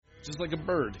just like a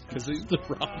bird, because he's the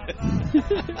robin.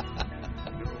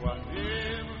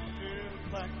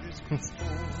 It's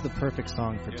the perfect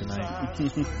song for tonight.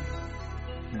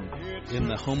 In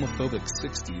the homophobic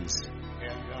 60s,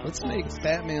 let's make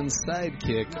Batman's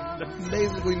sidekick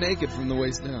basically naked from the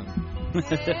waist down.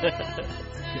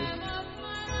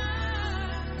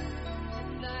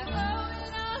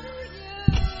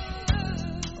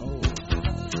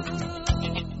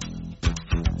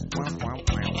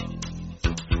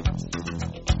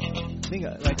 I think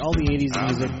like all the 80s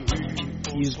music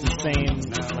used the same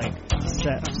like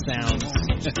set of sounds.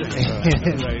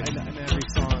 Right. And every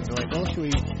song, they're like, well, should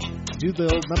we do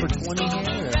the old number 20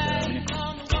 here? And,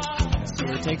 see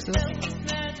where it takes us?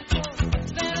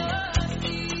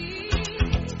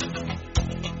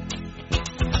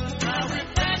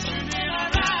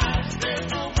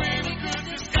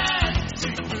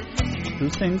 Who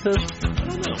sings this?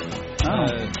 Oh.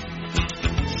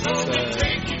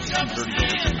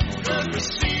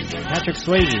 Patrick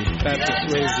Swayze.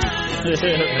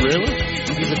 Really?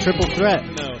 He's a triple threat.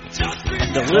 No.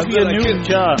 Olivia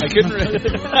Newton-John. I couldn't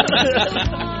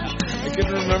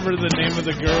remember the name of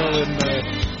the girl in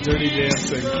Dirty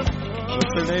Dancing.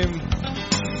 What's her name?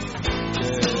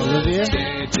 Olivia?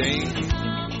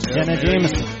 Jenna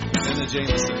Jameson. Jenna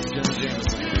Jameson.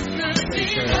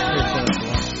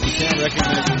 You can't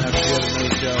recognize her after she had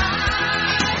another show.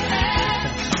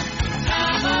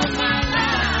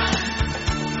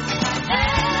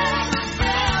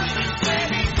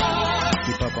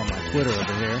 Keep up on my Twitter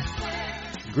over here.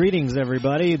 Greetings,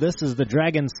 everybody. This is the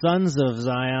Dragon Sons of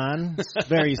Zion.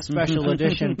 Very special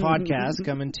edition podcast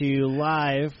coming to you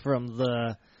live from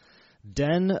the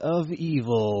Den of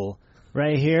Evil.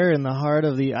 Right here in the heart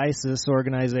of the ISIS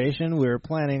organization. We're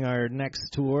planning our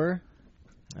next tour.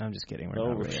 I'm just kidding. We're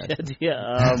not really shit, yeah.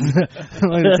 I'm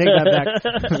going to take that back.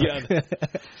 Yeah,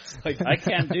 like, I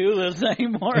can't do this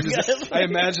anymore. I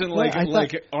imagine like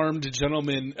armed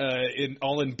gentlemen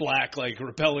all in black, like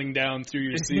rappelling down through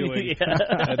your ceiling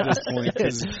at this point.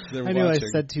 I knew watching. I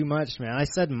said too much, man. I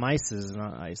said MISIS,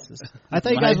 not ISIS. I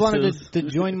thought you guys wanted to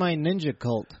join my ninja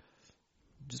cult.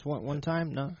 Just one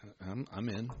time? No? I'm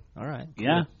in. All right.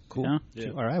 Yeah. Cool.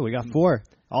 Yeah. All right, we got 4.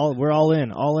 We're all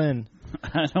in. All in.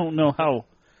 I don't know how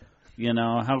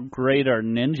great our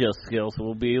ninja skills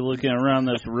will be looking around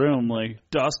this room. Like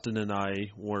Dustin and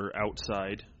I were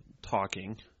outside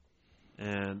talking,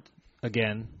 and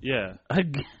again,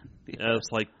 as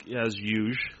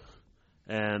usual,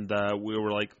 and we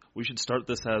were like, we should start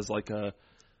this as like a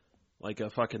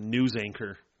fucking news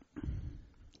anchor.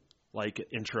 Like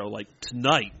intro, like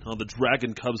tonight on the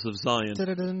Dragon Cubs of Zion.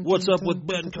 What's up with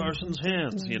Ben Carson's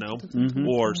hands,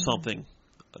 or something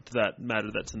to that matter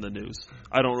that's in the news.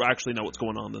 I don't actually know what's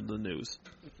going on in the news.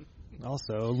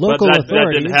 Also, local authorities.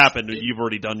 That didn't happen. You've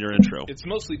already done your intro. It's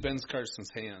mostly Ben Carson's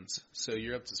hands, so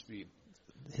you're up to speed.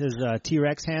 His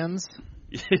T-Rex hands.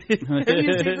 Have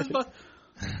you seen this?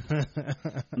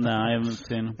 No, I haven't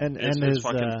seen him. And it's his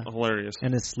fucking hilarious.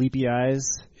 And his sleepy eyes.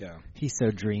 Yeah, he's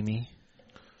so dreamy.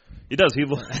 He does. He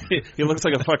looks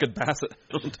like a fucking basset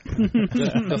hound.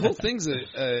 The whole thing's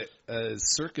a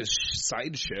circus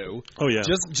sideshow. Oh yeah,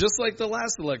 just like the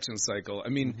last election cycle. I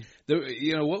mean,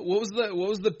 what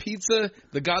was the pizza?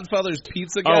 The Godfather's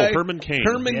pizza guy. Oh, Herman Cain.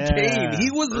 Cain. He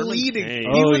was leading. Cain.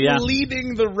 He was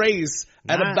leading the race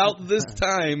at about this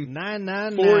time.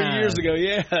 4 years ago.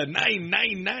 Yeah,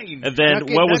 999. And then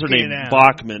what was her name?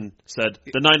 Bachman said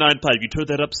the 995. You turned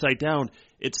that upside down.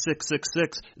 It's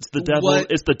 666. It's the devil.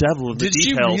 What? It's the devil in the details. Did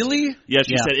she really? Yeah,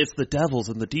 she said it's the devil's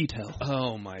in the detail.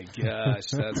 Oh my gosh,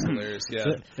 that's hilarious.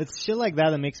 Yeah, it's shit like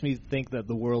that makes me think that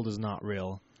the world is not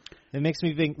real. It makes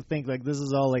me think like this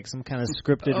is all like some kind of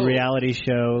scripted reality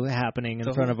show happening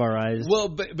in front of our eyes. Well,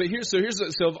 but here's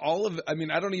of all of, I mean,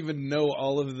 I don't even know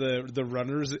all of the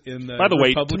runners in the. By the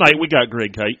way, tonight we got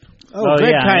Greg Kite. Oh,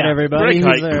 Greg Kite, everybody.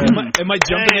 Greg Kite. Am I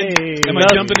jumping in? Am I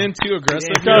jumping in too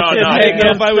aggressive? We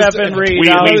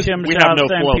have no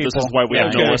flow. This is why we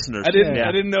have no listeners. I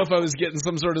didn't know if I was getting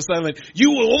some sort of silent.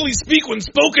 You will only speak when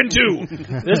spoken to.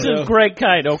 This is Greg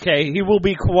Kite. Okay, he will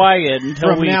be quiet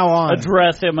until we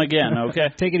address him again. Okay,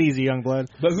 take it easy, young blood.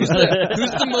 But who's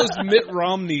the most Mitt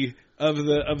Romney of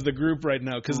the group right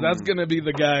now? Because that's going to be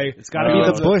the guy. It's got to be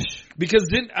the Bush. Because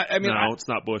no, it's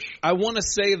not Bush. I want to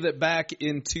say that back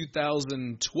in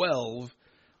 2012,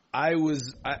 I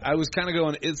was kind of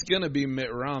going, it's going to be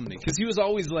Mitt Romney because he was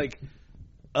always like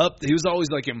he was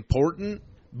always like important.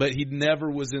 But he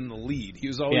never was in the lead. He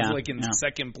was always like in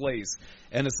second place.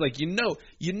 And it's like, you know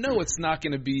it's not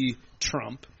going to be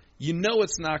Trump. You know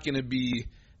it's not going to be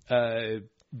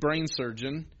brain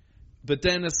surgeon. But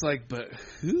then it's like, but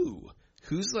who?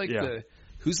 Who's like the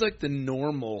Who's like the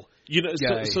normal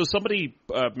guy? So somebody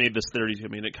made this theory to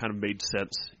me, and it kind of made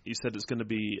sense. He said it's going to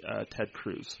be Ted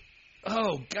Cruz.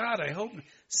 Oh, God, I hope.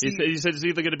 He said it's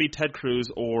either going to be Ted Cruz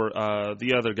or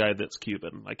the other guy that's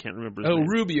Cuban. I can't remember his name.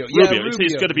 Rubio. Rubio. Yeah, Rubio.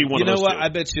 It's going to be one of those. You know what? Two. I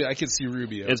bet you I could see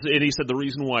Rubio. And he said the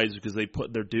reason why is because they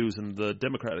put their dues in the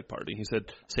Democratic Party. He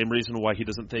said same reason why he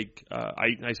doesn't think.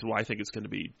 I said, well, I think it's going to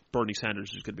be Bernie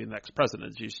Sanders who's going to be the next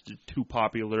president. He's just too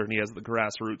popular and he has the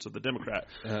grassroots of the Democrat.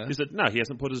 He said no, he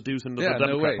hasn't put his dues into the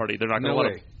Democrat Party. They're not going to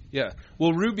let him. Yeah.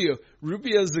 Well,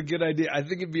 Rubio's a good idea. I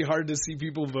think it'd be hard to see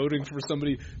people voting for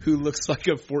somebody who looks like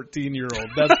a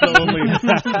 14-year-old. That's the only.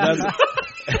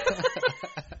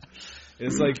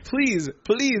 It's like, please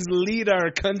lead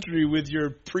our country with your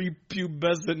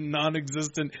prepubescent,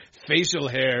 non-existent facial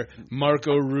hair,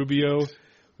 Marco Rubio.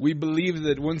 We believe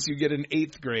that once you get an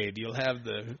 8th grade, you'll have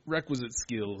the requisite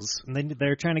skills. And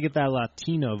they're trying to get that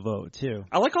Latino vote, too.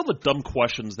 I like all the dumb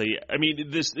questions.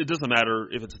 It doesn't matter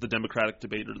if it's the Democratic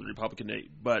debate or the Republican debate,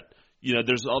 but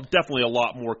there's definitely a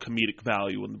lot more comedic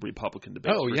value in the Republican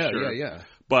debate. Oh, sure. yeah.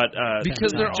 But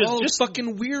because they're all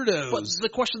fucking weirdos. But the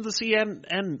questions the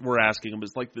CNN were asking them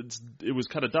is like it was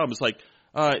kind of dumb. It's like,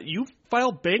 you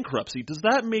filed bankruptcy. Does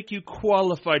that make you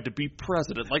qualified to be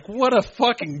president? Like, what a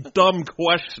fucking dumb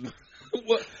question.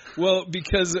 Well,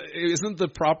 because isn't the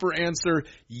proper answer,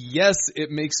 yes, it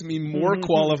makes me more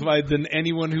qualified than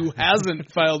anyone who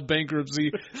hasn't filed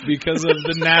bankruptcy because of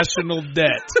the national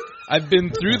debt. I've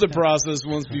been through the process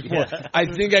once before. Yeah. I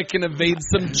think I can evade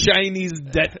some Chinese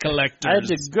debt collectors. I had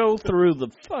to go through the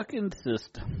fucking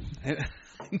system.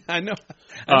 I know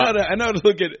how to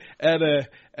look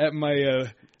at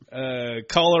my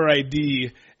caller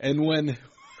ID and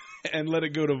let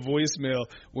it go to voicemail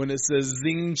when it says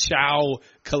Zing Chow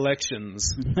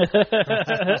Collections.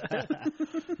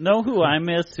 Know who I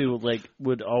miss who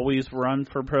would always run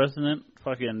for president?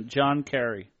 Fucking John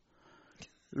Kerry.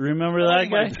 Remember that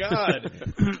guy? Oh my God!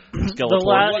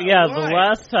 The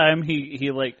last time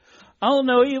he I don't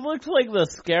know, he looks like the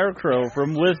Scarecrow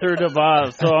from Wizard of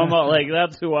Oz, so I'm like,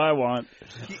 that's who I want.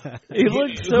 He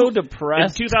looked so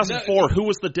depressed. In 2004, who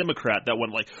was the Democrat that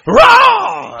went like,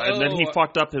 rah! And then he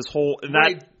fucked up his whole...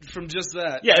 from just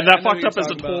that. Yeah, and that fucked up as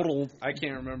a total... I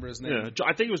can't remember his name. Yeah,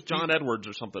 I think it was John Edwards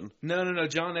or something. No.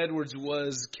 John Edwards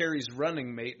was Kerry's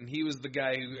running mate, and he was the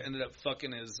guy who ended up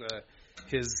fucking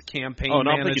his campaign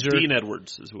manager. I'm thinking Dean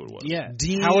Edwards is who it was. Yeah,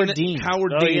 Howard Dean.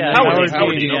 Howard Dean.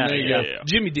 Yeah.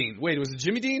 Jimmy Dean. Wait, was it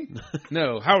Jimmy Dean?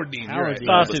 No, Howard Dean. Howard Dean.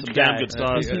 Sausage guy. Damn good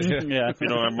sausage. Yeah. If you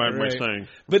don't mind my saying.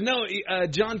 But no,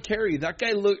 John Kerry, that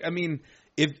guy looked, I mean,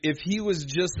 if he was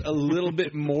just a little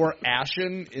bit more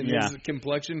ashen in his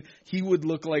complexion, he would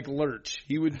look like Lurch.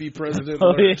 He would be President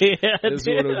Lurch. Is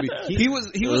what it would be. He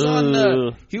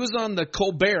was on the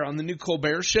Colbert, on the new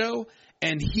Colbert show,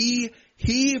 and he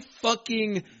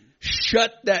fucking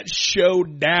shut that show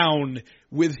down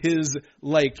with his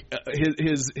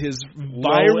his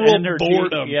viral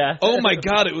boredom. Yeah. Oh my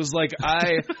God, it was like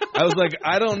I was like,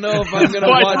 I don't know if I'm gonna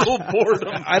watch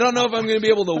boredom. I don't know if I'm gonna be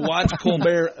able to watch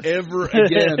Colbert ever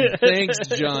again. Thanks,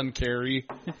 John Kerry.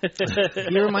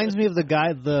 He reminds me of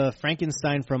the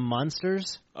Frankenstein from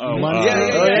Monsters. Oh,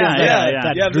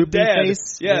 that the dad.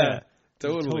 Face. Yeah.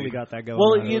 Totally got that going.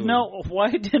 Well, why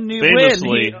didn't he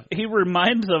Famously. win? He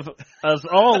reminds of us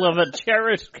all of a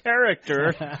cherished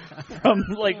character from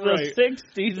the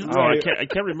 60s. Oh, I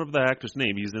can't remember the actor's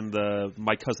name. He's in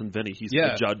My Cousin Vinny. He's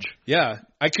the judge. Yeah,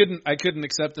 I couldn't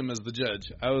accept him as the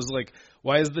judge. I was like,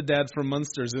 why is the dad from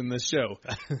Munsters in this show?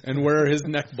 And where are his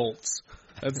neck bolts?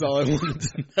 That's all I wanted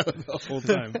to know the whole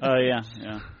time. Oh yeah.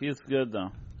 He's good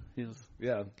though. He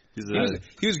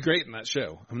was great in that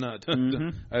show. I'm not.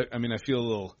 I mean, I feel a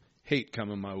little hate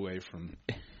coming my way from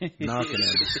knocking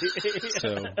him.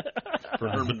 So, for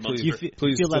Herman Munster, you feel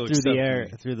that through the air,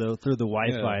 through the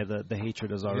Wi-Fi. The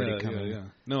hatred is already coming. Yeah.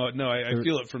 No, I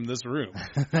feel it from this room,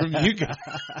 from you guys.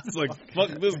 It's like, fuck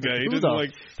this guy. He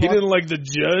didn't like the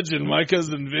judge and My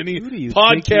Cousin Vinny.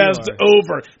 Podcast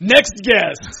over. Next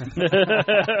guest.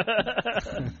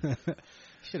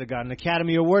 Should have got an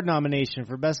Academy Award nomination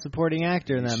for Best Supporting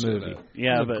Actor in that movie.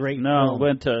 Yeah, but great film. It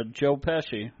went to Joe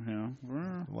Pesci.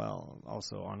 Well,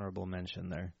 also honorable mention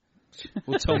there.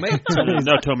 Well, Tomei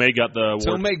got the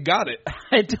award. Tomei got it.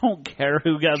 I don't care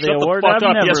who got the Shut award. The fuck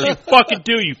up. Yes, you fucking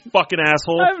do, you fucking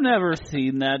asshole. I've never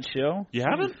seen that show. You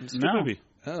haven't? It's a good movie.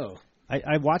 Oh.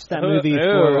 I watched that movie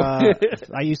for.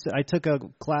 I took a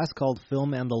class called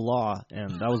Film and the Law,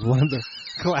 and that was one of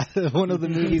the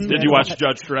movies. Did you watch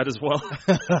Judge Dredd as well?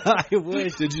 I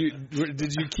wish. Did you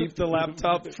keep the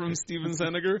laptop from Steven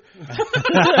Senegar?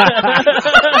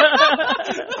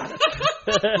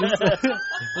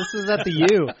 This is at the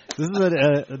U. This is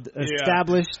an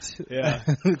established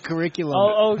curriculum.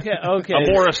 Oh, okay.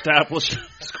 A more established.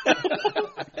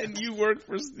 And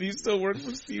you still work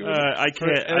for Steven? I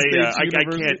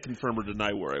can't confirm or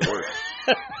deny where I work.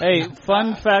 Hey,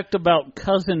 fun fact about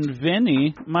cousin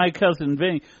Vinny, my cousin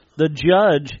Vinny, the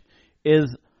judge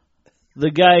is the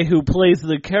guy who plays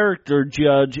the character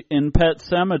Judge in Pet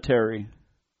Sematary.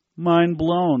 Mind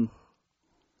blown.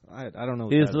 I don't know.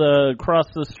 He's the across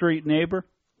the street neighbor.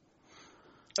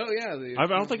 Oh yeah, I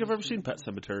don't think I've ever seen Pet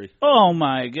Sematary. Oh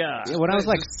my god! Yeah, when I was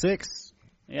like 6,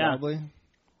 yeah. probably.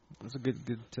 It was a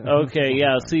good time. Okay,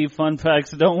 yeah. See, fun facts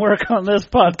don't work on this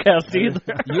podcast either.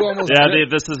 You almost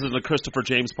this isn't a Christopher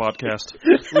James podcast.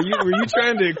 Were you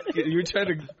trying to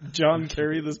John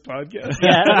Kerry this podcast?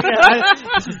 Yeah.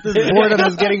 This boredom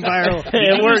is getting viral.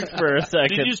 It worked for a second.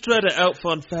 Did you just try to out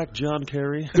fun fact John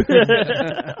Kerry?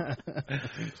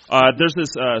 There's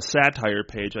this satire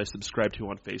page I subscribe to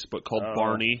on Facebook called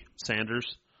Barney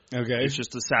Sanders. Okay. It's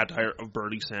just a satire of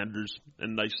Bernie Sanders,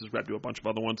 and I subscribe to a bunch of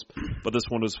other ones. But this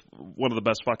one is one of the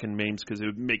best fucking memes because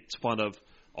it makes fun of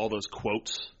all those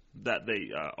quotes that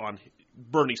they on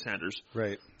Bernie Sanders.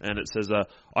 Right. And it says,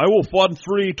 I will fund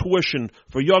free tuition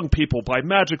for young people by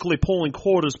magically pulling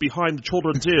quarters behind the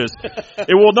children's ears.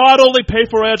 It will not only pay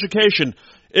for education,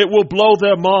 it will blow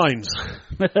their minds.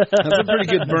 That's a pretty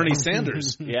good Bernie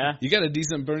Sanders. Yeah. You got a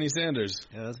decent Bernie Sanders.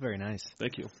 Yeah, that's very nice.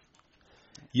 Thank you.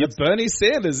 You Bernie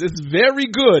Sanders. It's very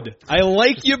good. I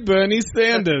like you, Bernie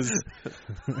Sanders.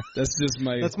 That's just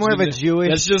my. That's more of a Jewish.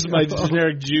 That's just my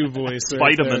generic Jew voice.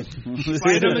 Spiderman.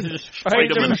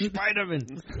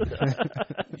 Spiderman.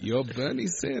 You're Bernie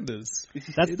Sanders.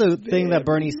 That's the thing that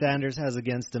Bernie Sanders has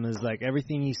against him is like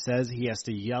everything he says, he has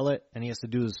to yell it and he has to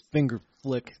do his finger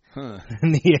flick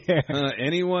in the air.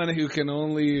 Anyone who can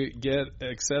only get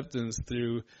acceptance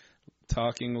through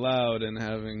talking loud and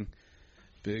having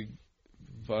big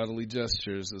bodily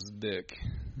gestures is a dick.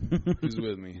 Who's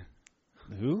with me?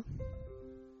 Who?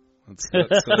 That's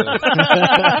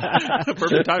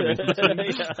perfect timing.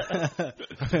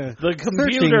 The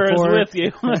computer is with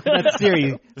you. That's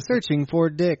Siri. Searching for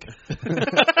dick.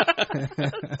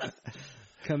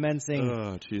 Commencing.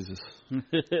 Oh, Jesus.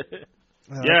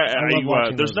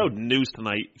 There's no news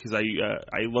tonight because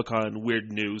I look on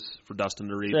weird news for Dustin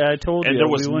to read. Yeah, I told you. And there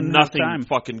was nothing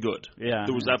fucking good. Yeah.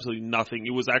 There was absolutely nothing.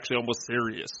 It was actually almost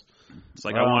serious. It's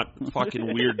like, I want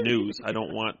fucking weird news. I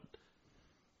don't want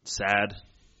sad.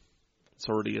 It's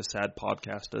already a sad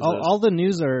podcast. All the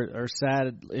news are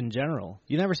sad in general.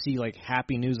 You never see like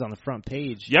happy news on the front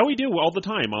page. Yeah, we do all the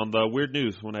time on the weird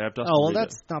news when I have Dustin. Oh, well,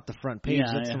 that's not the front page.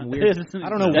 Yeah, that's yeah. some weird. I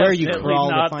don't know where you crawl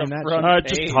to find that.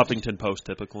 Just Huffington Post,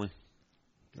 typically.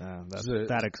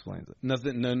 That explains it.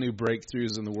 Nothing. No new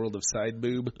breakthroughs in the world of side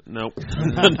boob. Nope.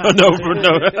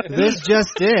 no. This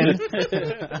just in.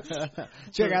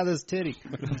 Check out this titty.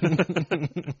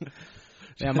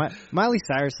 Yeah, Miley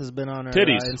Cyrus has been on her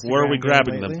titties. Instagram Where are we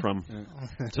grabbing lately. them from?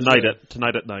 Tonight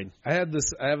at 9. I have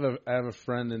a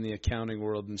friend in the accounting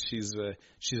world, and she's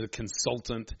a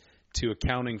consultant to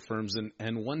accounting firms.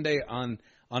 And one day on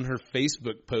her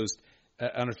Facebook post,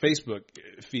 on her Facebook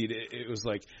feed, it was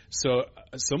like, so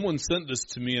someone sent this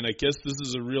to me, and I guess this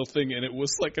is a real thing. And it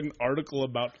was like an article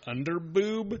about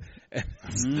underboob,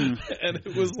 and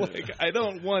it was like, I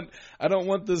don't want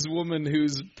this woman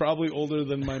who's probably older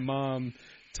than my mom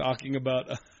talking about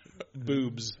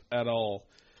boobs at all.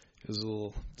 It was a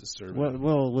little disturbing.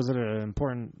 Well, was it an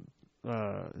important,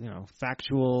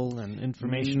 factual and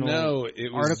informational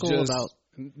article just, about?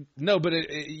 No, but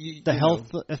the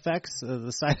health effects,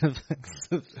 the side effects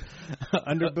of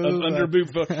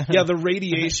underboob. Yeah, the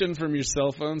radiation from your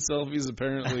cell phone selfies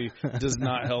apparently does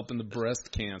not help in the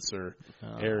breast cancer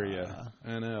area.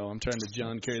 I know. I'm trying to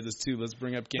John Kerry this too. Let's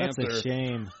bring up cancer. That's a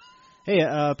shame. Hey,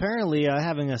 apparently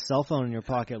having a cell phone in your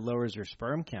pocket lowers your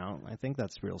sperm count. I think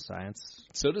that's real science.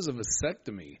 So does a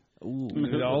vasectomy. Ooh.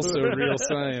 It's also real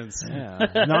science. Yeah.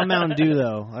 Not Mountain Dew,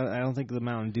 though. I don't think the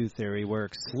Mountain Dew theory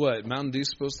works. What? Mountain Dew's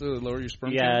supposed to lower your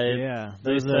sperm count? Yeah.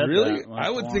 Really?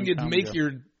 I would think it'd make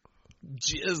your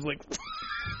jizz like...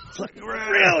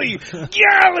 Really?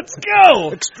 Yeah, let's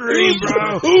go! Extreme,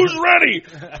 bro. Who's ready?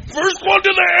 First one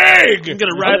to the egg! I'm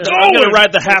gonna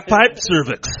ride the half pipe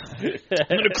cervix.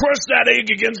 I'm gonna crush that egg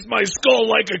against my skull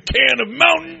like a can of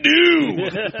Mountain Dew!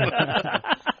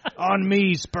 On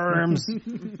me, sperms.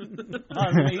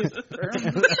 On me,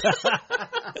 sperms.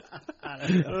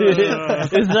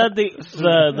 Is that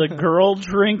the girl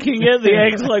drinking it? The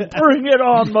egg's like, bring it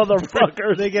on,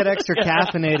 motherfucker. They get extra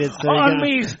caffeinated. So on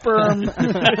me, sperm.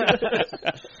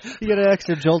 You get an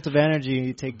extra jolt of energy and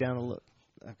you take down a little.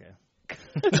 Okay.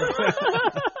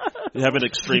 You have an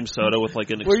extreme soda with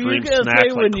like an Were you extreme gonna snack say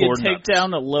like when you corn take nuts.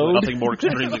 down a load? Nothing more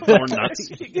extreme than corn nuts.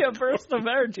 You get a burst of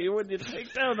energy when you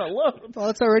take down a load. Well,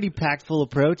 it's already packed full of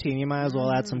protein. You might as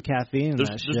well add some caffeine in that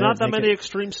There's shit. not that Make many it-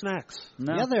 extreme snacks.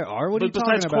 No. Yeah, there are. What are you But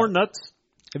talking besides about? corn nuts,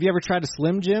 Have you ever tried a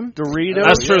Slim Jim? Doritos.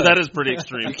 that's true. That is pretty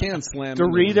extreme. You can't slam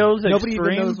Doritos Nobody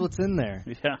extreme. even knows what's in there.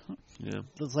 Yeah. Yeah.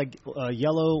 It's like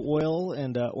yellow oil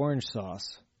and orange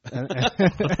sauce.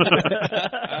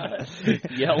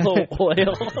 Yellow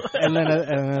oil. And then a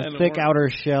And thick orange. outer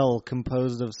shell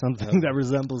composed of something that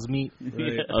resembles meat.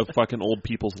 Right. Of fucking old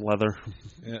people's leather.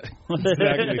 Yeah,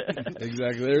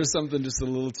 exactly. There's something just a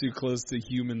little too close to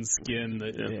human skin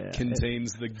that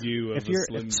contains the goo of If a you're-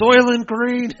 Slim Jim. Soylent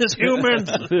Green is human.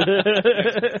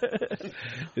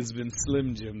 It's been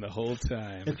Slim Jim the whole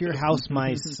time. If your house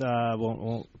mice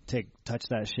won't touch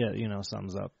that shit,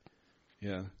 something's up.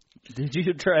 Yeah. Did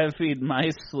you try to feed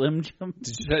mice Slim Jim?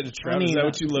 Did you try to trap? I mean, Is that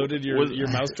what you loaded your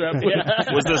mousetrap with?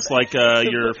 Yeah. Was this like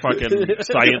your fucking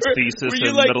science thesis Were you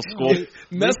in like middle school?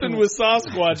 messing with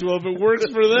Sasquatch? Well, if it works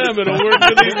for them, it'll work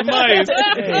for these mice.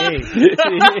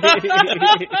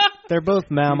 They're both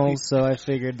mammals, so I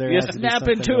figured there You has to be snap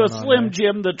something into going a on Slim there.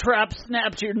 Jim, the trap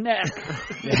snaps your neck.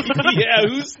 Yeah,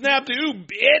 who snapped who,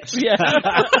 bitch? Yeah.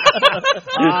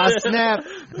 Snap!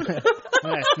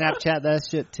 I Snapchat that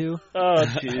shit too. Oh,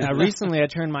 jeez. Recently, I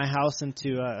turned my house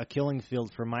into a killing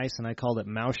field for mice, and I called it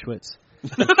Mauschwitz.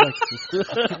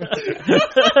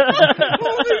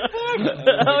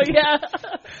 Oh, yeah.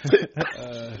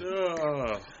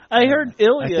 I heard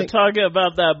Ilya talking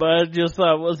about that, but I just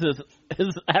thought it was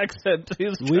his accent. He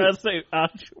was trying to say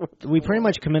Auschwitz. We pretty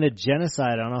much committed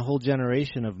genocide on a whole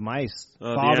generation of mice.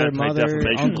 the Father, mother,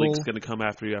 Anti-Defamation uncle. League's going to come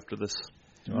after you after this.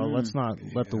 Well, let's not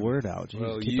let the word out. Jeez,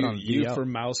 Well, keep it on you DL. for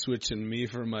Mousewitch and me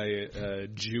for my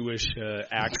Jewish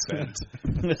accent.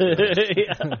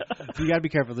 Yeah. You got to be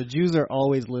careful. The Jews are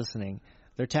always listening.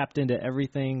 They're tapped into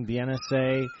everything. The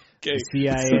NSA, Okay, the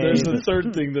CIA, so there's a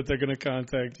third thing that they're going to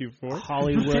contact you for.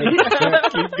 Hollywood.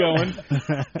 Keep going.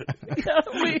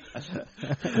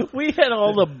 We had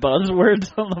all the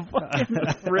buzzwords on the fucking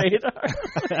radar.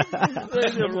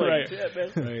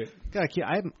 Right. Gotta keep,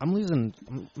 I'm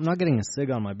not getting a sig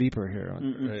on my beeper here.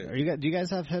 Right. Do you guys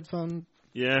have headphone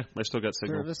Yeah, I still got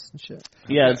signal. service and shit?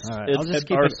 Yeah, it's, All right, I'll it's just an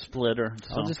keep art it- splitter.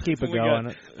 So. I'll just keep it Only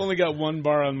going. only got one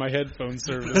bar on my headphone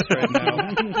service right now.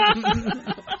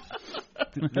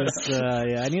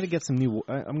 I need to get some new.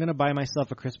 I'm gonna buy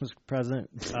myself a Christmas present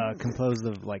composed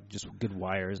of like just good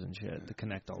wires and shit to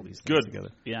connect all these things together.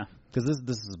 Yeah. Because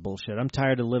this is bullshit. I'm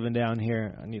tired of living down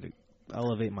here. I need to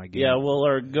elevate my game. Yeah, well,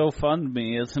 our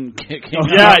GoFundMe isn't kicking.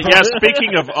 Yeah.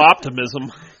 Speaking of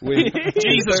optimism,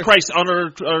 Jesus Christ, on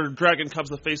our Dragon Cubs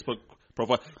the Facebook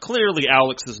profile, clearly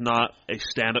Alex is not a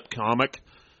stand-up comic.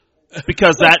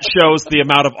 Because that shows the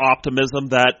amount of optimism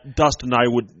that Dustin and I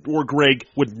or Greg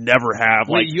would never have.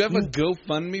 Wait, you have a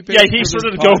GoFundMe page? Yeah, he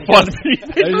started a GoFundMe.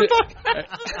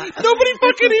 Nobody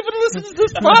fucking even listens to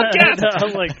this podcast.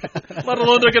 I'm like, Let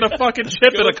alone they're gonna fucking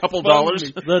chip it a couple dollars.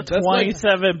 the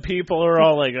 27 people are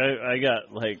all like, I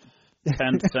got like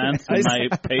 10 cents in my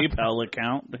PayPal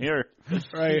account here.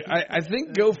 Right. I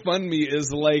think GoFundMe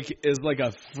is like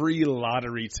a free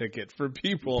lottery ticket for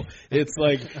people. It's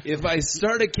like, if I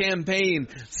start a campaign,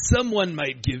 someone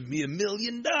might give me $1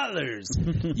 million.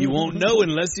 You won't know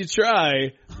unless you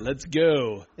try. Let's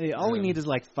go. Hey, all we need is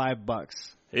like $5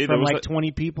 Hey, there from was like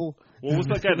 20 people. What was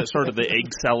that guy that started the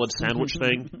egg salad sandwich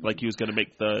thing? Like he was gonna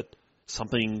make the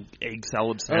something egg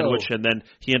salad sandwich, and then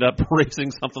he ended up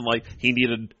raising something like he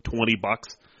needed $20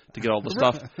 to get all the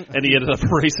stuff, and he ended up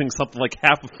raising something like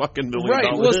 $500,000. Right.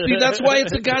 Well, see, that's why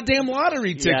it's a goddamn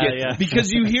lottery ticket. Yeah. Because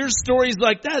you hear stories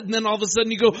like that, and then all of a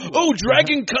sudden you go, "Oh,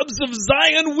 Dragon Cubs of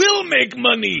Zion will make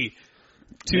money."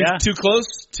 Too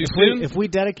close? Too soon? If we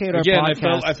dedicate our Again,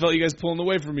 podcast, I felt you guys pulling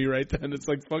away from me right then. It's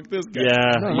like, fuck this guy.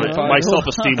 Yeah, No, my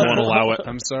self-esteem won't allow it.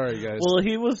 I'm sorry, guys. Well,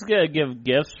 he was gonna give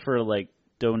gifts for like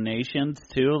donations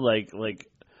too, like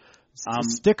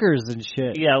stickers and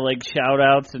shit. yeah, like shout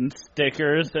outs and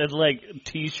stickers and like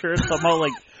t-shirts. I'm all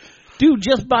like, dude,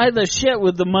 just buy the shit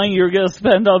with the money you're gonna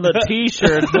spend on the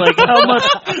t-shirts. Like,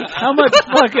 how much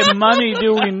fucking money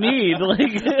do we need?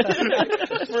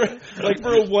 Like, Like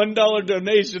for a $1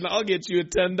 donation, I'll get you a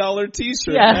 $10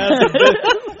 T-shirt. Yeah.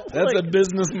 That's a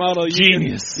business model.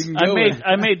 Genius. You can go with.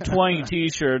 I made 20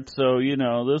 T-shirts, so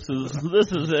this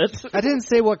is it. I didn't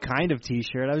say what kind of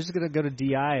T-shirt. I was just gonna go to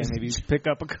DI and maybe pick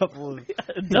up a couple of.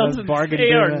 It doesn't bargain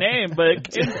say our bin. name, but it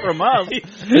came from us.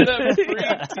 Get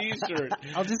a free T-shirt.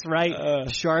 I'll just write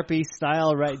Sharpie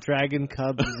style, write Dragon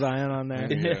Cub Zion on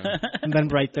there, Yeah. and then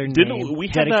write their name. Didn't we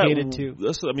had dedicated that? to.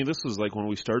 This was like when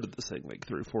we started this thing, like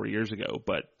 3 or 4 years ago.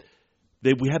 But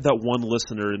we had that one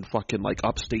listener in fucking like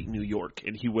upstate New York,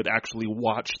 and he would actually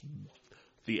watch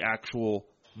the actual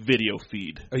video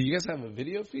feed. Oh, you guys have a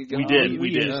video feed? We did. We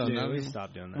did. used to. No, We no.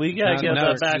 stopped doing that. We gotta get Now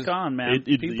that it's back just- on, man.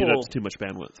 That's too much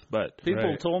bandwidth. But People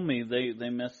Right. told me they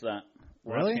missed that.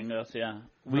 Really? Watching us, yeah.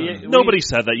 nobody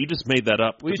said that. You just made that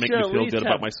up to we make should me at feel least good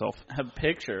about myself. have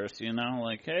pictures,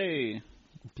 like, hey,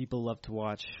 People love to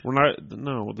watch. We're not.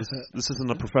 No, this isn't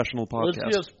a professional podcast.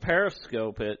 let's just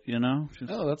Periscope it,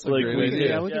 Oh, that's a Like great we idea.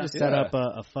 Yeah, we could just set Yeah. up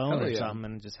a phone Hell or yeah. something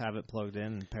and just have it plugged in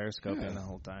and Periscoping the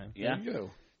whole time. Yeah. There you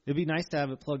go. It'd be nice to have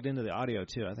it plugged into the audio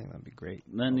too. I think that'd be great.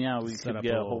 Then we Set could up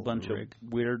get a a whole little bunch rig.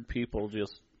 of weird people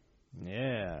just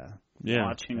Yeah.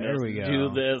 watching There us we go. do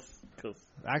this. 'Cause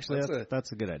Actually, That's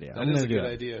that's a good idea. That I'm is gonna a do good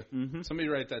it. idea. Mhm. Somebody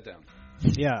write that down.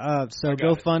 Yeah. So got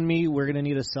it. GoFundMe. We're gonna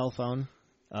need a cell phone.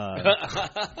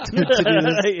 To do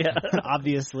this, yeah.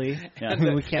 obviously. Yeah.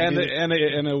 We can't do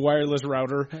and a wireless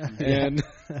router. And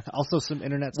also some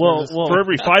internet Well, service. For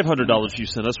every $500 you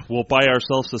send us, we'll buy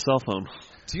ourselves a cell phone.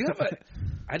 do you have a?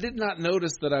 I did not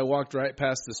notice that I walked right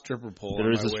past the stripper pole. There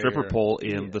on is my a way stripper here. pole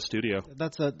in the studio.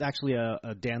 That's actually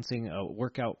a dancing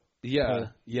workout. Yeah,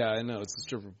 yeah, I know it's a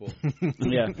stripper pole.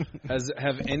 Yeah.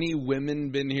 Have any women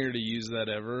been here to use that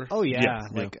ever? Oh yeah, Yeah,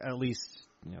 like at least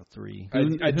 3.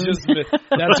 I just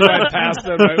that's why I passed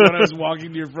them right when I was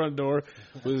walking to your front door.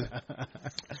 Was,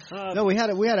 No, we had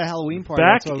a Halloween party.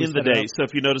 Back That's why we in the set it day, up. so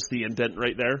if you notice the indent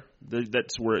right there,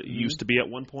 that's where it used to be at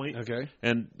one point. okay.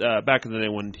 And back in the day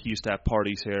when he used to have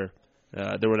parties here,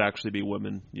 there would actually be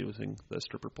women using the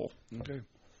stripper pole. Okay.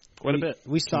 Quite a bit.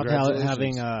 We stopped Congratulations.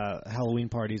 having Halloween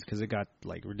parties because it got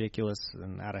like ridiculous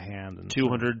and out of hand. And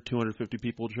 200, 250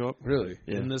 people would show up. Really?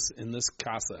 Yeah. In this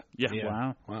casa. Yeah.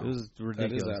 Wow. Wow. It was That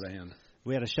ridiculous. is out of hand.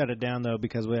 We had to shut it down though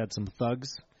because we had some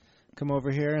thugs come over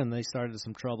here and they started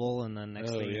some trouble. And then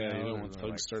next Oh, thing yeah, you you know, don't want they're,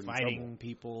 thugs like, starting fighting trouble.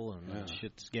 people and Yeah.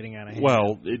 shit's getting out of hand.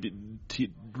 Well, it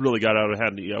really got out of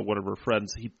hand. One of her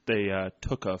friends,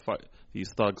 these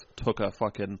thugs took a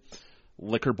fucking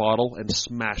liquor bottle and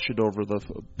smashed it over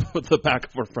the back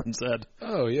of her friend's head.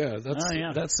 Oh yeah,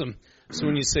 that's some. So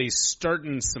when you say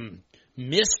starting some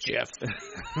mischief,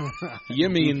 you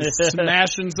mean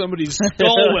smashing somebody's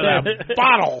skull with a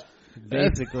bottle?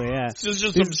 basically, yeah. It's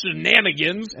just some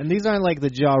shenanigans. And these aren't like the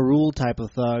Ja Rule type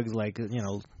of thugs, like,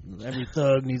 every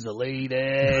thug needs a lady.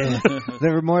 They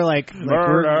were more like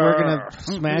we're going to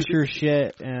smash your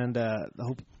shit and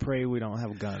pray we don't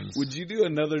have guns. Would you do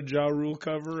another Ja Rule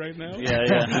cover right now?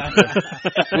 Yeah.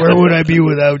 Where would I be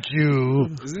without you?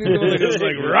 Isn't he the one that goes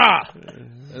like rah?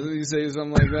 Doesn't he say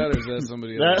something like that, or is that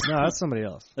somebody else? No, that's somebody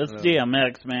else. That's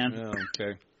DMX, man. Oh,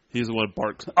 okay. He's the one that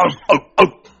barks.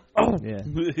 Yeah.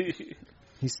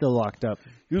 He's still locked up.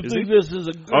 You Is think he? this is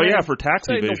a good Oh, yeah, for tax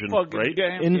ain't no evasion, fucking right?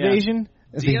 game. Invasion?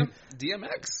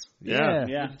 DMX? Yeah.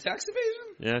 Yeah. Tax evasion?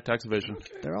 Yeah, tax evasion.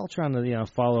 They're all trying to,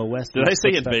 follow West. Did I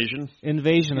say invasion?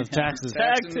 Invasion of taxes.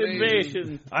 Tax Tax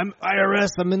invasion. I'm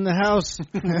IRS. I'm in the house.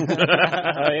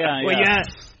 Oh, yeah. Well,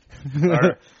 yeah.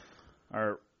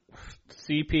 Our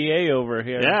CPA over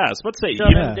here. Yeah, I was about to say. Shut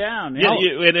you- him down.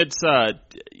 Yeah, and it's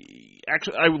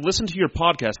actually I listened to your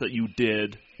podcast that you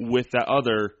did with that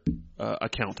other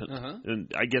accountant,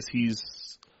 and I guess he's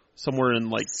somewhere in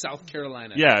like South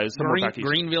Carolina. yeah, somewhere back east.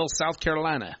 Greenville, South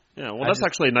Carolina. Yeah, well, that's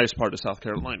actually a nice part of South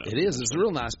Carolina. It is. It's a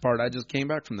real nice part. I just came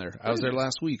back from there. I was there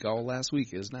last week. All last week.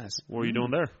 It was nice. What were you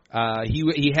doing there?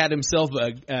 He had himself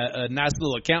a nice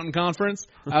little accounting conference.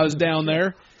 I was down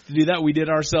there to do that. We did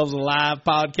ourselves a live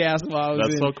podcast while I was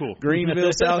That's in so cool.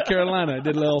 Greenville, South Carolina. I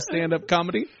did a little stand-up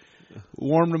comedy.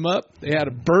 Warmed them up. They had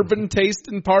a bourbon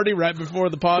tasting party right before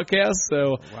the podcast,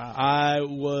 so Wow. I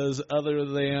was other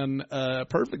than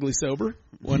perfectly sober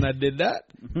when I did that,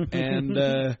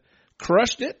 and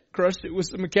crushed it. Crushed it with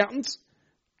some accountants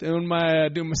doing my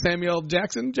Samuel L.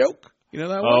 Jackson joke. You know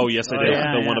that one? Oh, yes, I did.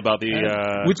 yeah, The yeah. one about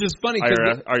the Which is funny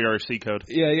because IRC code.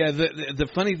 yeah. The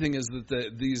funny thing is that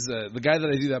the guy that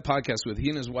I do that podcast with, he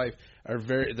and his wife are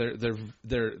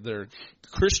they're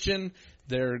Christian.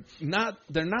 They're not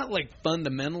like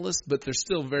fundamentalists, but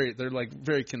they're like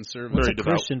very conservative. Very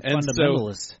devout. Christian And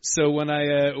fundamentalist. So when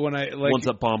I like Ones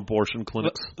that bomb abortion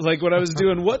clinics. like what I was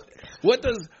doing, what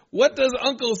does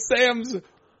Uncle Sam's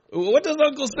what does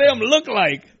Uncle Sam look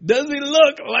like? Does he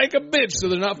look like a bitch? So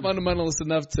they're not fundamentalist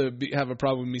enough to have a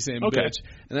problem with me saying bitch.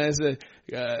 And I said,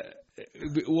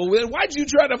 well, then why'd you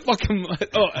try to fuck him?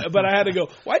 Oh, but I had to go,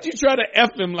 why'd you try to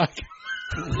F him like?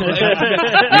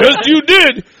 Yes, you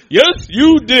did. Yes,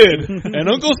 you did. And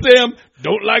Uncle Sam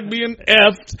don't like being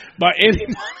effed by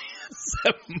anybody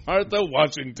except Martha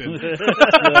Washington. That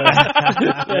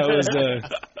was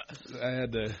I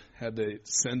had to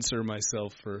censor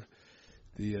myself for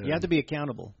the. You have to be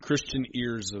accountable. Christian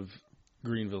ears of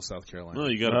Greenville, South Carolina.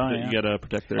 Well, you gotta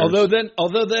protect their. Although then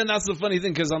that's the funny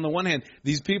thing, because on the one hand,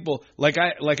 these people I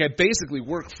basically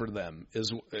work for them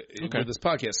with this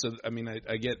podcast. So I mean,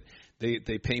 I get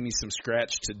they pay me some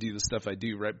scratch to do the stuff I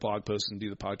do, write blog posts and do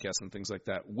the podcast and things like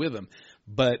that with them.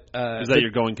 But is that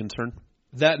your going concern?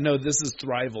 No, this is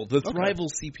Thrival, the Thrival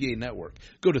CPA network.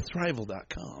 Go to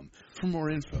thrival.com for more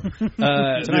info.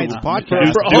 Tonight's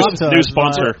podcast. New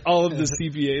sponsor. All of the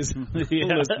CPAs.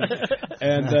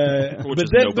 And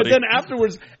but then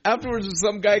afterwards,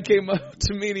 some guy came up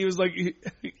to me and he was like,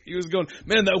 he was going,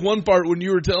 man, that one part when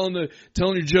you were telling your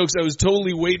jokes, I was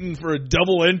totally waiting for a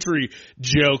double entry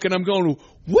joke, and I'm going,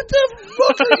 what the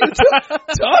fuck are you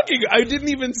talking? I didn't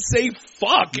even say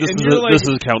fuck. This is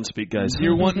account speak, guys.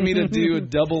 You're wanting me to do a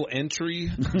double entry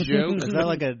joke? Is that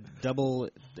like a double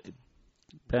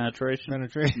penetration?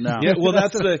 No. Yeah, well,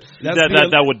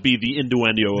 that would be the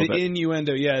innuendo of it. The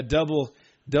innuendo, yeah. Double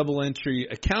entry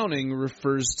accounting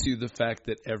refers to the fact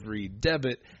that every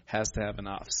debit has to have an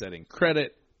offsetting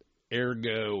credit,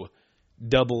 ergo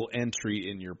double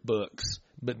entry in your books.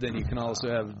 But then you can also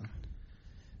have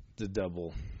the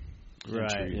double.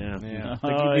 Right. Yeah.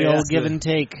 The old give and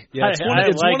take. Yeah, It's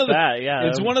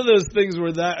one of those things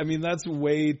where that's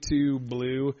way too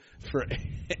blue for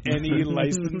any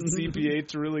licensed CPA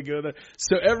to really go there.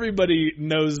 So everybody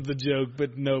knows the joke,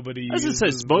 but nobody uses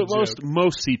the joke.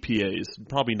 Most CPAs,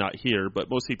 probably not here, but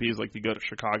most CPAs, like you go to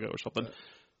Chicago or something,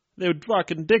 they would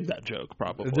fucking dig that joke,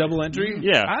 probably. A double entry?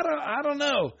 Yeah. I don't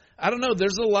know.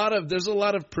 There's a lot of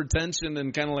pretension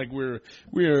and kind of like we're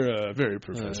very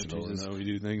professional and how we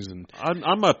do things. And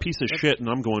I'm a piece of shit, and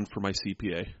I'm going for my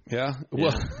CPA. Yeah.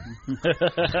 Well,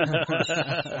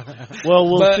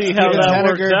 we'll see how that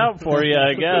works out for you,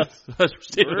 I guess.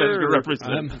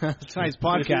 Tonight's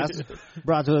podcast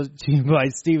brought to you by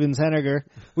Stevens Henniger.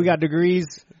 We got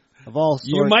degrees of all sorts.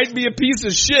 You might be a piece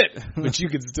of shit, but you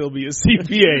could still be a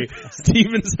CPA.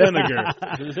 Steven Senegar.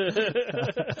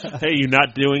 Hey, you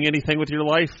not doing anything with your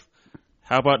life?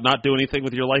 How about not do anything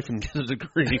with your life and get a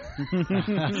degree?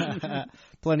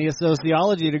 Plenty of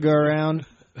sociology to go around.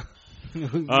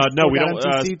 No, we don't.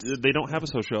 They don't have a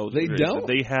sociology. They don't.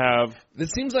 They have. It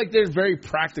seems like they're very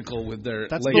practical with their.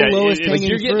 That's the lowest hanging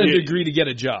you're getting a degree to get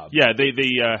a job. Yeah, they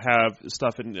have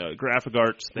stuff in graphic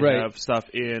arts. They have stuff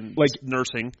in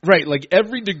nursing. Right, like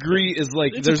every degree is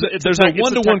like there's a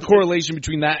 1-to-1 correlation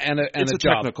between that and a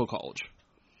job. Technical college.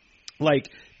 Like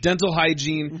dental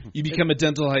hygiene, you become a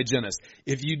dental hygienist.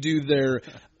 If you do their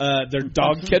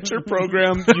dog catcher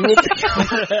program, you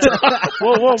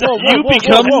will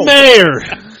become mayor.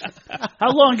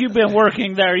 How long you been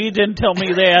working there? You didn't tell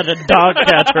me they had a dog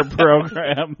catcher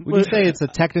program. When you say it's a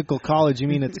technical college, you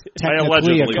mean it's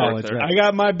technically a college, right? I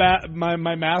got my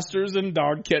master's in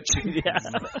dog catching. Yeah.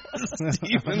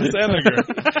 Steven Senegar.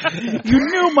 You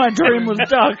knew my dream was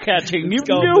dog catching. You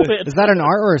knew it. Is that an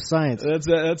art or a science? That's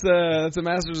a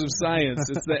master's of science.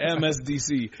 It's the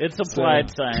MSDC. It's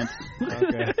applied science.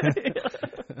 Okay.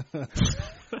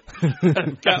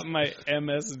 Got my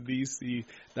MSDC.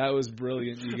 That was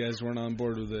brilliant. You guys weren't on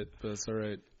board with it, but it's all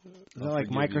right. Is that like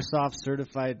Microsoft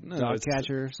certified dog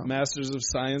catcher or something? Masters of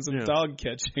Science of Dog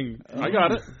Catching. I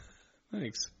got it.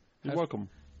 Thanks. You're welcome.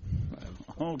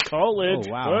 Oh, college.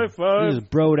 Oh, wow. High five. He was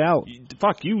broed out.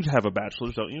 Fuck, you have a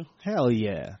bachelor's, don't you? Hell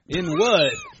yeah. In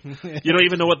what? You don't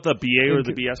even know what the BA or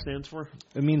the BS stands for?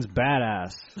 It means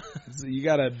badass. So you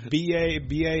got a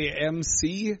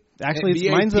BAMC? Actually,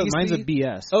 mine's a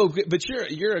BS. Oh, but you're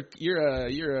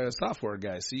a software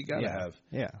guy, so you gotta have.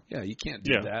 Yeah, you can't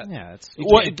do that. Yeah, you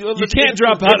can't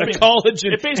drop out of college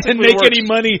and make any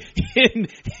money in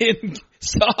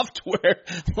software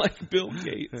like Bill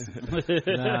Gates.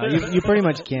 No, you pretty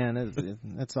much can.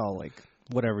 It's all like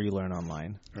whatever you learn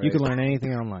online. Right. You can learn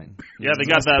anything online. Yeah, they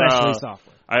got that. Especially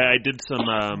software. I did some.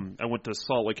 I went to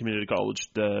Salt Lake Community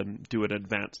College to do an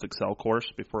advanced Excel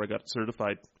course before I got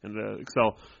certified in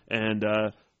Excel, and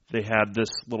they had this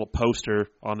little poster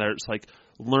on there. It's like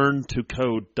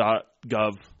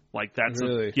learntocode.gov. Like that's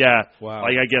really? Wow.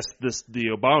 Like I guess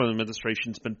the Obama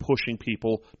administration's been pushing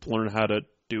people to learn how to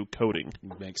do coding.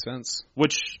 Makes sense.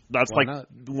 Which that's one of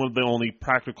the only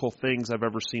practical things I've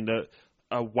ever seen to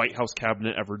a White House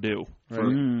cabinet ever do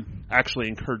for actually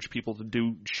encourage people to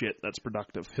do shit that's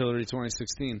productive. Hillary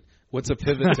 2016. What's a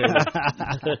pivot table?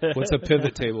 What's a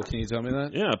pivot table? Can you tell me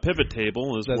that? Yeah, a pivot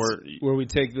table is where we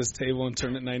take this table and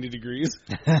turn it 90 degrees.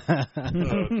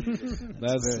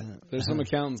 There's some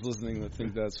accountants listening that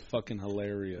think that's fucking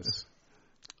hilarious.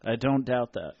 I don't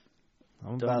doubt that.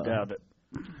 Don't doubt it.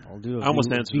 I'll do. I almost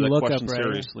answered that question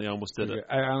seriously. I almost did it.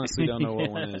 I honestly don't know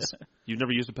what one is. You've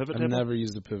never used a pivot I've table? never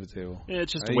used a pivot table. Yeah,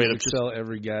 it's just I a way use to Excel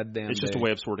every goddamn It's just day. a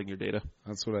way of sorting your data.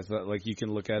 That's what I thought. Like you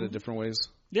can look at it different ways.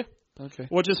 Yeah. Okay.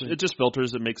 Well, it just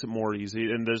filters. It makes it more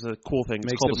easy. And there's a cool thing.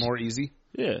 Makes it more easy.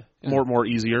 Yeah. More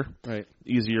easier. Right.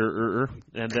 Easier.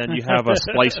 And then you have a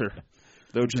splicer,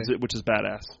 which is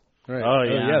badass. Right. Oh,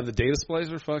 yeah. The data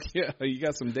splicer. Fuck yeah. You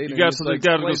got some data. You got to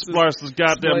go splice this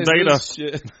goddamn data.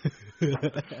 Shit.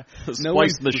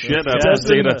 Splice the shit out of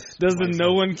data. Doesn't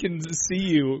no one can see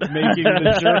you making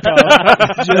the jerk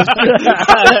off just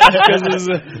because it's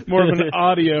more of an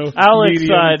audio. Alex medium.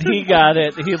 side, he got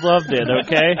it. He loved it.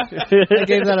 Okay. I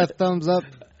gave that a thumbs up.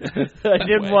 I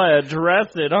didn't want to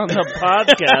address it on the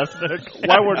podcast.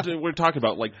 Why we're talking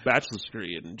about like bachelor's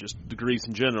degree and just degrees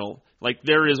in general, like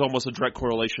there is almost a direct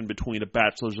correlation between a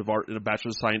bachelor's of art and a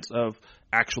bachelor's of science of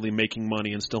actually making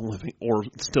money and still living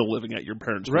at your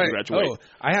parents' when you graduate. Oh,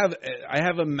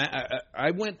 I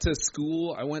went to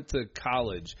school. I went to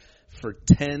college for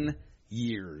 10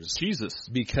 years. Jesus,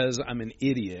 because I'm an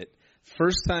idiot.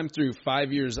 First time through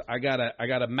 5 years, I got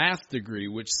a math degree,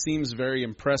 which seems very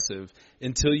impressive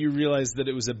until you realize that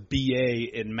it was a BA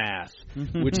in math,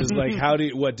 which is like,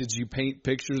 did you paint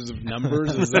pictures of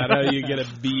numbers? Is that how you get a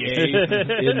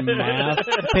BA in math?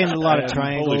 Painted a lot of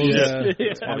triangles,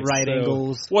 right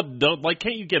angles.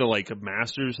 Can't you get a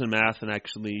master's in math and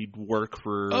actually work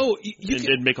for?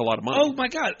 And make a lot of money. Oh my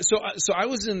God! So I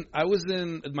was in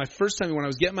my first time when I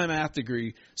was getting my math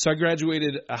degree. So I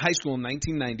graduated high school in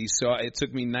 1990. So it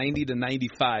took me 90 to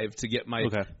 95 to get my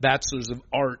bachelor's of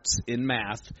arts in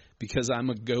math because I'm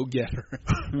a go-getter.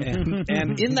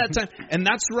 and in that time, and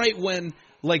that's right when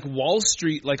Wall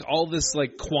Street, all this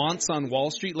quants on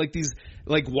Wall Street,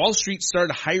 Wall Street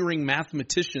started hiring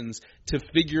mathematicians to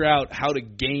figure out how to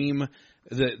game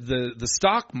the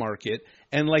stock market.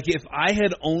 And if I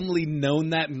had only known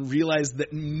that and realized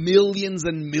that millions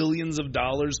and millions of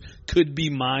dollars could be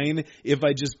mine if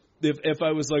I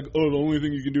was like, the only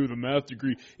thing you can do with a math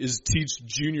degree is teach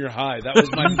junior high. That was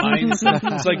my mindset.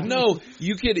 It's like, no,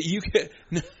 you could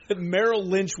Merrill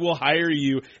Lynch will hire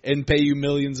you and pay you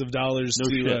millions of dollars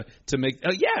to make.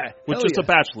 With just a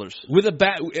bachelor's. With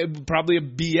probably a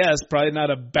BS, probably not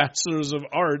a bachelor's of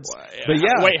arts. But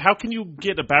wait, how can you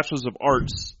get a bachelor's of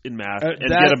arts in math and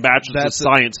get a bachelor's of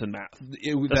science in math?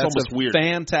 That's almost weird.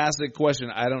 Fantastic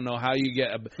question. I don't know how you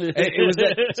get.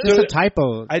 It's a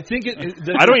typo. I think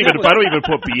I don't even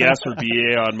put BS or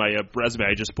BA on my resume.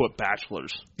 I just put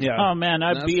bachelor's. Yeah. Oh man,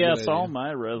 I BS all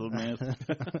my resumes.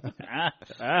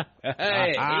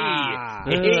 Hey. I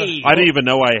didn't even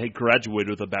know I had graduated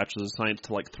with a bachelor's of science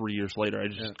till 3 years later. I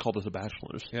just called it a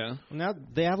bachelor's. Yeah. Now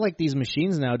they have these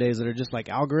machines nowadays that are just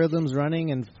algorithms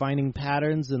running and finding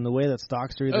patterns in the way that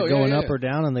stocks are either going up or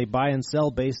down, and they buy and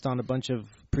sell based on a bunch of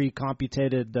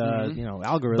pre-computated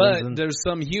algorithms. But there's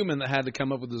some human that had to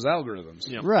come up with those algorithms.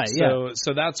 Yeah. Right, So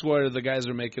that's where the guys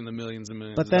are making the millions and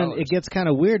millions But of then dollars. it gets kind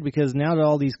of weird because now that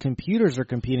all these computers are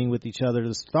competing with each other,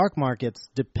 the stock market's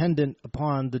dependent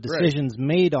upon the decisions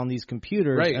made on these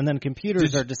computers, and then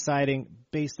computers are deciding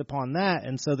based upon that,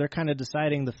 and so they're kind of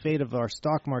deciding the fate of our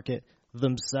stock market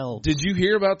themselves. Did you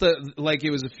hear about it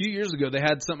was a few years ago, they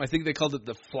had something, I think they called it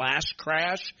the flash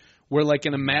crash, where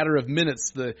in a matter of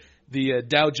minutes, the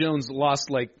Dow Jones lost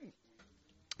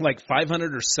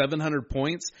 500 or 700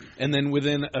 points, and then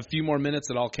within a few more minutes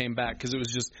it all came back because it was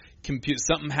just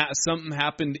something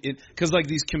happened because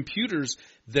these computers,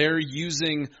 they're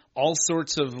using all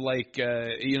sorts of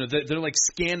they're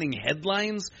scanning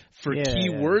headlines for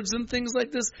keywords and things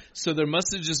like this, so there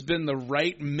must have just been the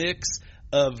right mix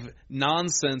of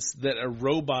nonsense that a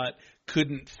robot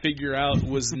couldn't figure out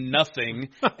was nothing,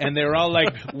 and they were all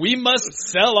like, we must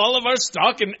sell all of our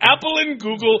stock in Apple and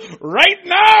Google right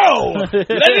now! Let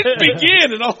it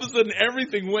begin! And all of a sudden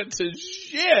everything went to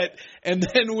shit, and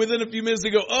then within a few minutes they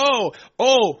go, oh,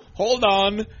 hold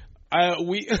on,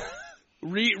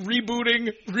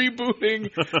 rebooting.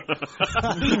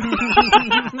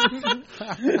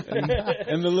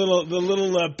 and the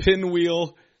little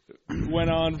pinwheel went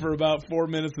on for about 4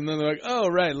 minutes, and then they're like, oh,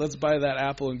 right, let's buy that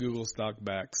Apple and Google stock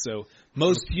back. So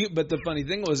but the funny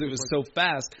thing was it was so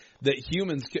fast that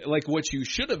humans, what you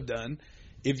should have done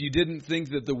if you didn't think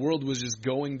that the world was just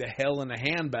going to hell in a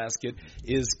handbasket,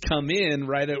 is come in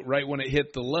right when it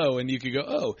hit the low, and you could go,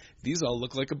 oh, these all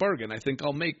look like a bargain. I think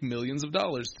I'll make millions of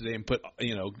dollars today, and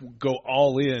go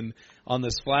all in on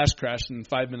this flash crash, and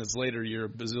 5 minutes later you're a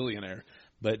bazillionaire.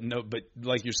 But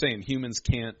like you're saying, humans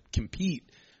can't compete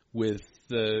with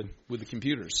the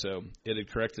computers, so it had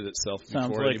corrected itself. Sounds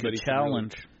before like anybody a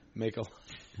challenge. Could really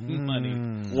make money.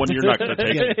 One you're not going to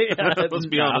take. Let's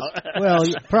be honest. Well,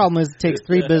 the problem is it takes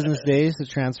 3 business days to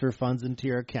transfer funds into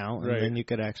your account, and Right. then you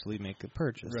could actually make a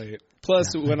purchase. Right.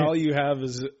 Plus, when all you have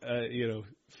is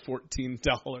 $14,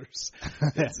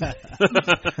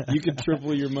 you can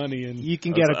triple your money, and You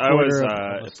can get a I quarter.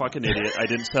 was a fucking idiot. I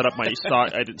didn't set up my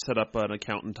stock. I didn't set up an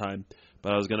account in time,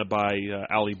 but I was going to buy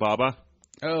Alibaba.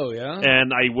 oh yeah,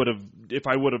 And I would have, if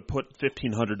I would have put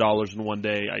 $1,500 in one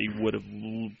day, I would have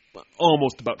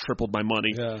almost about tripled my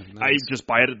money. Yeah, I nice. just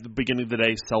buy it at the beginning of the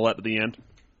day, sell it at the end.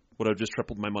 Would have just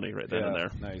tripled my money right then and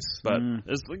there. Nice. But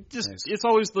it's like Nice. it's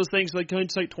always those things like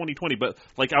hindsight 2020. But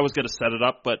like I was going to set it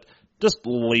up, but just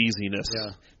laziness.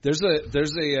 Yeah, there's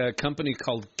a company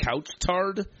called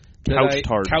CouchTard.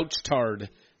 CouchTard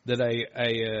that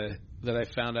I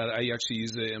found out. I actually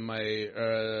use it in my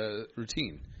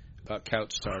routine about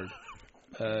CouchTard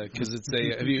because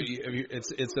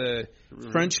it's a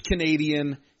French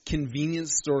Canadian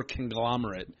convenience store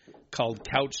conglomerate called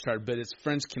CouchTard, but it's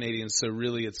French Canadian, so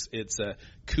really it's a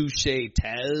couche-tard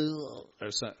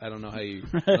or something. I don't know how you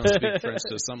I don't speak French,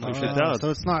 so something like that. So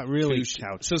it's not really Couch.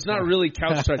 couch. So it's not really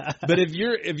CouchTard. But if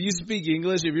you speak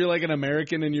English, if you're like an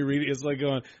American and you read it, it's like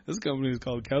going, this company is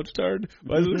called CouchTard.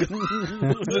 What's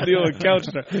the deal with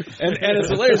CouchTard? And it's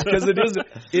hilarious because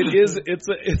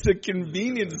it's a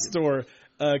convenience store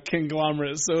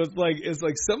conglomerate. So it's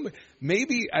like some,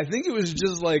 maybe I think it was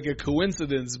just like a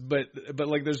coincidence, but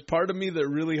like there's part of me that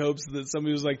really hopes that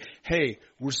somebody was like, hey,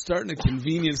 we're starting a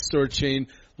convenience store chain.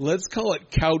 Let's call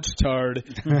it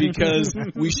CouchTard because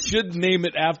we should name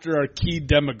it after our key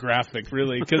demographic,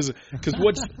 really. Because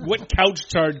what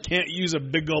CouchTard can't use a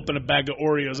big gulp and a bag of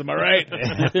Oreos? Am I right?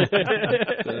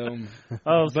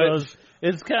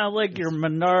 It's kind of like your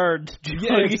Menards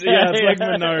joke. It's like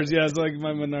Menards. Yeah, it's like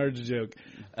my Menards joke.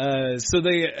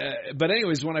 But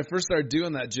anyways, when I first started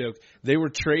doing that joke, they were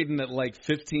trading at like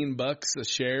 $15 a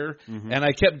share, and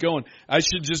I kept going. I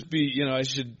should just be,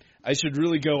 I should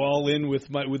really go all in with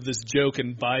this joke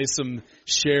and buy some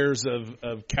shares of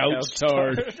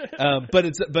CouchTard. But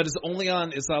it's only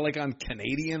on, it's not like on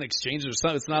Canadian exchanges or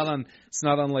something. It's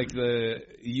not on like the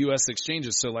U.S.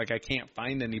 exchanges. So like I can't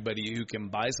find anybody who can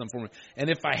buy some for me. And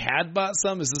if I had bought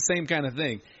some, it's the same kind of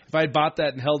thing. If I bought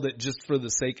that and held it just for the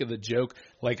sake of the joke,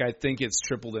 like I think it's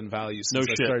tripled in value since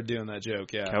I started doing that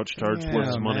joke. Yeah, CouchTard's worth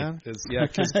his money. It's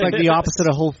like the opposite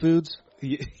of Whole Foods.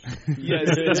 Yeah,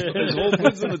 is Whole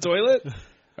Foods in the toilet?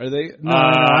 Are they? No,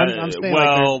 I'm saying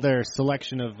like their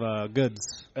selection of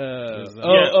goods.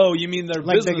 You mean their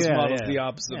like business model is the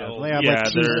opposite of Whole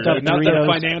Foods. They're not their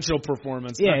financial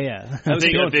perforance. Yeah. I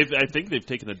think they've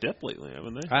taken a dip lately,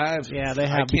 haven't they? They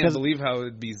have. I can't believe how it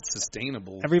would be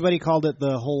sustainable. Everybody called it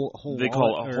the whole. They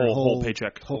call it a whole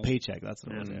paycheck. Whole paycheck. That's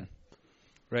what it was. Yeah.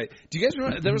 Right. Do you guys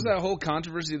remember there was that whole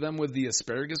controversy of them with the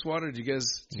asparagus water? Did you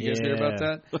guys hear about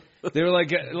that? They were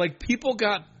like people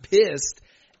got pissed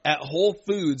at Whole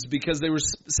Foods because they were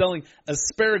selling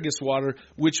asparagus water,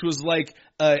 which was like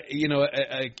a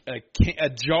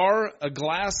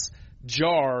glass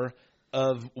jar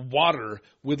of water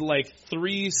with like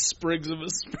 3 sprigs of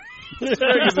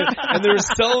asparagus, and they were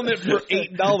selling it for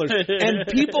 $8. And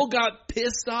people got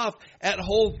pissed off at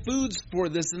Whole Foods for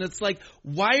this, and it's like,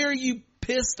 why are you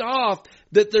pissed off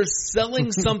that they're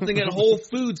selling something at Whole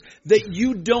Foods that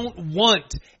you don't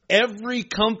want? Every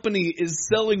company is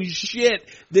selling shit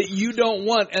that you don't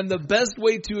want, and the best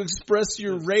way to express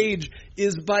your rage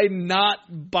is by not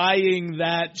buying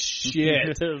that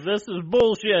shit. This is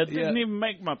bullshit. It didn't even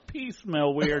make my pee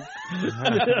smell weird.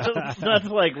 That's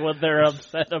like what they're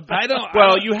upset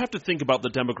about. You have to think about the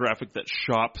demographic that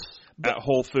shops at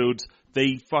Whole Foods.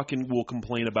 They fucking will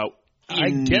complain about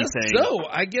anything.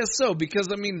 I guess so, because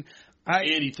I mean,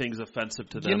 anything's offensive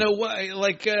to them. You know what?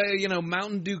 Like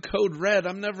Mountain Dew Code Red.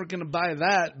 I'm never going to buy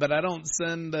that, but I don't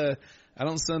send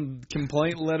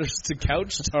complaint letters to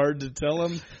CouchTard to tell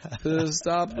them to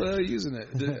stop using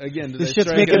it. Again, this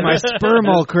shit's making my sperm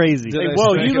all crazy. You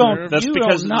don't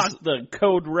knock the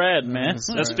Code Red, man.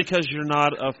 That's because you're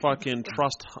not a fucking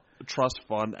trust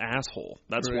fund asshole.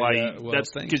 That's why.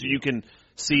 That's because you can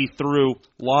see through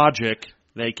logic.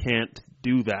 They can't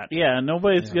do that. Yeah,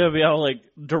 nobody's going to be all like,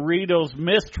 Doritos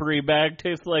mystery bag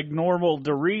tastes like normal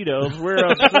Doritos. We're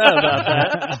upset about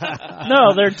that.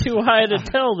 No, they're too high to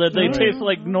tell that they taste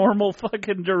like normal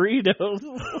fucking Doritos.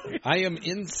 I am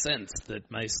incensed that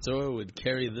my store would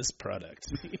carry this product.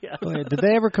 Yeah. Wait, did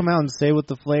they ever come out and say what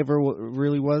the flavor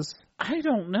really was? I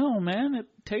don't know, man. It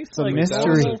tastes a like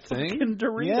mystery normal fucking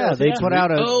Doritos. Yeah, they put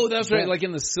out a... Oh, that's right, like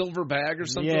in the silver bag or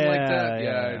something like that?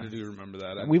 Yeah, I do remember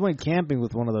that. We went camping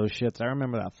with one of those shits. I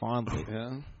remember that fondly.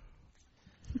 Yeah.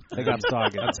 They got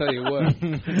soggy. I'll tell you what.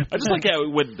 I just like how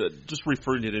when just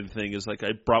referring to anything is like I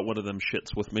brought one of them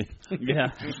shits with me. Yeah.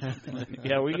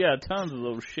 Yeah, we got tons of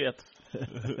those shits.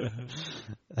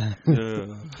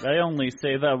 I only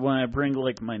say that when I bring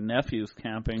like my nephews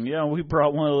camping. Yeah, we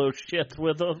brought one of those shits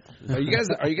with us. Are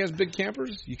you guys big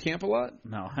campers? You camp a lot?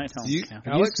 No, I don't camp.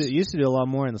 Alex? Used to do a lot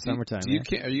more in the summertime. Do you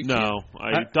camp? Are you No,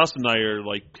 Dustin and I are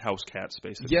like house cats,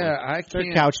 basically. Yeah, I can't.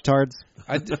 They're couch tards.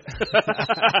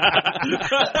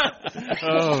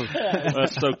 Oh,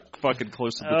 that's so fucking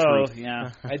close to the truth.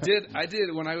 Yeah. I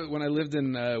did when I lived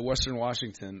in Western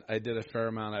Washington. I did a fair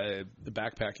amount of the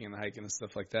backpacking and the hiking and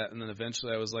stuff like that. And then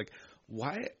eventually I was like,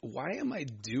 why am I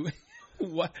doing?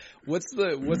 What's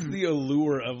the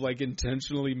allure of like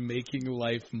intentionally making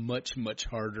life much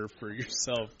harder for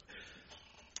yourself?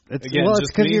 It's Again,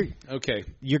 because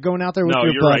you're going out there with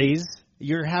your buddies. Right.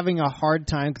 You're having a hard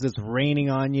time because it's raining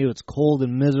on you. It's cold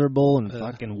and miserable and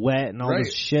fucking wet and all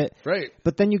this shit. Right.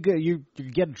 But then you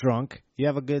get drunk. You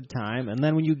have a good time. And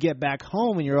then when you get back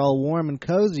home and you're all warm and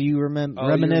cozy, you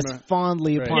reminisce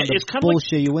fondly upon the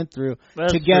bullshit you went through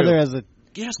together as a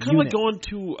Yeah, it's kind of like going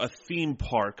to a theme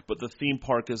park, but the theme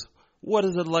park is, what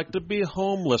is it like to be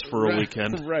homeless for a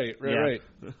weekend? Right.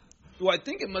 Well, I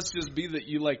think it must just be that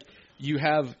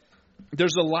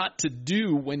there's a lot to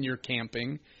do when you're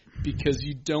camping, because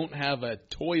you don't have a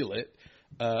toilet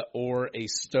or a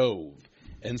stove.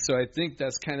 And so I think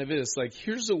that's kind of it. It's like,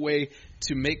 here's a way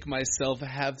to make myself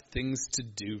have things to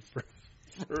do for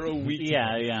a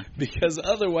weekend. Yeah. Because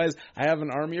otherwise I have an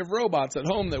army of robots at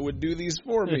home that would do these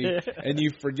for me. And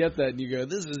you forget that and you go,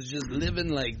 this is just living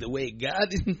like the way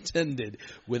God intended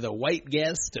with a white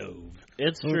gas stove.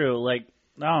 It's true. Like,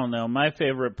 I don't know. My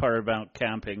favorite part about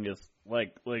camping is,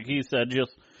 like he said,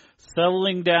 just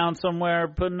settling down somewhere,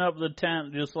 putting up the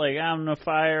tent, just like having a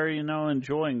fire,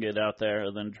 enjoying it out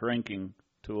there, than drinking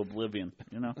to oblivion,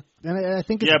 And I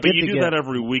think it's but you do that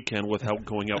every weekend without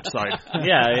going outside.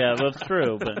 Yeah, that's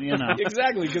true. But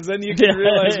exactly, because then you can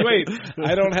realize, wait,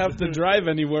 I don't have to drive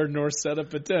anywhere nor set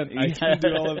up a tent. I can do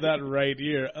all of that right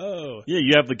here. Oh, yeah,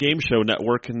 you have the game show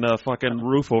network and the fucking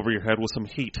roof over your head with some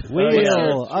heat.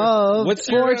 Wheel of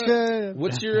fortune.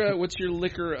 What's your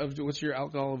liquor what's your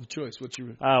alcohol of choice? What's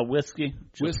your whiskey?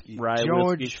 Whiskey. Rye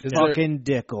George whiskey. fucking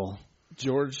Dickel.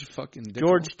 George fucking Dickel.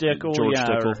 George Dickel.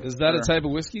 Dickel. Is that a type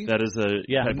of whiskey? That is a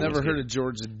yeah. I've never heard of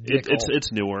George Dickel.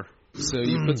 It's newer. So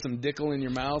you put some Dickel in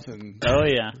your mouth and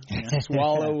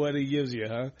swallow what he gives you,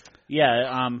 huh?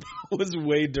 Yeah. It was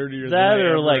way dirtier than that, I or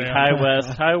ever like am. High West.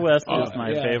 High West is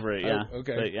my favorite. Yeah. Oh,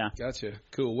 okay. But, yeah. Gotcha.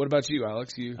 Cool. What about you,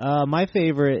 Alex? My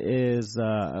favorite is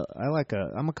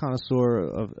I'm a connoisseur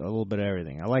of a little bit of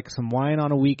everything. I like some wine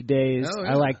on weekdays. Oh,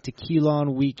 yeah. I like tequila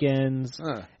on weekends.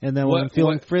 And then when I'm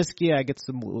feeling frisky, I get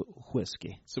some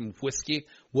whiskey. Some whiskey.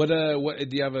 What do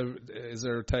you have is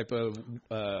there a type of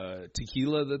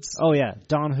tequila that's? Oh yeah,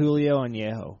 Don Julio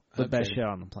Añejo, the best shit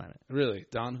on the planet. Really,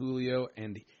 Don Julio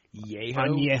and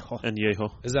Añejo. Añejo.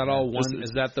 Is that all one?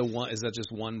 Is that the one? Is that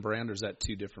just one brand, or is that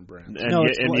two different brands?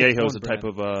 Añejo is a type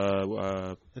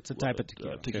of it's a type of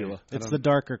tequila. Tequila. Okay. It's the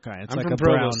darker kind. It's I'm like from a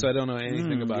brown. Provo, so I don't know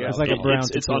anything about it. It's like a brown.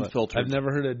 It's unfiltered. I've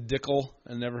never heard of Dickel.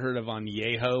 I've never heard of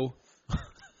Añejo.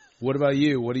 What about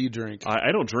you? What do you drink?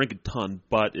 I don't drink a ton,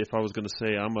 but if I was going to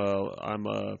say I'm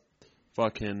a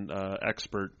fucking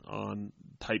expert on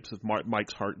types of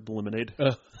Mike's Hard lemonade.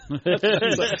 So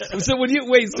when you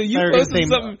posted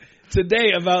something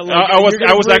today about like I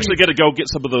was actually going to go get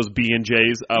some of those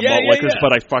B&J's malt liquors,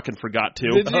 but I fucking forgot to.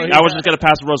 I was just going to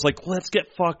pass it. I was like, let's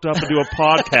get fucked up and do a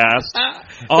podcast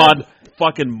on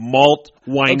fucking malt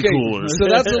wine coolers. So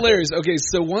that's hilarious. Okay,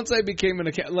 so once I became an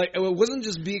account, like it wasn't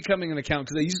just becoming an accountant,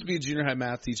 because I used to be a junior high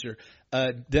math teacher.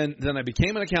 Then I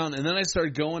became an accountant, and then I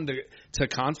started going to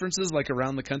conferences like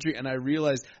around the country, and I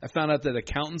found out that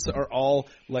accountants are all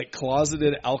like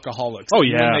closeted alcoholics. Oh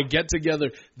yeah, when they get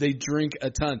together, they drink a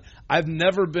ton. I've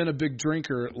never been a big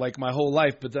drinker like my whole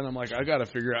life, but then I'm like, I got to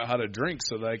figure out how to drink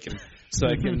so that I can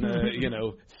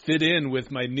fit in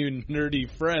with my new nerdy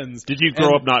friends. Did you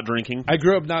grow up not drinking? I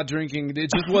grew up not drinking. It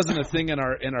just wasn't a thing in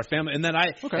our family. And then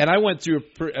I went through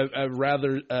a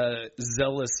rather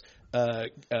zealous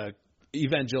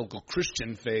evangelical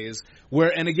Christian phase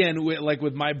where, and again, like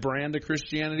with my brand of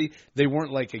Christianity, they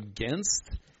weren't like against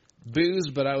booze,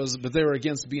 but they were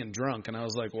against being drunk, and I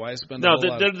was like, why spend a whole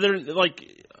lot? They're like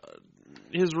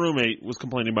his roommate was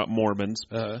complaining about Mormons,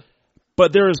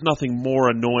 but there is nothing more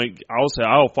annoying.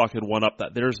 I'll fucking one up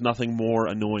that. There's nothing more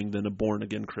annoying than a born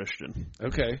again Christian.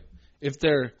 Okay, if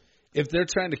they're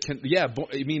trying to,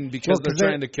 because they're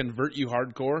trying to convert you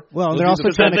hardcore. Well, they're also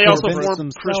trying to also convince form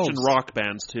themselves. Christian rock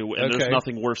bands too, and there's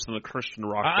nothing worse than a Christian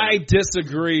rock band. I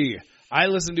disagree. I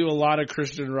listened to a lot of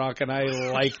Christian rock, and I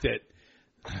liked it.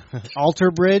 Alter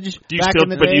Bridge. Do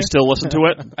you still listen to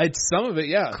it? Some of it,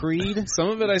 yeah. Creed. Some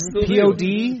of it I still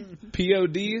do.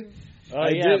 POD. Oh,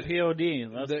 POD.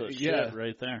 That's the shit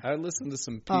right there. I listened to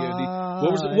some POD.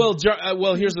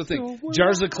 Well, here's the thing.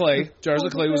 Jars of Clay. Jars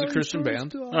of Clay was a Christian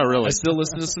band. Oh, really? I still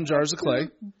listen to some Jars of Clay.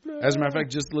 As a matter of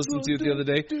fact, just listened to it the other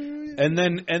day. And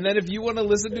then if you want to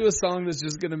listen to a song that's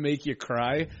just going to make you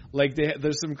cry, like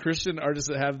there's some Christian artists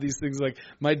that have these things like,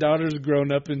 my daughter's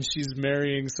grown up and she's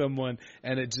marrying someone,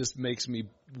 and it just makes me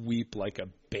weep like a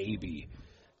baby.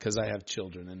 Because I have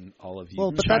children, and all of you.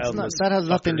 Well, but that has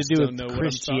nothing to do with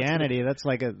Christianity. That's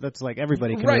like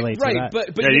everybody can relate to that. But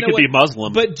you could be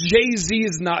Muslim. But Jay-Z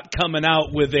is not coming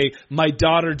out with my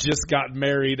daughter just got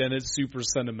married, and it's super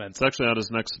sentimental. It's actually on his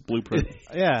next blueprint.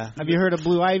 Yeah. Have you heard of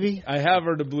Blue Ivy? I have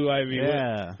heard of Blue Ivy.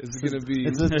 Yeah. It's going to be.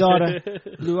 It's his daughter.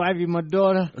 Blue Ivy, my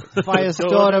daughter. Fire's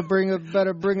daughter.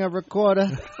 Better bring a recorder.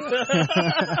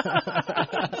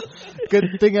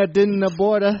 Good thing I didn't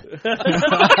abort her.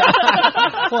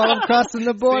 While I'm crossing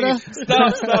the border.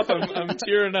 Stop. I'm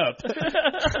tearing up.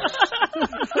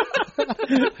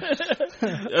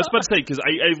 I was about to say, because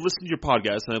I've listened to your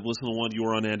podcast, and I've listened to one you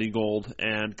were on Andy Gold,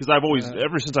 and because I've always,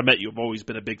 ever since I met you, I've always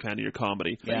been a big fan of your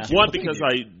comedy. Yeah. One, because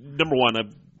number one,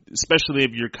 especially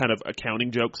of your kind of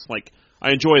accounting jokes, like,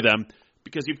 I enjoy them,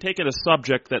 because you've taken a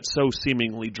subject that's so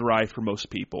seemingly dry for most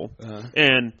people,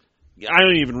 and I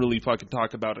don't even really fucking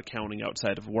talk about accounting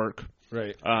outside of work.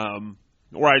 Right.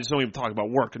 Or I just don't even talk about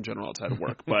work in general outside of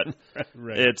work, but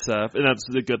right. it's and that's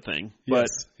a good thing. Yes,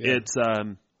 but it's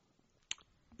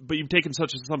but you've taken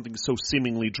something so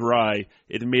seemingly dry,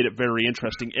 it made it very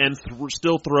interesting, and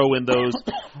still throw in those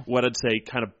what I'd say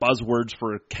kind of buzzwords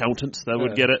for accountants that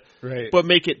would get it, right. but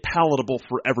make it palatable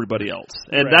for everybody else,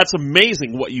 and that's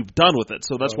amazing what you've done with it.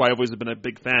 So that's why I've always been a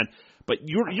big fan. But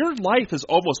your life is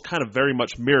almost kind of very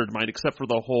much mirrored mine, except for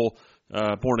the whole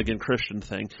born-again Christian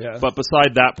thing. Yeah. But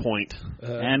beside that point...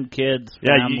 and kids,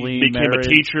 family, you became marriage.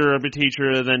 I'm a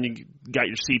teacher, and then you got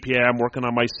your CPA. I'm working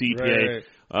on my CPA.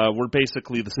 Right. We're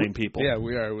basically the same people. Yeah,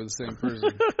 we are. We're the same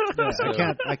person.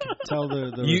 I can tell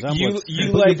the resemblance.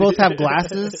 You both have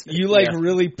glasses? You like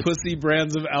really pussy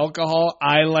brands of alcohol.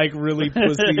 I like really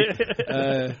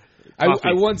pussy... I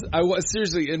once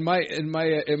seriously in my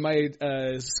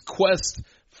quest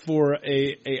for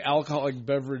a alcoholic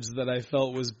beverage that I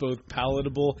felt was both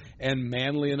palatable and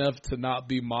manly enough to not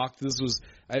be mocked. It was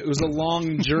a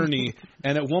long journey,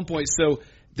 and at one point, so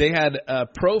they had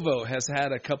Provo has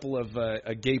had a couple of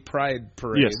gay pride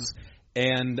parades. Yes.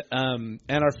 And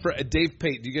our friend Dave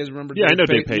Pate, do you guys remember? Yeah, Dave I know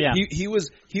Pate? Dave Pate. Yeah.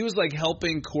 He was like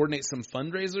helping coordinate some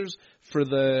fundraisers for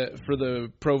the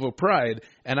Provo Pride,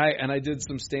 and I did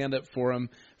some stand up for him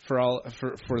for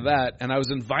that, and I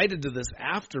was invited to this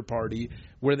after party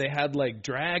where they had like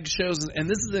drag shows, and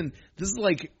this is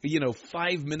like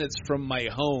 5 minutes from my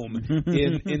home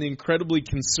in incredibly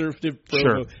conservative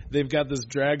Provo. Sure. They've got this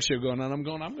drag show going on. I'm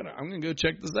gonna go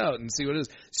check this out and see what it is.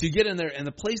 So you get in there, and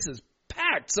the place is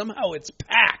packed. Somehow it's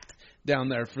packed down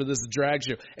there for this drag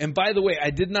show. And by the way, I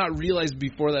did not realize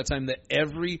before that time that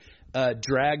every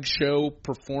drag show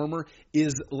performer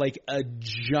is like a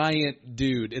giant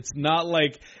dude. It's not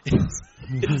like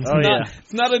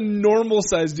it's not a normal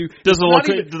size dude. Doesn't look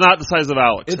not the size of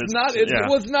Alex. It's not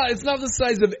the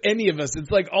size of any of us. It's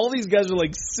like all these guys are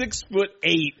like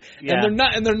 6'8",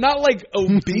 and they're not like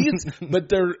obese, but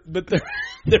they're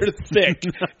thick.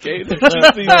 Okay, they're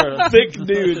just these thick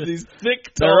dudes, these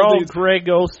thick tall They're all dudes. Greg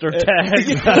Oster tags.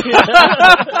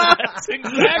 That's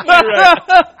exactly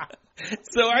right.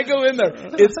 So I go in there,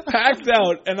 it's packed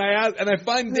out, and I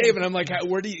find Dave, and I'm like,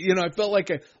 where do you? I felt like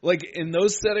in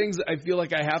those settings, I feel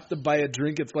like I have to buy a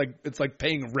drink. It's like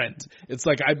paying rent. It's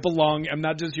like I belong. I'm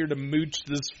not just here to mooch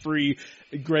this free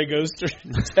Greg Oster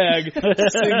tag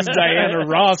sings Diana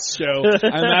Ross show.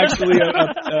 I'm actually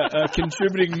a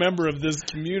contributing member of this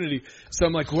community. So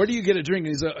I'm like, where do you get a drink?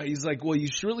 And he's like, well, you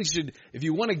surely should. If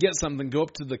you want to get something, go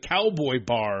up to the Cowboy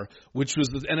Bar, which was,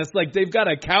 and it's like they've got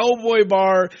a Cowboy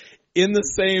Bar in the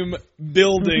same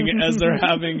building as they're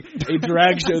having a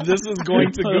drag show. This is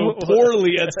going to go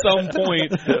poorly at some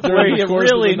point. Where you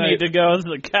really need to go is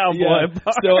the cowboy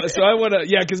bar. So I want to,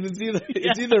 because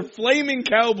it's either flaming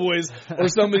cowboys or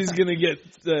somebody's going to get,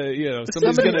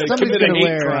 somebody's going to commit a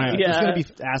hate crime. There's going to be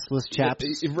assless chaps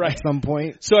at some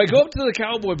point. So I go up to the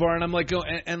cowboy bar and I'm like,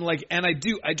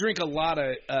 I drink a lot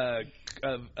of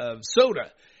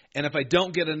soda. And if I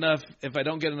don't get enough soda,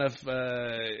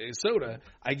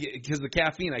 because the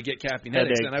caffeine, I get caffeine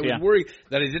headaches. And I was worried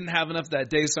that I didn't have enough that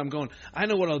day. So I'm going, I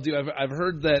know what I'll do. I've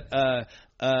heard that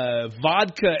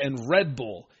vodka and Red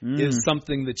Bull is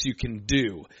something that you can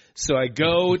do. So I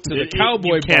go to the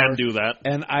cowboy bar. You can do that.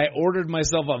 And I ordered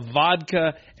myself a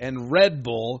vodka and Red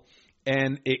Bull,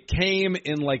 and it came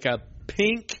in like a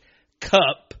pink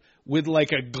cup with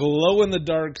like a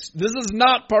glow-in-the-dark... This is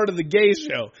not part of the gay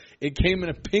show. It came in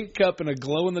a pink cup and a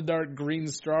glow-in-the-dark green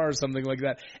straw or something like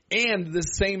that. And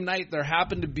this same night, there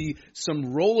happened to be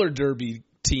some roller derby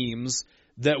teams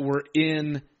that were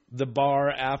in the bar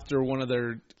after one of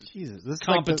their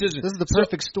competitions. This is the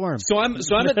perfect storm. So I'm at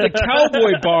the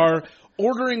cowboy bar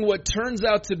ordering what turns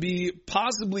out to be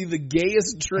possibly the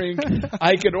gayest drink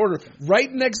I could order,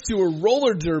 right next to a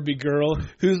roller derby girl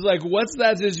who's like, "What's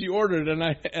that dish you ordered?" And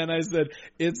I said,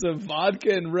 "It's a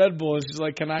vodka and Red Bull." And she's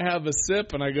like, "Can I have a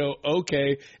sip?" And I go,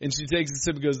 "Okay." And she takes a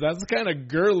sip and goes, "That's kind of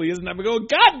girly, isn't it?" I go,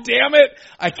 "God damn it!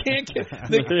 I can't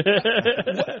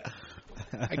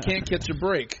catch a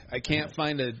break. I can't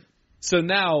find a." So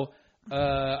now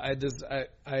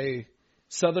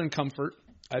Southern Comfort,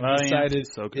 I've decided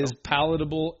is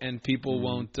palatable and people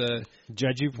won't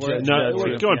judge you for it. No,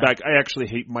 going back, I actually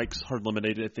hate Mike's Hard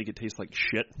Lemonade. I think it tastes like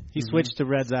shit. He switched to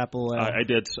Red's Apple. I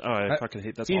did. I fucking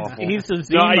hate. That's awful. He's a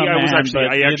Zima man. I'm a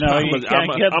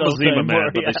Zima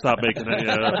man, but they stopped making it.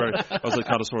 I was a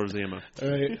connoisseur of Zima.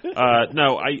 Right.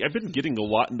 I've been getting a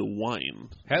lot into wine.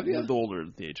 Have you? The older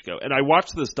the age go, and I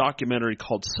watched this documentary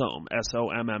called Somme,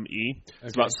 S-O-M-M-E.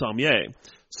 It's about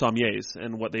sommeliers,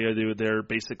 and what they do. They're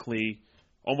basically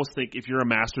almost think if you're a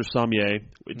master sommelier,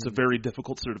 it's a very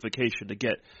difficult certification to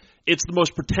get. It's the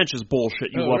most pretentious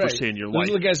bullshit you'll ever see in your life.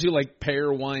 Those are the guys who like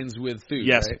pair wines with food.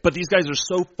 Yes, right? But these guys are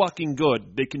so fucking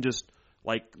good. They can just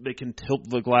they can tilt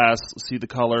the glass, see the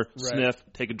color, sniff,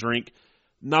 take a drink.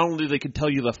 Not only they can tell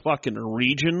you the fucking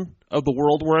region of the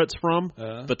world where it's from,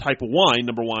 the type of wine,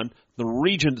 number one, the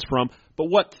region it's from, but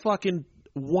what fucking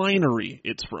winery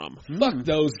it's from. Fuck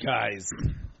those guys.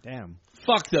 Damn.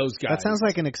 Fuck those guys. That sounds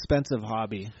like an expensive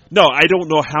hobby. No, I don't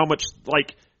know how much,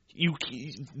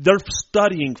 they're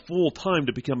studying full time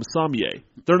to become a sommelier.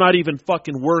 They're not even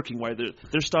fucking working. Why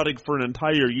they're studying for an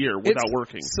entire year without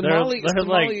working. They're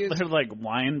like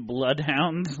wine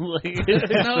bloodhounds. No.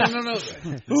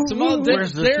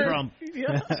 Where's this from?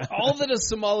 All that a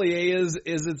sommelier is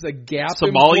it's a gap.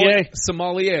 Sommelier?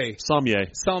 Sommelier.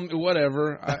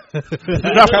 Whatever. From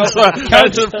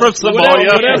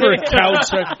Somalia. Whatever.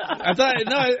 Couch. I thought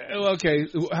okay.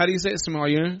 How do you say it?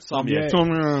 Sommelier. Sommelier.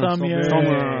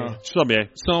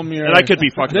 Sommelier. And I could be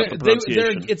fucking up the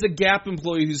pronunciation. It's a Gap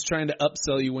employee who's trying to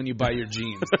upsell you when you buy your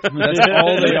jeans. That's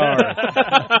all they are.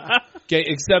 Okay,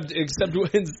 except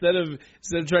instead of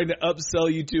trying to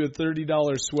upsell you to a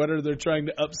 $30 sweater, they're trying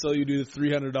to upsell you to a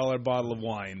 $300 bottle of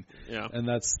wine. Yeah, and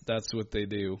that's what they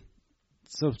do.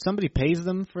 So somebody pays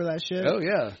them for that shit? Oh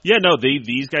yeah. Yeah, no,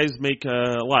 these guys make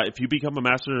a lot. If you become a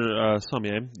master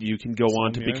sommelier, you can go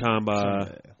on to become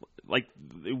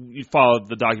you followed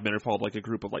the documentary followed like a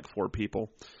group of like 4 people,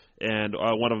 and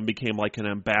one of them became like an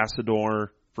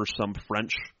ambassador for some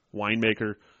French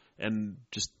winemaker, and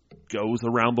just goes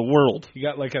around the world. You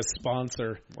got like a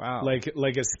sponsor. Wow. Like a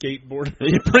skateboarder.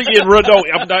 No,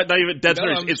 I'm not even dead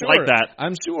serious. It's like that.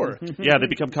 I'm sure. Yeah, they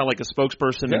become kind of like a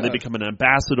spokesperson, and they become an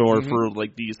ambassador for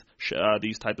like these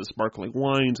type of sparkling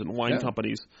wines and wine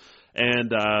companies,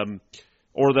 and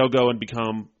or they'll go and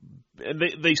become. And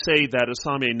they say that a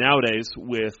sommelier nowadays,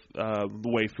 with the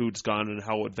way food's gone and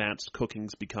how advanced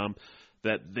cooking's become,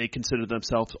 that they consider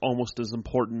themselves almost as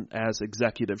important as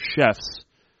executive chefs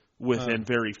within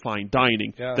very fine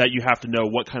dining. Yeah. That you have to know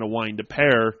what kind of wine to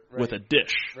pair with a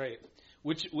dish. Right.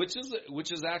 Which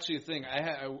is actually a thing.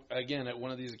 Again, at one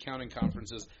of these accounting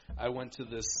conferences, I went to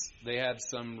this. They had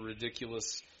some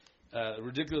ridiculously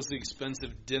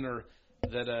expensive dinner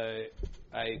that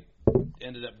I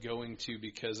ended up going to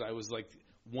because I was like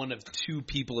one of 2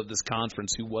 people at this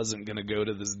conference who wasn't going to go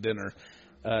to this dinner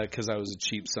because I was a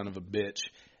cheap son of a bitch,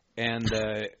 and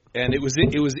it was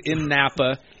in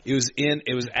Napa. It was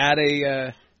at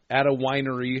a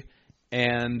winery,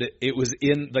 and it was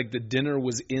in like the dinner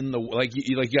was in the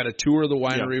you got a tour of the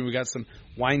winery. Yeah. We got some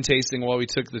wine tasting while we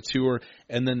took the tour,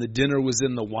 and then the dinner was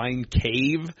in the wine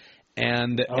cave.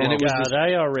 and Oh and it was God, this,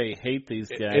 I already hate these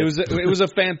guys. it was a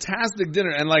fantastic dinner,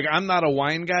 and like I'm not a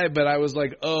wine guy, but I was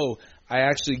like, oh, I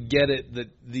actually get it that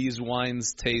these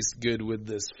wines taste good with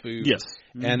this food. Yes.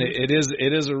 And it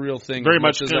is a real thing. Very as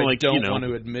much as kinda I like, don't you know, want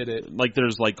to admit it. Like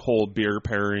there's like whole beer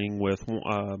pairing with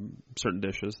certain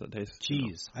dishes that taste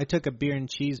Cheese. I took a beer and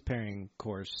cheese pairing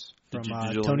course from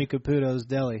Did you Tony Caputo's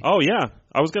Deli. Oh yeah,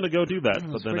 I was gonna go do that, It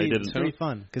but was then pretty, I didn't. pretty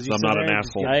fun because I'm not an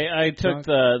asshole. I took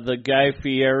the Guy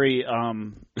Fieri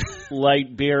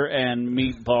light beer and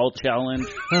meatball challenge.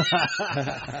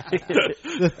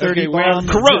 the 30 bombs.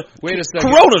 Wait a second.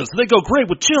 Coronas, they go great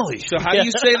with chili. So how do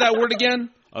you say that word again?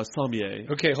 Sommelier.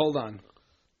 Okay, hold on.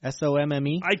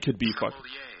 SOMME. I could be fucked.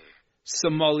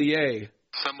 Sommelier.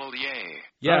 Sommelier.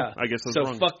 Yeah. I guess that's so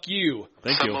wrong. fuck you.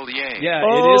 Thank you. Sommelier. Yeah,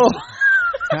 Oh. it is.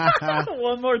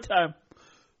 One more time.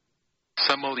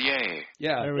 Sommelier.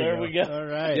 Yeah. There we go. All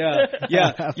right. Yeah,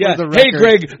 yeah, For yeah. the Hey, record.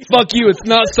 Greg, fuck you. It's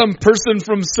not some person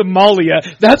from Somalia.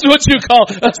 That's what you call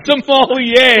a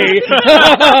sommelier.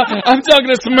 I'm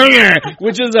talking a sommelier,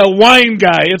 which is a wine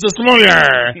guy. It's a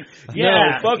sommelier.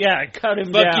 Yeah, No, fuck, cut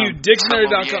him fuck down. you,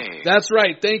 dictionary.com. Sommelier. That's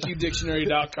right. Thank you,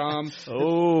 dictionary.com.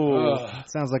 Oh,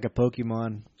 Sounds like a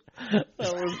Pokemon. that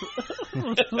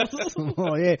was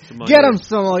Sommelier. Get him,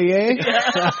 sommelier.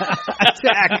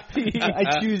 Attack.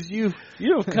 I choose you.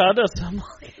 you caught us.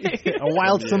 Sommelier. A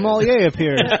wild sommelier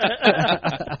appeared.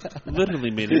 Literally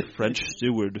made it French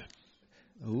steward.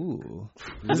 Ooh.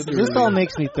 This all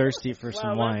makes me thirsty for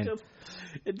some Wow, wine.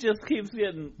 it just keeps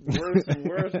getting worse and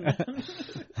worse,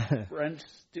 man. French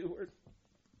steward.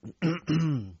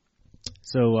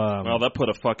 So, Well, that put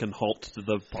a fucking halt to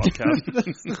the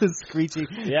podcast. screechy.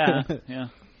 Yeah.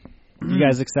 You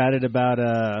guys excited about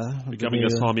Becoming a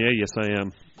sommelier, yes I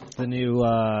am. the new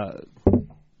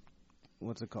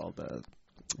what's it called?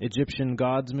 Egyptian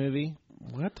Gods movie?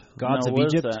 What? Gods No, of what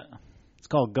is Egypt. that? It's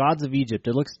called Gods of Egypt.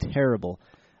 It looks terrible.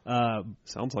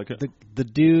 Sounds like it. The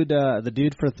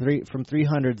dude from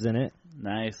 300's in it.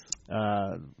 Nice.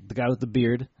 The guy with the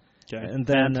beard. Okay. And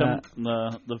then Phantom,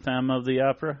 the Phantom of the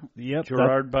Opera. yep,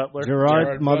 Gerard Butler.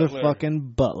 Gerard Butler.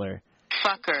 motherfucking Butler.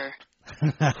 Fucker.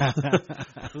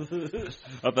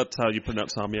 Oh, that's how you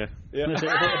pronounce sommelier.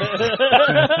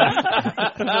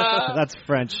 That's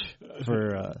French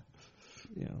for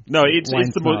No, it's wine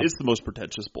the snob. it's the most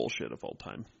pretentious bullshit of all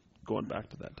time. Going back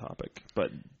to that topic,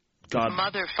 but God,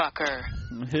 Motherfucker.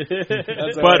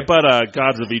 but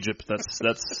Gods of Egypt.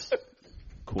 That's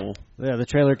cool. Yeah, the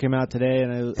trailer came out today,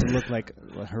 and it looked like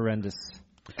horrendous.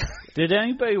 Did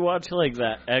anybody watch like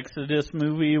that Exodus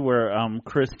movie where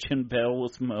Christian Bale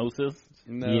was Moses?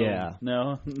 No. Yeah,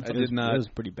 No, I did not. It was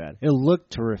pretty bad. It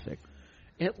looked terrific.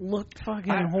 it looked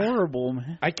fucking horrible,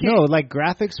 man. I can't. No, like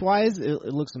graphics wise, it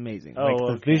looks amazing. Oh, Like the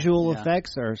okay. visual Yeah.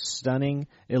 effects are stunning.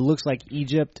 It looks like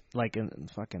Egypt, like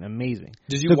fucking amazing.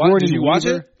 Did you The watch? Gordon Did you watch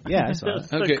Weaver- it? Yeah, I saw it.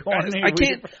 The Okay,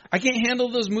 corny I can't handle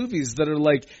those movies that are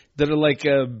like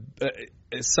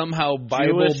somehow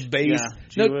Bible Jewish? based.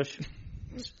 Yeah, No, Jewish.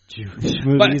 Jewish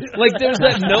but movies. like there was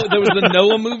the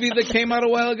Noah movie that came out a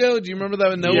while ago. Do you remember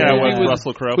that Noah Yeah, movie with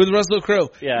Russell Crowe. With Russell Crowe.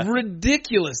 Yeah.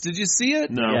 Ridiculous. Did you see it?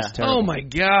 No. Yeah. Terrible. Oh my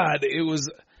God! It was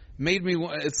made me.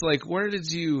 It's like, where did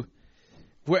you?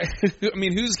 Where, I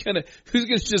mean, who's gonna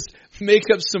just make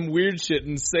up some weird shit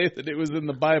and say that it was in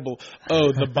the Bible?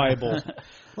 Oh, the Bible.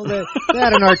 Well, they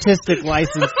had an artistic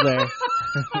license there.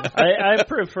 I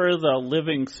prefer the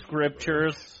Living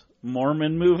Scriptures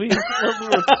Mormon movies. Those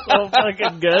were so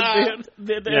fucking good, dude.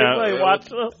 Did anybody watch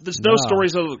those? There's no No.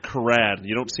 stories of the Quran.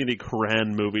 You don't see any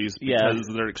Quran movies Yeah. because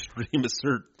they're extremists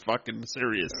or fucking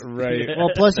serious. Right.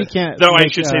 Well, plus you can't. No, I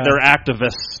make, should say they're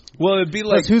activists. Well, it'd be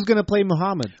like, Plus, who's gonna play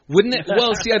Muhammad? wouldn't it?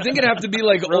 Well, see, I think it'd have to be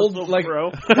like old, Russell like, Crowe.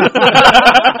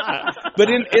 but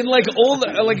in like old,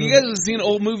 like you guys have seen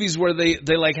old movies where they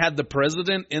like had the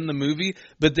president in the movie,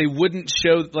 but they wouldn't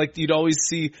show, like you'd always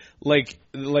see like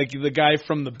the guy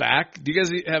from the back. Do you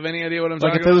guys have any idea what I'm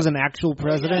Like talking if it about? was an actual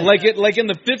president. Like in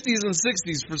the 50s and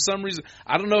 60s, for some reason,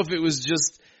 I don't know if it was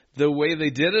just the way they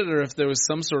did it or if there was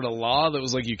some sort of law that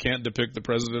was like you can't depict the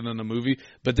president in a movie,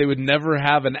 but they would never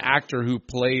have an actor who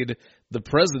played the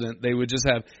president. They would just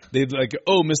have, they'd like,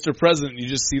 oh, Mr. President, you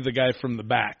just see the guy from the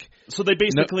back. So they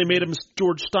basically made him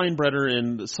George Steinbrenner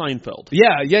in Seinfeld.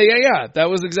 Yeah. That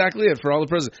was exactly it for all the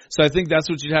presidents. So I think that's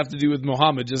what you'd have to do with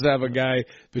Muhammad. Just have a guy,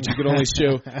 but you could only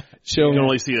show You can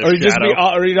only see a or he'd just be,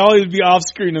 shadow. or he'd always be off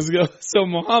screen and go, so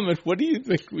Muhammad, what do you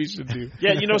think we should do?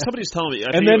 Yeah, somebody's telling me.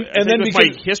 I And think then with my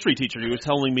because- history teacher, he was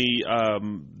telling me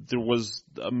there was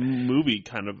a movie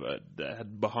kind of that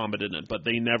had Muhammad in it, but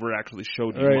they never actually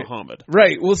showed you Right. Muhammad.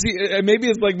 Right. Well, see, maybe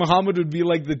it's like Muhammad would be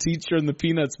like the teacher in the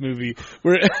Peanuts movie,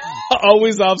 where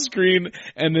always off screen,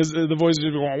 and the voice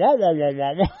would just be wah, wah, wah, wah,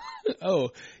 wah, wah. Oh,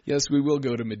 yes, we will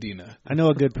go to Medina. I know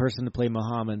a good person to play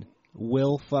Muhammad.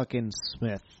 Will fucking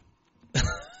Smith.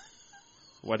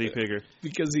 Why do you figure?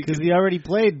 Because he already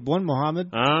played one Muhammad.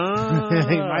 He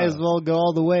might as well go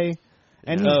all the way.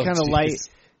 And he's kind of light.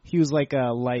 He was like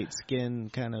a light skin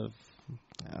kind of,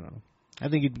 I don't know. I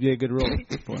think he'd be a good role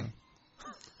for him.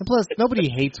 And plus, nobody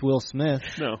hates Will Smith.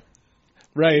 No.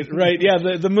 Right. Yeah,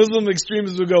 the Muslim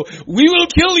extremists will go, "We will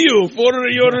kill you for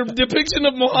your depiction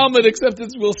of Muhammad," except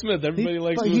it's Will Smith. Everybody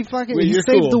likes he you're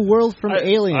saved cool. the world from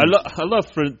aliens. I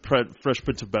love Fresh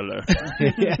Prince of Bel-Air.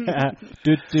 Yeah.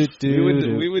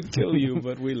 We would kill you,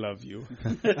 but we love you.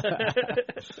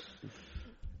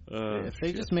 If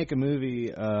they just make a movie,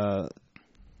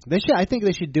 they should. I think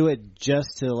they should do it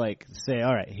just to like say,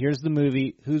 all right, here's the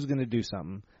movie. Who's going to do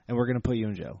something, and we're going to put you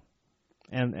in jail,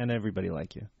 and everybody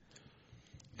like you.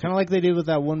 Kind of like they did with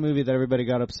that one movie that everybody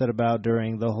got upset about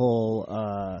during the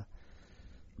whole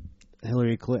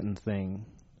Hillary Clinton thing.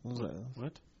 What was that?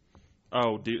 What?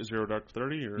 Oh, Zero Dark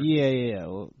 30? Or? Yeah.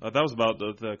 Well, that was about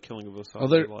the killing of Osama Oh,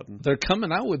 bin Laden. they're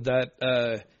coming out with that.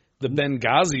 The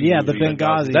Benghazi yeah, movie. the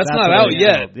Benghazi. That's not what out it's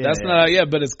yet. called. Yeah, That's yeah. not out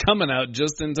yet, but it's coming out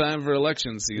just in time for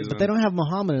election season. But they don't have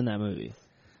Muhammad in that movie.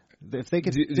 If they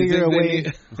could Do you figure a think they way,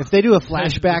 need- if they do a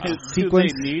flashback Do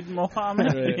sequence, they need Muhammad?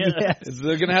 Right. Yes.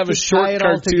 They're going to have a Just short tie it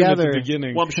all cartoon at together. the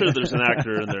beginning. Well, I'm sure there's an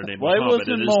actor in there named Why Muhammad. wasn't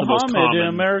It is the most Muhammad common an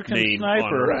American name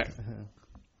sniper? on Earth.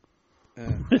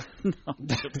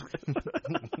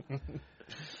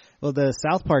 well, the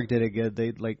South Park did it good.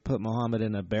 They like put Muhammad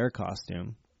in a bear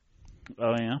costume.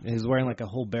 Oh, yeah? He was wearing like a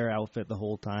whole bear outfit the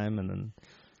whole time, and then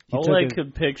he All took I it-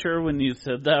 could picture when you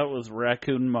said that was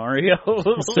Raccoon Mario.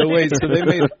 So wait,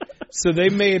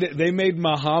 they made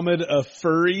Muhammad a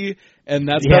furry, and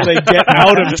that's Yeah. how they get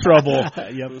out of trouble.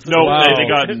 Yep. No, Wow. they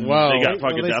got Wow. they got fucking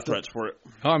Well, they death still- threats for it.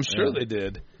 Oh, I'm sure they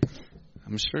did.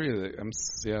 I'm sure they.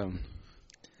 Yeah.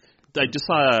 I just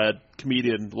saw a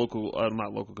comedian,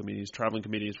 not local comedians, traveling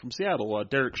comedians from Seattle,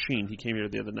 Derek Sheen. He came here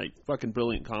the other night. Fucking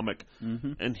brilliant comic,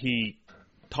 and he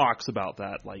talks about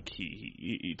that. Like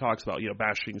he talks about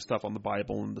bashing stuff on the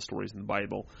Bible and the stories in the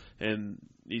Bible. And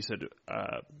he said,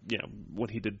 when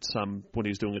he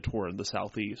was doing a tour in the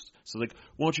Southeast, so like,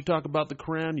 why don't you talk about the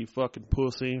Quran, you fucking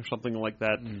pussy, or something like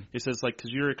that. He says like,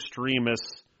 because your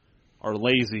extremists are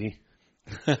lazy.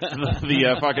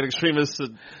 the fucking extremists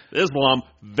in Islam,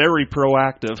 very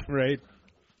proactive. Right.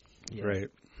 Yeah. Right.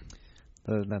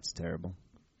 That's terrible.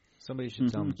 Somebody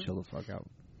should tell him to chill the fuck out.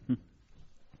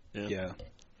 Yeah.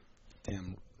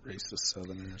 Damn racist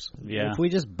Southerners. Yeah. If we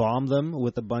just bomb them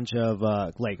with a bunch of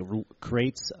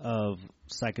crates of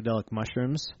psychedelic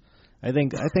mushrooms, I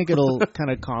think it'll kind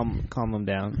of calm them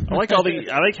down. I like how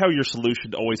your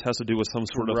solution always has to do with some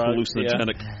sort of Drugs,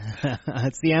 hallucinogenic.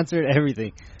 That's the answer to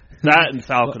everything. That and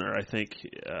Falconer, I think.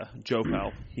 Joe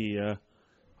Fal.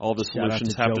 All of his Shout out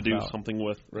solutions to have Joe to do Fal. something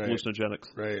with hallucinogenics.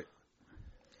 Right.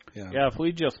 Yeah. Yeah, if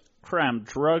we just cram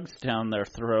drugs down their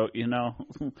throat,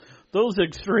 those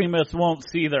extremists won't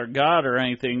see their God or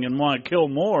anything and want to kill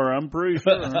more, I'm pretty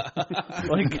sure.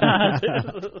 Like,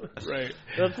 God. Right.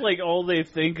 That's like all they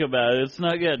think about. It's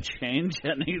not going to change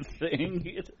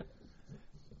anything.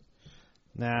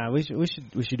 Nah, we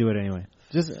should do it anyway.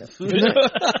 Just in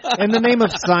the name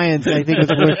of science, I think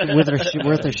it's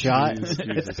worth a shot.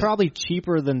 It's probably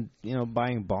cheaper than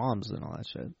buying bombs and all that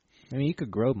shit. I mean, you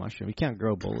could grow mushrooms. You can't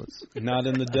grow bullets. Not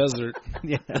in the desert.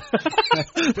 Yeah.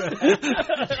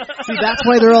 See, that's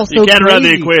why they're all so You can't crazy. run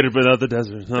the equator, but not the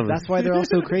desert. That's why they're all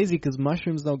so crazy, because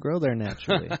mushrooms don't grow there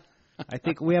naturally. I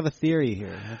think we have a theory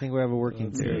here. I think we have a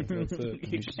working theory. That's it.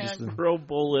 You can't grow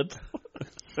bullets.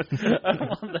 I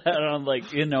want that on,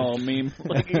 a meme.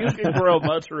 Like, you can grow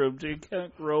mushrooms, you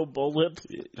can't grow bullets.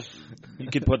 You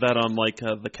could put that on,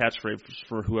 the catchphrase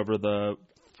for whoever the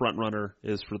front runner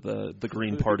is for the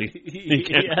Green Party. You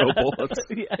can't grow bullets.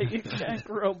 Yeah, you can't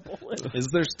grow bullets. Is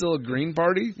there still a Green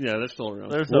Party? Yeah, they're still around.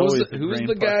 There's Who's always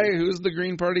the guy? Who's the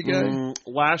Green Party guy? The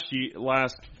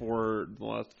last 4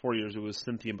 years, it was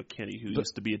Cynthia McKinney, who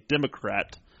used to be a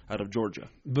Democrat out of Georgia.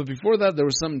 But before that, there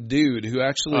was some dude who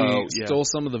actually yeah. stole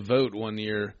some of the vote one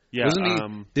year. Yeah, Wasn't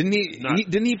he?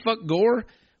 Didn't he fuck Gore?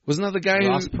 Wasn't that the guy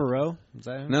Ross who? Perot? Is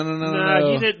that him?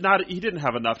 No. He did not. He didn't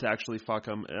have enough to actually fuck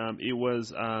him. It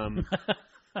was.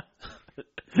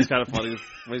 He's kind of funny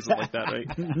ways like that, right?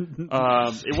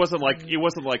 It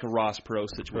wasn't like a Ross Perot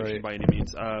situation Right. by any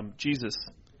means. Jesus.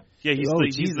 Yeah, he's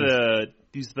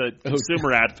the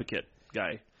consumer advocate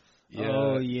guy. Yeah.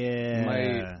 Oh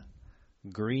yeah.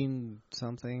 Green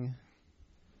something.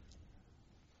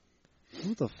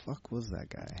 Who the fuck was that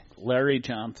guy? Larry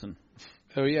Johnson.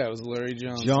 Oh, yeah, it was Larry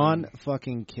Johnson. John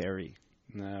fucking Kerry.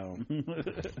 No.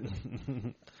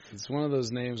 It's one of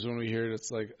those names when we hear it,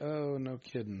 it's like, oh, no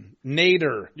kidding.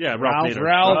 Nader. Yeah, Ralph Nader.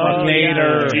 Ralph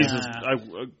Nader. yeah. Jesus,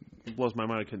 it blows my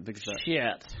mind. I couldn't think of that.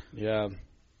 Shit. Yeah.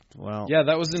 Well, Yeah,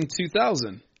 that was in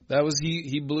 2000. That was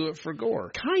he blew it for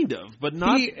Gore. Kind of, but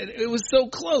not. It was so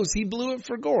close. He blew it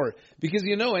for Gore. Because,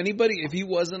 anybody, if he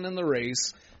wasn't in the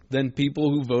race, then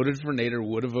people who voted for Nader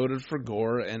would have voted for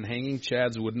Gore, and hanging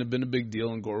Chads wouldn't have been a big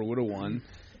deal, and Gore would have won.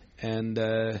 And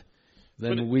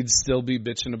then we'd still be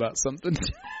bitching about something.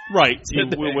 Right. We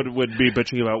would be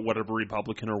bitching about whatever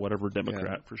Republican or whatever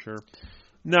Democrat, for sure.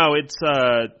 No, it's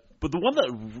but the one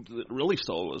that really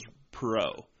stole was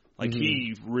Perot. Like,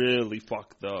 he really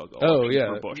fucked the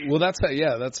election for Bush. Well, that's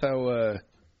how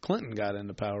Clinton got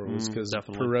into power, was because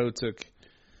Perot took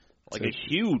like a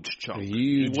huge chunk.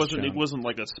 It wasn't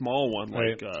like a small one.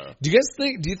 Right. Like, do you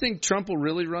think Trump will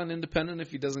really run independent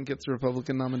if he doesn't get the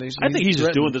Republican nomination? I think he's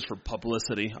just doing this for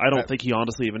publicity. I don't think he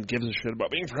honestly even gives a shit about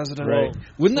being president. Right.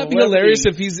 Wouldn't that be hilarious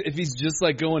if he's just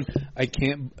like going, I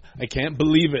can't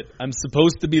believe it. I'm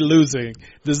supposed to be losing.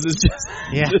 This was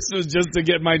just to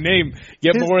get my name,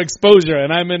 more exposure,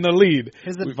 and I'm in the lead.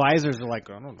 His advisors are like,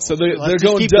 I don't know. So they're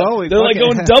going. They're like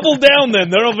going double down. Then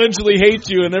they'll eventually hate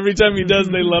you, and every time he does,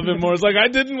 they love him more. It's like, I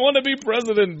didn't want to be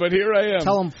president, but here I am.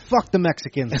 Tell them, fuck the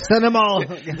Mexicans. Send them all.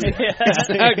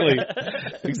 Exactly.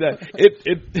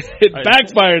 It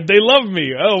backfired. They love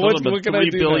me. Oh, what can I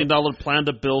do? $3 billion plan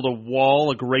to build a wall,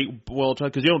 a Great Wall of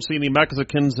China, because you don't see any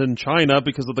Mexicans in China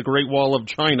because of the Great Wall of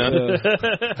China.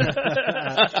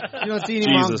 You don't see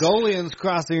any Mongolians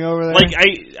crossing over there. Like,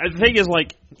 the thing is,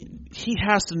 like, he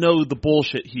has to know the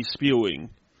bullshit he's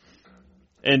spewing.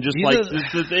 And just because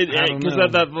it's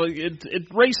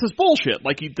racist bullshit,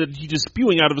 like he's just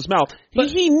spewing out of his mouth.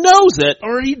 But he knows it,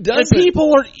 or he doesn't. And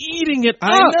people are eating it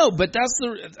up. I know, but that's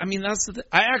the.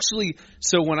 I actually,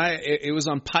 so when it was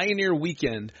on Pioneer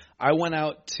Weekend, I went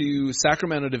out to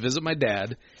Sacramento to visit my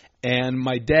dad, and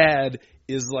my dad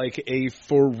is like a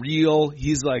for real.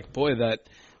 He's like, boy, that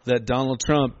Donald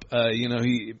Trump,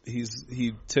 he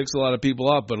ticks a lot of people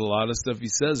off, but a lot of stuff he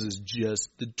says is just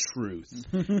the truth.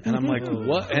 And I'm like,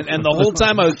 what? And the whole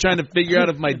time I was trying to figure out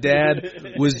if my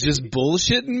dad was just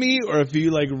bullshitting me or if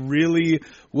he like really.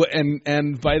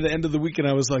 And by the end of the weekend,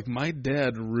 I was like, my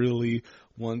dad really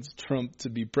wants Trump to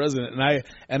be president,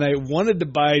 and I wanted to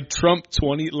buy Trump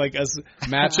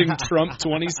matching Trump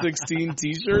 2016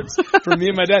 T-shirts for me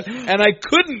and my dad, and I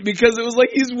couldn't because it was like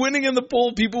he's winning in the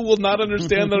poll. People will not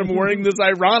understand that I'm wearing this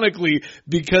ironically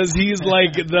because he's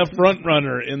like the front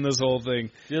runner in this whole thing.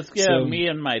 Just me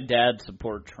and my dad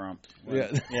support Trump.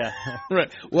 Yeah,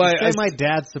 right. Well, my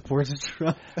dad supports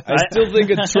Trump. I still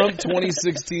think a Trump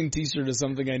 2016 T-shirt is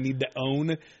something I need to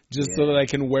own just so that I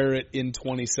can wear it in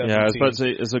 2017. Yeah, I was about to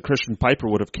say, as a Christian Piper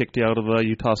would have kicked you out of the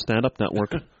Utah Stand-Up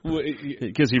Network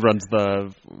because he runs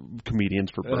the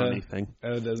Comedians for Bernie thing.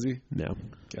 Oh, does he? No.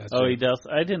 Gotcha. Oh, he does.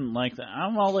 I didn't like that.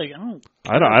 I'm all like, I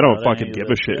don't fucking give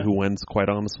a shit who wins. Quite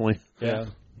honestly. Yeah.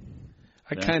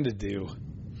 I kind of do.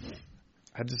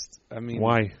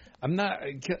 Why? I'm not.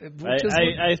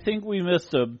 I think we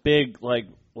missed a big like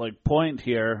point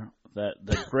here that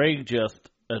Greg just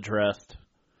addressed.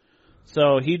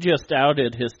 So he just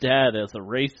outed his dad as a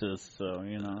racist. So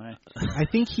I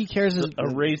think he cares as a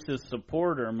racist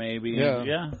supporter, maybe.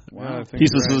 Yeah. Wow.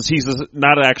 He's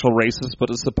not an actual racist, but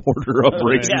a supporter of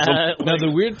racism. Yeah, now the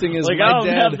weird thing is, I don't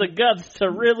have the guts to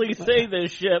really say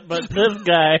this shit, but this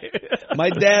guy. my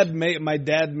dad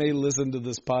may listen to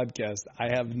this podcast.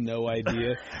 I have no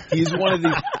idea. He's one of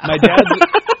these.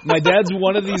 My dad's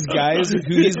one of these guys who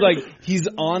he's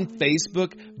on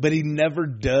Facebook, but he never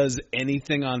does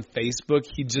anything on Facebook.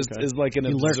 He just is like an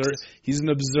observer. He's an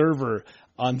observer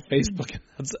on Facebook.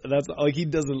 That's like he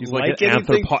doesn't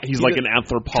anything. He's like an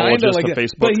anthropologist on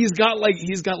Facebook. But he's got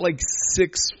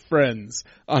 6 friends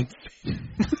on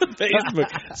Facebook.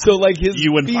 So like his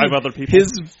you and feed, 5 other people.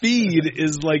 His feed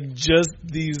is like just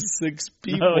these 6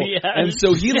 people. Oh, yeah. And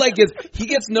so he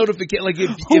gets notification. Like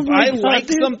if I like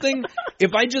something,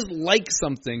 if I just like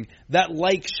something, that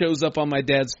like shows up on my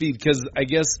dad's feed because I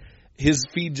guess his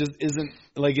feed just isn't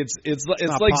like it's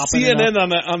like CNN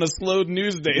on a slow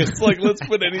news day. It's like let's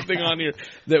put anything on here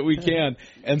that we can.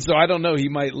 And so I don't know. He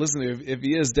might listen. If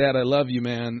he is, Dad, I love you,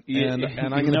 man. And I'm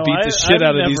going to beat the shit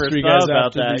out of these 3 guys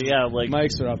after these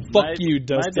mics are off. Fuck you,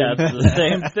 Dustin. My dad's the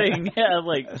same thing. Yeah,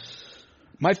 like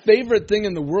my favorite thing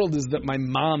in the world is that my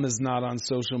mom is not on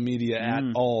social media at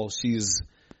all. She is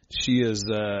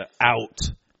out,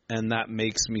 and that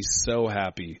makes me so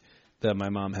happy. that my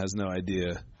mom has no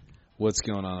idea what's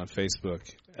going on Facebook.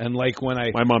 And like when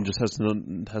My mom just has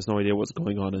no idea what's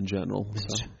going on in general.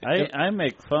 So. I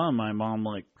make fun of my mom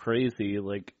like crazy,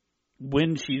 like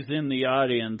when she's in the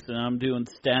audience and I'm doing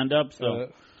stand-up, so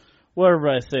whatever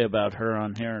I say about her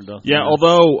on here doesn't matter.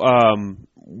 Although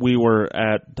we were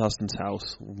at Dustin's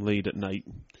house late at night,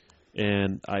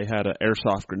 and I had an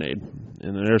airsoft grenade,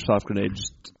 and an airsoft grenade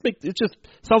it just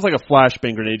sounds like a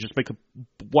flashbang grenade, just make a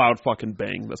loud fucking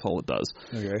bang. That's all it does.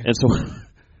 Okay. And so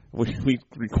we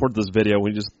record this video,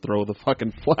 we just throw the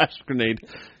fucking flash grenade,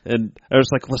 and I was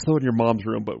like, let's throw it in your mom's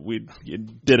room, but we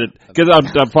didn't, because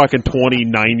I'm fucking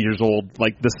 29 years old.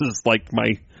 Like, this is like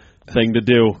my thing to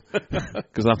do,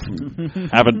 because I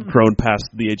haven't grown past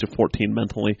the age of 14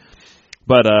 mentally.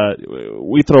 But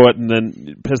we throw it, and then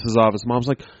it pisses off his mom's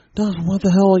like, Dustin, what the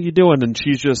hell are you doing? And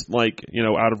she's just like,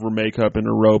 out of her makeup in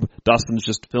her robe. Dustin's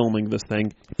just filming this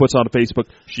thing. He puts it on Facebook.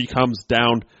 She comes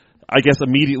down, I guess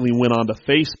immediately went on to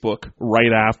Facebook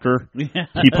right after he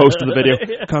posted the video.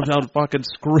 Comes out fucking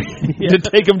screaming to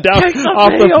take him down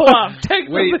off the video.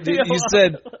 Wait, you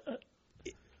said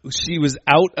she was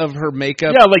out of her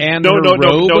makeup and no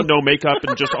robe? no makeup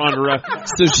and just on her.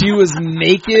 So she was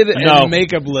naked and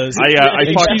makeupless. I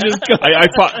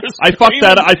fucked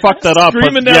that up.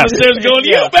 Screaming down the stairs, going,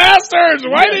 "You bastards!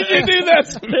 Why did you do that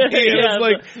to me?" It's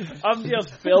like I'm just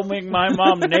filming my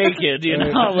mom naked,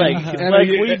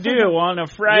 like we do on a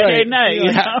Friday night.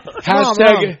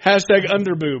 Hashtag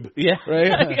underboob. Yeah,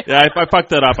 right. Yeah, I fucked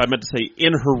that up. I meant to say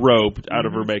in her robe, out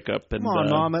of her makeup. And, Come on,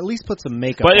 Mom, at least put some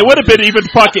makeup But on. it would have been even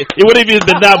it would have even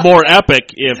been that more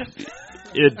epic if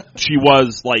she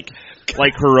was like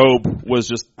her robe was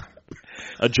just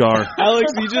ajar.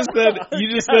 Alex, you just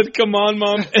said, "Come on,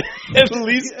 Mom, at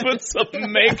least put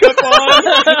some makeup on."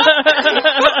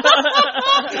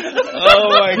 Oh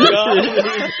my God!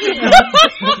 She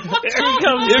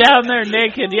comes down there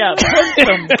naked. Yeah, put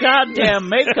some goddamn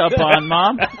makeup on,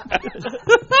 Mom.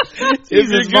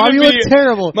 Jesus, Mom, you look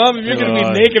terrible. Mom, if you're going to be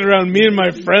naked around me and my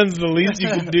friends, the least you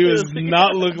can do is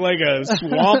not look like a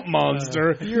swamp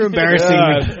monster. You're embarrassing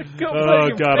me. Oh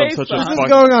God, I'm such a This is fucking.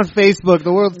 going on Facebook.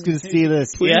 The world's going to see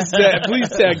this. Please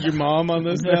tag your mom on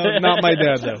this now. Not my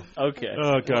dad, though. Okay.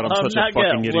 Oh God, I'm such not a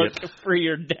fucking gonna idiot. look for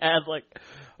your dad like,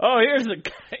 oh, here's a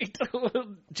kite.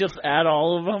 Just add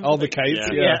all of them. All the kites?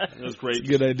 Yeah. That was great.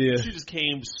 Good idea. She just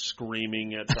came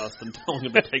screaming at Dustin, telling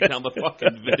him to take down the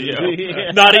fucking video.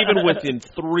 Yeah. Not even within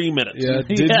 3 minutes. Yeah.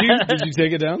 Did you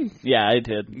take it down? Yeah, I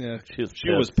did. Yeah. She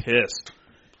was pissed.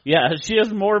 Yeah, she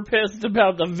is more pissed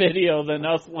about the video than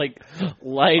us, like,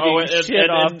 lighting shit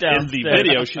off downstairs. In the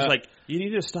video, she's like, you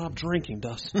need to stop drinking,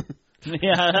 Dustin.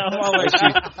 Yeah, I'm all like,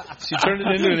 she turned it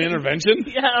into an intervention?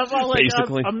 yeah, I'm all like,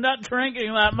 Basically. I'm not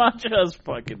drinking that much. I was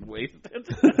fucking wasted.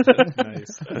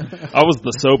 Nice. I was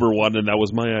the sober one, and that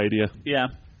was my idea. Yeah.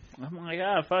 I'm like,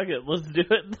 fuck it, let's do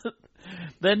it.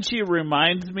 Then she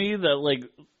reminds me that, like,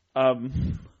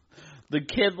 the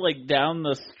kid, like, down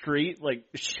the street, like,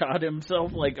 shot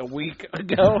himself, like, a week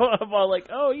ago. I'm all like,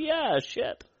 oh, yeah,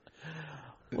 shit.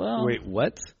 Well, Wait,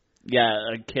 what? yeah,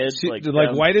 a kid,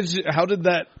 why did you, how did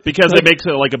that? Because it makes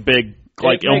it like a big,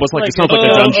 like, almost like it sounds like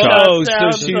a Oh, gunshot. oh, so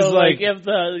she's like- if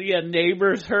the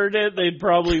neighbors heard it, they'd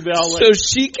probably be all like, So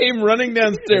she came running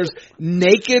downstairs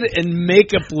naked and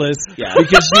makeupless Yeah.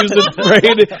 because she was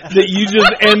afraid that you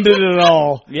just ended it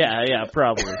all. yeah,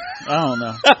 probably. I don't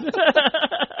know.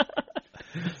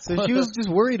 So she was just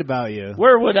worried about you.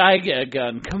 Where would I get a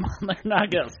gun? Come on, they're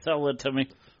not gonna sell it to me.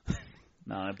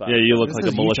 No, I bought Yeah, it. you look This like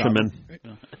is a militiaman.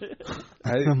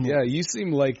 Yeah, you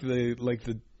seem like the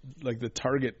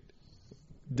target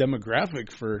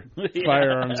demographic for Yeah.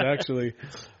 firearms. Actually,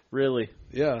 Really?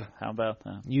 yeah. How about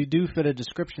that? You do fit a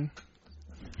description.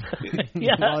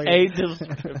 Yeah,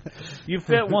 you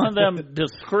fit one of them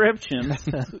descriptions.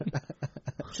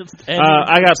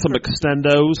 I got some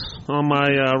extendos on my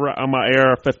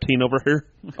AR-15 over here.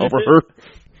 Over her.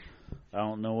 I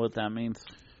don't know what that means.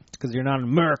 It's because you're not an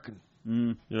American.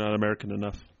 Mm. You're not American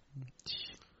enough.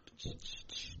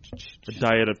 A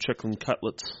diet of chicken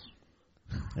cutlets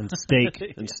And steak.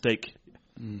 and steak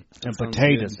And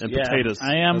potatoes. and Yeah, potatoes.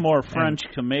 I am more French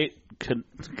Canadian.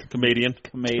 Comedian.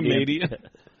 Comedian.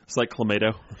 It's like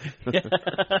clamato.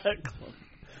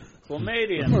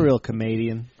 Chlamydian. I'm a real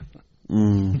comedian.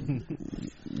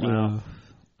 Wow.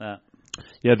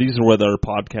 Yeah, these are where our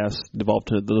podcasts developed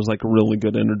to. There's like really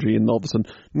good energy, and all of a sudden,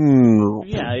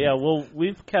 Yeah. Well,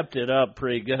 we've kept it up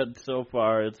pretty good so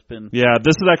far. It's been. yeah,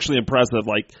 this is actually impressive.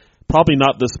 Like, probably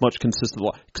not this much consistent,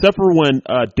 except for when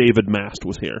David Mast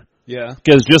was here. Yeah.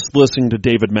 Because just listening to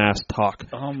David Mast talk.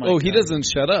 Oh my! Oh, God. he doesn't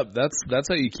shut up. That's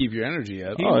how you keep your energy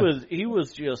up. He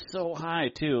was just so high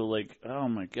too. Like, oh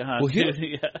my God. Well,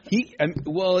 Yeah.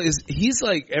 He's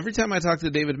like, every time I talk to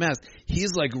David Mast,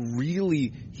 he's like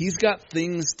really, he's got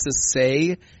things to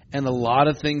say and a lot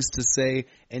of things to say,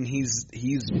 and he's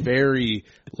very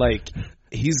like,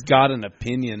 he's got an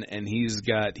opinion, and he's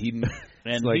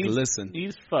And like, listen.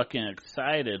 He's fucking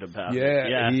excited about it. Yeah,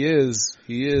 Yeah, he is.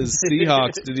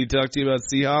 Seahawks. Did he talk to you about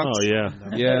Seahawks? Oh yeah.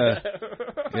 Yeah.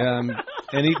 Yeah.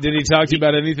 And did he talk to you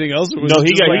about anything else? Or was No, it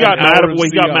he just got like got an mad. hour of Well,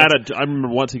 he got Seahawks? mad at. I remember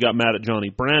once he got mad at Johnny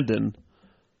Brandon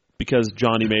because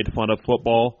Johnny made fun of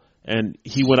football, and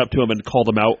he went up to him and called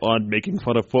him out on making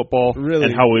fun of football, Really?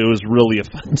 and how it was really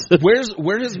offensive.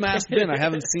 Where has Mask been? I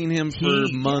haven't seen him for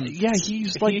months. Yeah,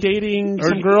 he's like dating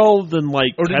some girl, then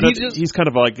like or did kinda, he just- he's kind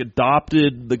of like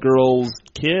adopted the girl's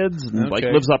kids and like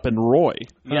Okay. lives up in Roy.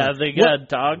 Yeah, they got a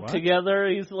dog together.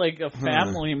 He's like a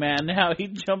family man now. He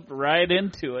jumped right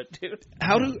into it, dude.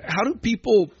 How do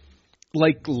people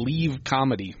like leave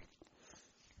comedy?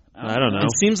 I don't know.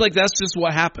 It seems like that's just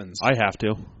what happens. I have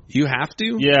to. You have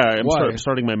to? Yeah, I'm Why?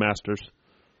 starting my master's.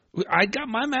 I got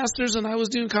my master's and I was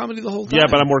doing comedy the whole time. Yeah,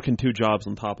 but I'm working 2 jobs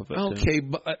on top of it. Okay,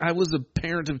 but I was a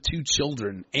parent of 2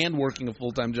 children and working a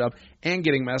full-time job and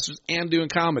getting masters and doing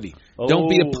comedy. Don't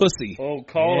be a pussy. Oh,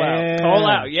 call Yeah.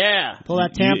 out, yeah. Pull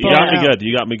that You tampon got me out. good.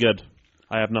 You got me good.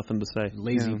 I have nothing to say.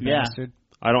 Lazy Yeah. bastard.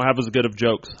 I don't have as good of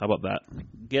jokes. How about that?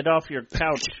 Get off your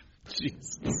couch.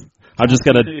 I'm just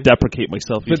gonna deprecate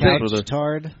myself. But even they- further.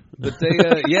 Tard. But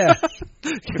they, yeah,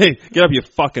 Hey, get up, you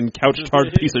fucking couch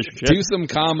tard piece of shit. do some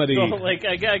comedy. So, like,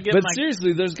 I gotta get But my.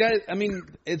 seriously, there's guys. I mean,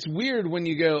 it's weird when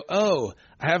you go, "Oh,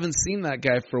 I haven't seen that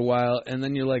guy for a while," and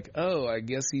then you're like, "Oh, I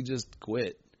guess he just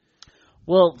quit."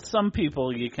 Well, some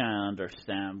people you kind of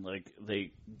understand. Like,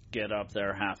 they get up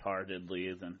there half-heartedly.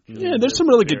 And Yeah, there's some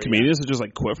really good Very, comedians that just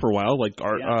like quit for a while, like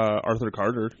Yeah. Arthur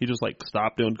Carter. He just like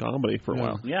stopped doing comedy for a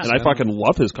while, Yeah. and I fucking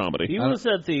love his comedy. He was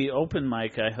at the open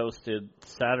mic I hosted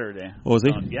Saturday. Oh, was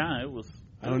he? Yeah, it was.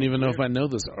 I don't even know if I know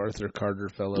this Arthur Carter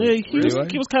fellow. Yeah, he was Do I?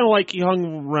 kind of like he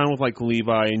hung around with like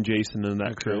Levi and Jason and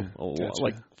that crew Gotcha.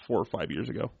 like 4 or 5 years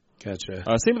ago. Gotcha.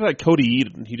 Same with like Cody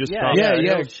Eden. He just stopped. Yeah.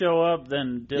 He'll show up,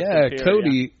 then Yeah,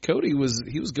 disappear. Cody was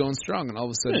going strong, and all of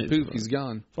a sudden, Yeah, poof, he's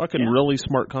gone. Fucking Yeah. really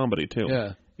smart comedy too.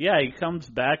 Yeah, Yeah, he comes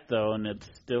back though, and it's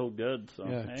still good. So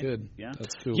yeah, hey, good. Yeah,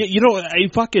 That's cool. Yeah, you know, I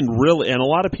fucking really, and a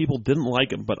lot of people didn't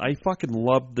like him, but I fucking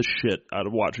loved the shit out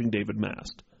of watching David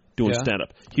Mast doing Yeah?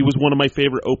 stand-up. He was one of my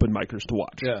favorite open micers to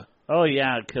watch. Yeah. Oh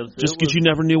yeah, because Just because you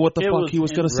never knew what the fuck he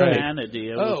was going to say. insanity.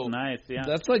 It Oh, was nice. Yeah,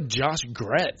 That's like Josh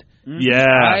Gret. Yeah.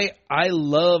 I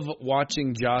love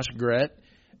watching Josh Gret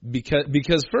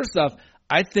because first off,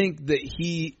 I think that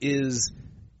he's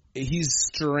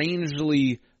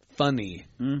strangely funny.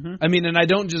 Mm-hmm. I mean, and I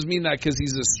don't just mean that because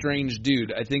he's a strange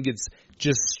dude. I think it's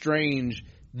just strange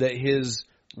that his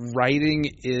writing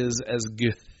is as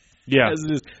good Yeah. as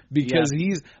it is because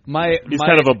he's my He's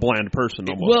kind of a bland person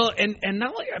almost. well, and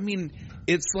not like, I mean,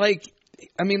 it's like,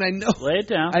 I mean, I know. Lay it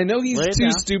down. I know he's Lay it too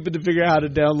down. stupid to figure out how to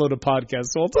download a podcast,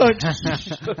 so I'll talk.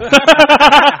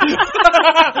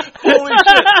 Holy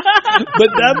shit! But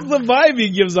that's the vibe he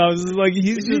gives off. It's like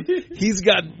he's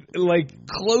got like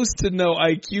close to no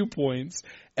IQ points,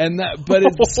 and that. But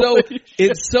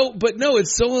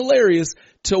it's so hilarious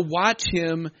to watch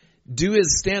him do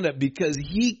his stand up because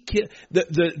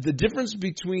the difference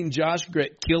between Josh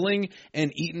Gret killing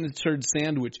and eating a turd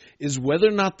sandwich is whether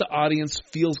or not the audience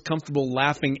feels comfortable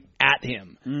laughing at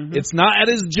him. Mm-hmm. It's not at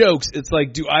his jokes. It's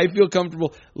like, do I feel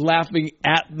comfortable laughing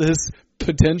at this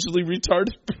potentially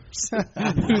retarded person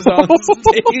who's on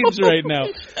stage right now?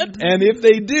 And if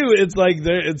they do, it's like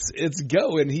it's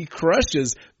go and he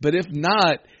crushes. But if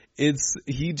not,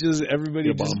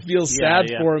 everybody just feels sad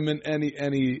for him and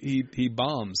he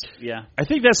bombs. Yeah. I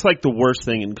think that's like the worst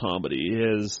thing in comedy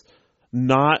is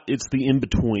it's the in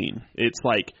between. It's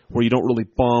like where you don't really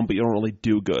bomb, but you don't really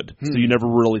do good. So you never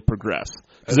really progress.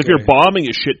 Because if you're bombing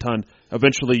a shit ton,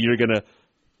 eventually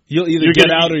you'll either get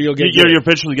out or you'll get good. You're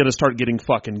eventually going to start getting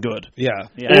fucking good. Yeah.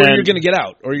 Yeah. Or you're going to get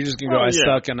out. Or you're just going to go, I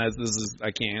yeah. suck and I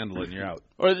can't handle it, and you're out.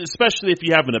 Or especially if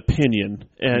you have an opinion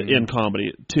in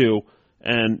comedy too,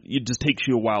 and it just takes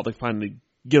you a while to finally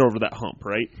get over that hump,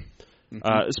 right?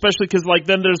 Especially because like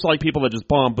then there's like people that just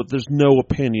bomb, but there's no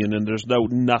opinion and there's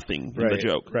nothing in the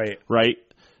joke, right?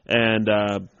 And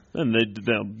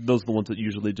those are the ones that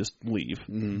usually just leave.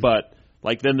 But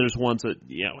like then there's ones that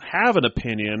have an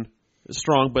opinion,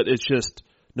 strong, but it's just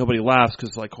nobody laughs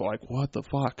because like what the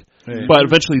fuck. But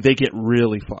eventually they get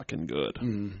really fucking good.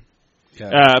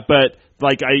 Yeah. But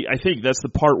like I think that's the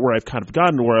part where I've kind of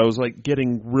gotten to where I was like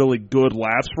getting really good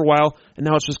laughs for a while, and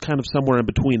now it's just kind of somewhere in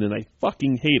between, and I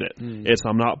fucking hate it. It's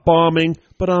I'm not bombing,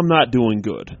 but I'm not doing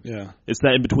good. Yeah. It's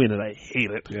that in between, and I hate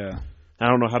it. Yeah. I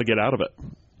don't know how to get out of it.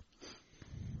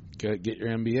 Get your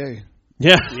MBA.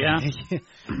 Yeah. Yeah.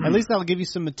 At least that'll give you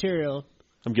some material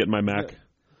I'm getting my Mac.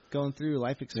 going through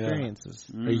life experiences.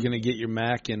 Are you going to get your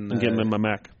Mac in I'm getting my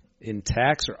Mac. in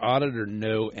tax or audit or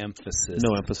no emphasis?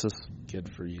 No emphasis. Good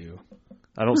for you.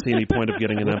 I don't see any point of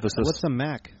getting an emphasis. What's a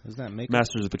Mac? Does that make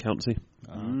Masters of Accountancy.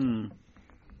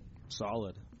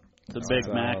 solid? The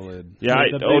Big Mac. Solid. Yeah,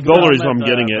 The the big only one reason I'm at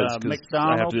getting the, it is because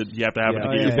McDonald's? you have to have it to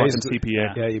Yeah, get yeah, your fucking basically. CPA.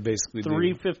 Yeah, you basically do.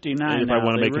 $3.59. If I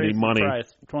wanna make any money,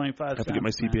 $25 I have to get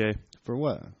my cents now. CPA. For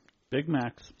what? Big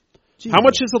Macs. How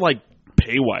much is it like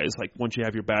pay wise? Like once you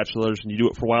have your bachelor's and you do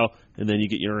it for a while, and then you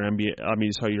get your MBA. I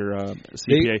mean, so your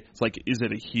CPA. It's like, is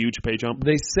it a huge pay jump?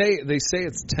 They say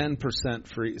it's 10%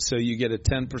 free, so you get a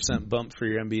 10% bump for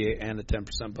your MBA and a 10%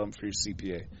 bump for your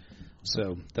CPA.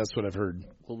 So that's what I've heard.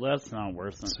 Well, that's not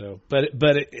worth it. So,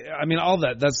 I mean, all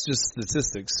that's just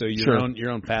statistics. So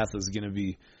your own path is going to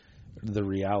be the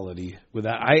reality. With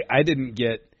that, I didn't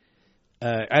get.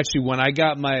 Actually, when I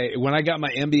got my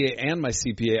MBA and my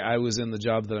CPA, I was in the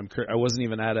job that I wasn't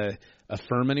even at a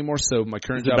firm anymore. So my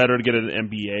current Is it job. better to get an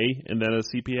MBA and then a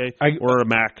CPA, or a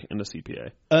Mac and a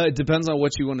CPA? It depends on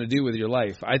what you want to do with your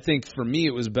life. I think for me,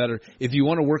 it was better if you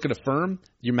want to work at a firm.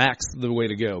 Your Mac's the way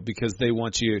to go because they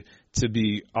want you to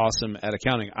be awesome at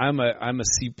accounting. I'm a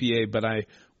CPA, but I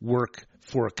work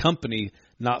for a company,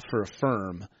 not for a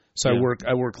firm. So Yeah.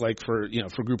 I work like for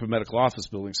a group of medical office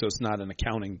buildings. So it's not an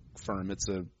accounting firm; it's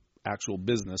a actual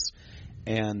business.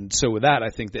 And so with that, I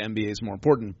think the MBA is more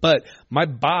important. But my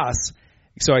boss,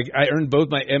 so I earned both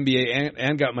my MBA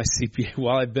and got my CPA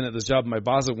while I'd been at this job. My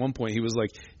boss at one point, he was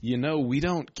like, we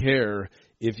don't care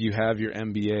if you have your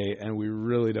MBA, and we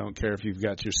really don't care if you've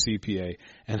got your CPA.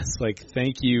 And it's like,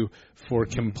 thank you for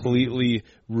completely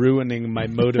ruining my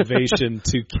motivation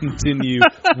to continue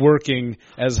working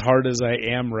as hard as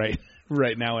I am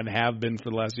right now and have been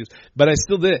for the last years. But I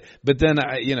still did. But then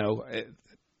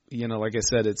like I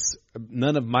said, it's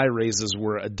none of my raises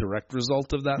were a direct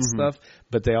result of that stuff,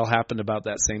 but they all happened about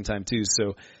that same time too.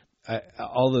 So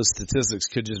all those statistics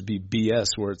could just be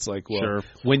BS. Where it's like, well, Sure.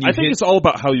 when you I think it's all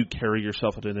about how you carry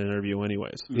yourself at an interview,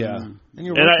 anyways. yeah,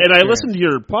 And I listened to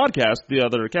your podcast, The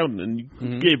Other Accountant, and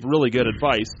you gave really good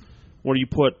advice where you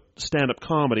put stand-up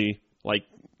comedy like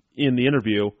in the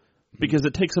interview because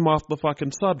it takes them off the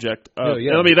fucking subject. Oh,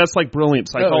 yeah. I mean, that's like brilliant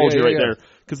psychology yeah, right yeah. there.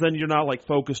 Because then you're not like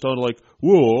focused on like,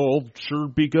 whoa, I'll sure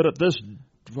be good at this.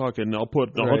 Fucking, I'll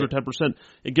put 110%.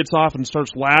 It gets off and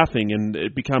starts laughing, and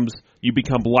you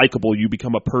become likable. You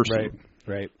become a person.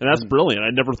 Right. And that's brilliant. I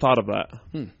never thought of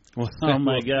that. Well, Oh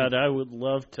my God, I would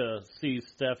love to see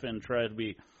Stefan try to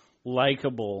be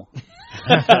likable,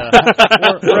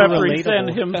 or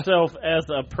represent himself as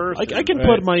a person. I can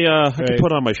put my I can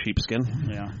put on my sheepskin.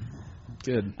 Yeah.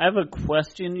 Good. I have a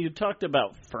question. You talked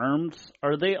about firms.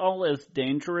 Are they all as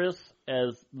dangerous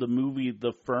as the movie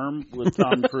The Firm with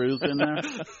Tom Cruise in there?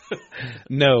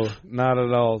 No, not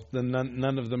at all.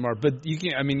 None of them are. But you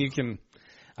can.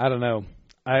 I don't know.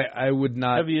 I would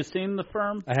not. Have you seen The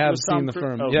Firm? I have with Tom seen The Cruise?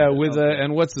 Firm. Oh, Yeah, with okay.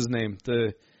 and what's his name?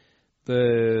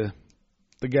 The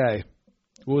guy.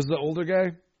 What was the older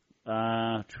guy?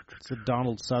 Is it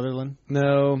Donald Sutherland?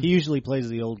 No. He usually plays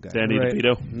the old guy. Danny Right.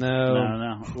 DeVito.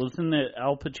 No. Wasn't it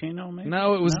Al Pacino, maybe?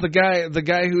 No, it was the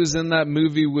guy who was in that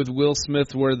movie with Will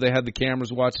Smith where they had the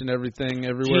cameras watching everything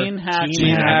everywhere. Gene Hackman.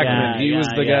 Gene Hackman. He was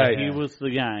the guy. He was the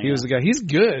guy. He was the guy. He's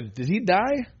good. Did he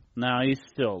die? No, he's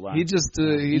still alive. He just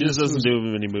doesn't do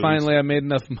many movies. Finally, I made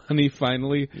enough money.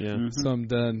 Finally, Yeah. so I'm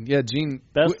done. Yeah, Gene.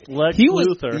 Best Lex he was,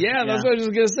 Luthor. Yeah, that's what I was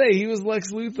just gonna say. He was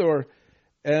Lex Luthor,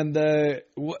 and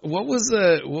what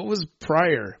was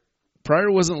Pryor? Pryor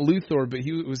wasn't Luthor, but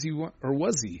was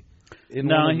he?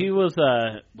 He was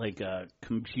like a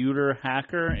computer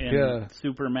hacker in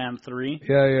Superman 3.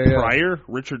 Yeah. Pryor?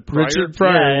 Richard Pryor? Richard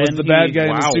Pryor Yeah, was and the bad guy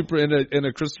Wow. in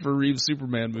a Christopher Reeve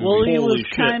Superman movie. Well, he was Holy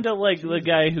shit. kind of like the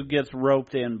guy who gets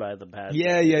roped in by the bad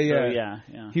Yeah. guy. So,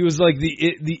 yeah. He was like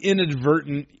the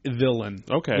inadvertent villain.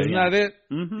 Okay. Isn't that it?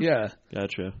 Mm-hmm. Yeah.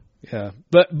 Gotcha. Yeah,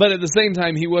 but at the same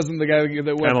time, he wasn't the guy that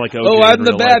went, Kinda like OJ oh, I'm in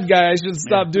the real bad life. guy, I should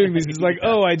stop doing this. He's like,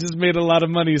 oh, I just made a lot of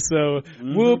money, so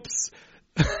whoops.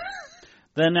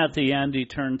 Then at the end, he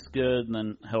turns good and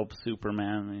then helps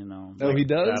Superman. You know. Oh, he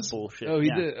does. That bullshit. Oh, he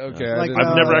Yeah. did. Okay, Like,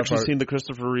 I've never that actually part. seen the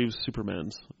Christopher Reeves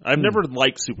Supermans. I've never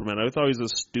liked Superman. I thought he was a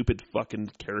stupid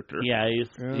fucking character. Yeah,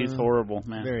 he's horrible,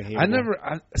 man. Very hateable. I never.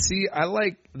 I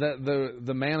like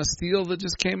the Man of Steel that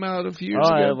just came out a few years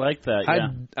Oh, ago. I like that.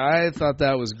 Yeah. I thought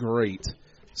that was great.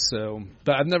 So,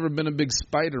 but I've never been a big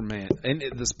Spider-Man. And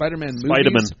the Spider-Man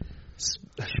movies.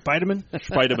 Spider-Man?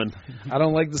 Spider-Man. I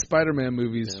don't like the Spider-Man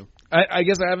movies. Yeah. I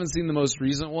guess I haven't seen the most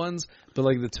recent ones, but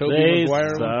like the Tobey They Maguire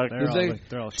suck. one.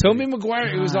 They're all Tobey shitty. Maguire,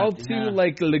 it was all too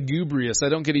like lugubrious. I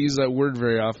don't get to use that word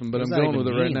very often, but What I'm does that going with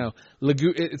it even right mean?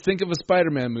 now. Think of a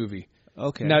Spider-Man movie.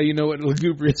 Okay. Now you know what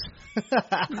lugubrious.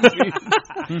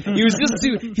 He was just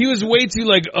too. He was way too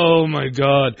like, oh my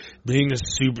god, being a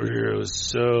superhero is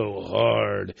so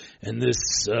hard, and this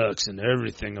sucks, and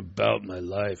everything about my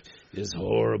life is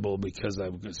horrible because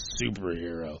I'm a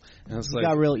superhero. And I was He like,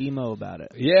 got real emo about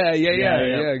it. yeah,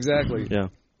 Yeah. exactly. Yeah.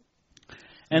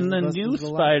 And the That's new the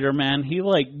lie. Spider-Man, he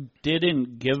like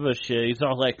didn't give a shit. He's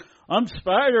all like, "I'm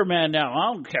Spider-Man now.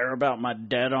 I don't care about my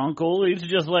dead uncle." He's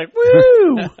just like,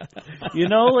 "Woo!" You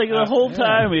know, like the whole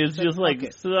time he's just like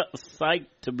psyched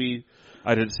to be.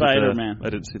 I didn't see Spider-Man. I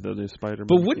didn't see the new Spider-Man.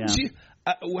 But wouldn't you?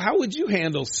 How would you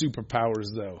handle superpowers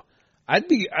though? I'd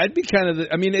be kind of.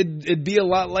 I mean, it'd be a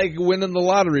lot like winning the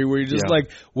lottery, where you're just Yeah.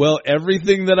 like, well,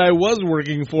 everything that I was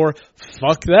working for,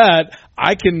 fuck that.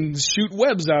 I can shoot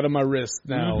webs out of my wrist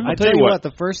now. I tell you what,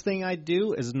 the first thing I'd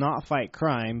do is not fight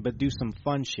crime, but do some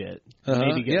fun shit.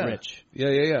 Maybe get rich.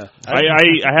 Yeah. I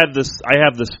have this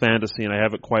fantasy, and I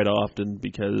have it quite often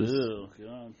because Oh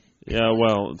God! yeah,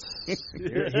 well, it's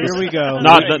Here we go.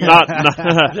 not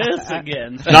This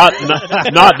again. not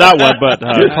that one, but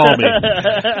call me.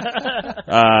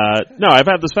 No, I've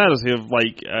had this fantasy of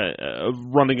like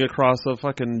running across a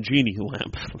fucking genie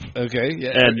lamp, Okay.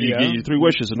 Yeah. and you get your 3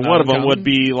 wishes, and one of them would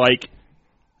be like.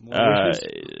 No,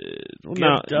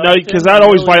 because that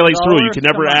always violates the rule. You can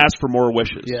never ask for more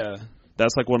wishes. Yeah.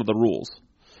 That's like one of the rules.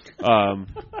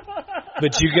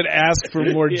 But you could ask for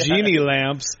more genie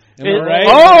lamps. Am I It- right?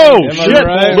 Oh Am I shit!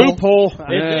 right? Loophole.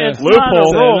 It's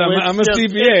Loophole. not a rule. I'm It's a just-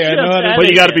 CPA. it's I know how to- just But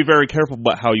you got to be etiquette. very careful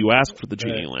about how you ask for the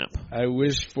genie lamp. I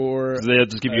wish for. They'll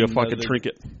just give you a fucking Another-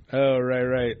 trinket. Oh,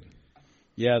 right.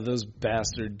 Yeah, those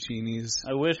bastard genies.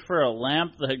 I wish for a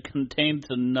lamp that contains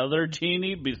another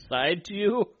genie besides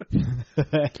you.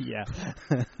 Yeah.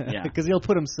 Yeah. Because he'll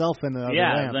put himself in the other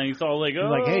Yeah, lamp. then he's all like, "Oh,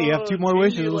 like, hey, you have 2 more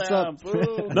genie wishes, what's up?" lamp,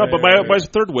 ooh." No, but Right. my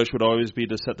 3rd wish would always be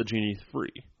to set the genie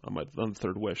free on the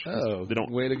 3rd wish. Oh, They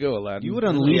don't. way to go, Aladdin. You would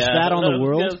unleash Yeah, that on I the was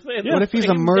world? gonna say the What if he's a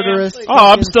same damn murderous? thing.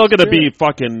 Oh, I'm still gonna be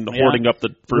fucking hoarding up the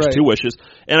first Right. 2 wishes,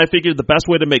 and I figured the best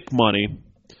way to make money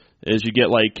is you get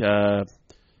like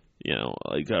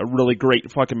like a really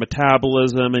great fucking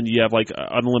metabolism, and you have like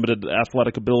unlimited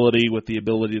athletic ability with the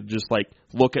ability to just like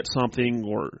look at something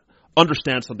or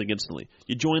understand something instantly.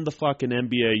 You join the fucking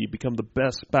NBA, you become the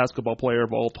best basketball player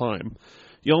of all time.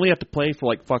 You only have to play for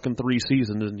like fucking 3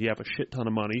 seasons, and you have a shit ton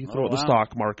of money. You throw it in the wow.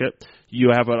 stock market. You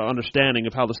have an understanding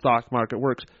of how the stock market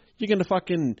works. You're gonna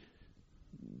fucking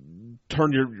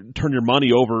turn your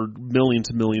money over millions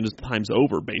and millions of times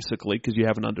over, basically, because you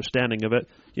have an understanding of it.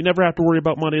 You never have to worry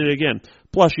about money again.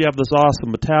 Plus, you have this awesome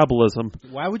metabolism.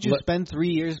 Why would you spend 3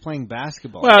 years playing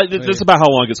basketball? Well, it's about how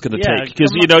long it's going to Yeah, take,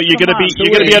 because come you're on, gonna come be on,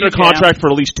 you're gonna be do under it, contract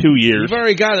for at least 2 years. You've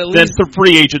already got at Then least. for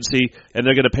free agency, and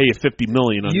they're going to pay you $50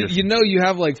 million on You know you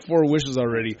have like 4 wishes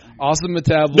already. Awesome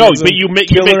metabolism. No, but you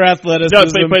make killer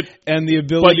athleticism, but and the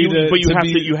ability to. you have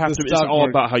be to. You have the to. It's stock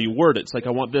all market. about how you word it. It's like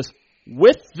I want this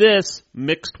with this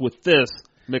mixed with this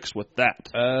mixed with that.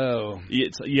 Oh,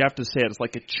 You have to say it. It's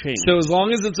like a chain. so as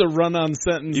long as it's a run-on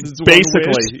sentence, it's one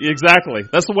Basically, wish. exactly.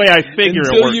 That's the way I figure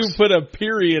Until it you works. put a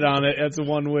period on it, that's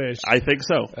one wish. I think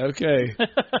so. Okay.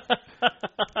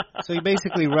 So you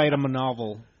basically write him a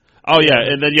novel. Oh yeah,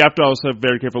 and then you have to also be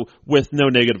very careful with no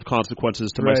negative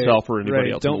consequences to myself or anybody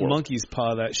right. else. in Don't the world. monkeys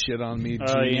paw that shit on me,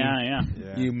 Oh Gene. yeah.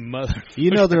 You mother. You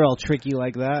know they're all tricky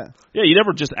like that. Yeah, you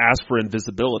never just ask for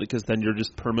invisibility because then you're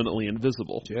just permanently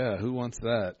invisible. Yeah, who wants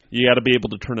that? You got to be able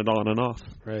to turn it on and off.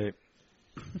 Right.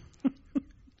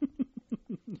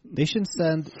 They should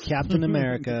send Captain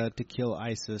America to kill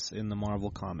ISIS in the Marvel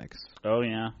comics. Oh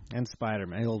yeah. And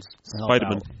Spider-Man. He'll help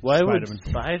Spider-Man. out. Why would Spider-Man.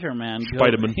 Spider-Man go?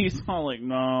 Spider-Man. He's all like,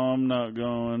 "No, I'm not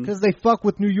going." Because they fuck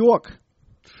with New York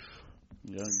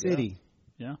Yeah, City.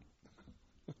 Yeah.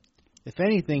 If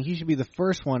anything, he should be the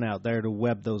first one out there to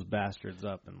web those bastards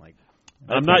up and like.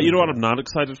 I'm not. You know what? I'm not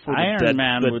excited for Iron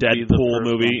Man the would be the Deadpool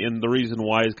first movie, and the reason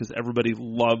why is because everybody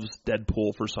loves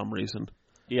Deadpool for some reason.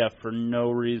 Yeah, for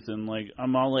no reason. Like,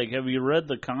 I'm all like, "Have you read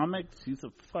the comics? He's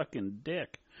a fucking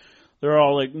dick." They're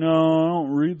all like, no, I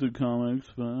don't read the comics,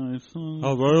 but I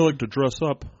like to dress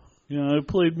up. yeah, I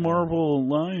played Marvel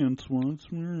Alliance once.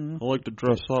 I like to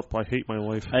dress up. I hate my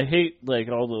life. I hate like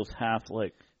all those half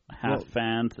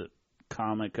fans at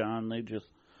Comic-Con.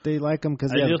 They like them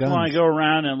because I they have just guns. want to go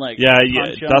around and like Yeah.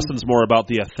 punch 'em. Dustin's more about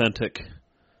the authentic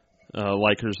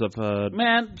likers of.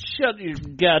 Man, shut your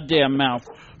goddamn mouth.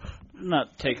 I'm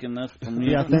not taking this from you.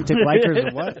 The authentic likers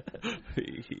of what?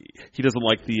 He doesn't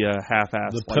like the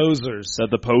half-assed. The posers.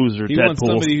 The poser. He Deadpool. wants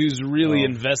somebody who's really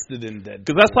invested in Deadpool.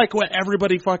 Because that's like what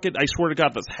everybody fucking. I swear to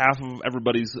God, that's half of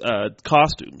everybody's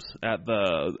costumes at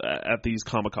these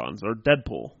Comic-Cons are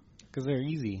Deadpool. Because they're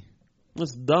easy.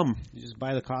 That's dumb. You just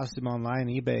buy the costume online,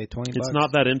 eBay, $20. It's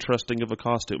not that interesting of a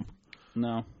costume.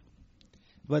 No.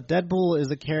 But Deadpool is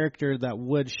a character that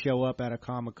would show up at a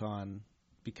Comic-Con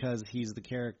because he's the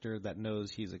character that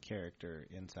knows he's a character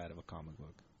inside of a comic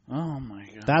book. Oh my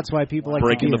God. That's why people like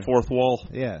Breaking to the fourth wall.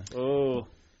 Yeah. Oh.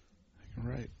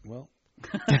 Right. Well,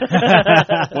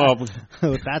 Well,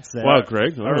 With that said. wow,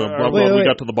 Greg. wait. We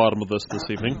got to the bottom of this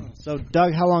evening. So,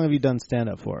 Doug, how long have you done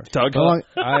stand-up for? Doug? How long?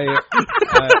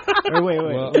 Wait.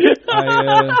 well,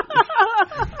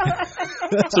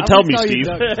 So tell me, call you Steve.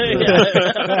 Doug.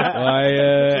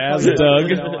 as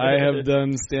Doug, I have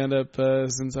done stand-up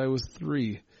since I was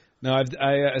 3. No,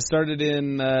 I started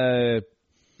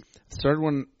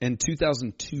one in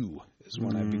 2002 is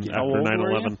when I began. How After old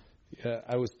were 9/11. Yeah,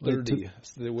 I was 30.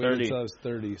 So they waited 30. until I was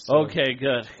 30. So Okay,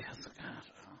 good.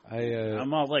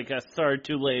 I'm all like, I started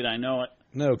too late. I know it.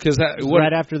 no, because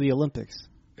Right after the Olympics.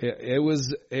 it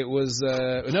was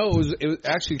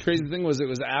actually the crazy thing was it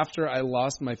was after I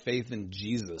lost my faith in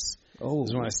Jesus. Oh.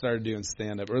 Is when I started doing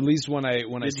stand-up, or at least when I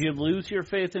Did you lose your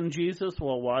faith in Jesus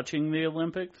while watching the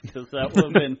Olympics? Because that would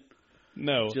have been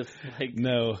no just like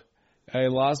no. I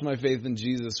lost my faith in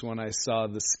Jesus when I saw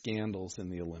the scandals in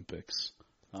the Olympics.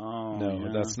 oh No,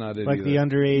 yeah. that's not it. Like either. the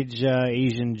underage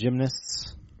Asian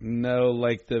gymnasts. No,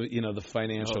 like the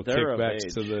financial they're of kickbacks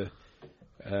age. to the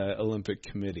Olympic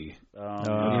Committee. Oh,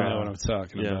 You know what I'm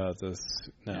talking Yeah. about. This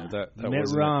no, that Mitt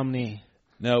wasn't it. Romney.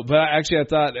 No, but actually, I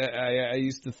thought I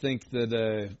used to think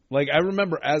that like I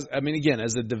remember as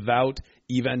a devout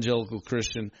evangelical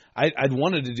Christian, I'd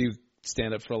wanted to do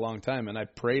stand up for a long time, and I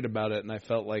prayed about it, and I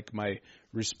felt like my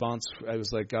response, I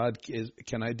was like, God,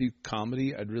 can I do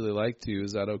comedy? I'd really like to.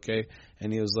 Is that okay?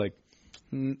 And he was like,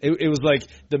 it was like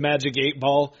the magic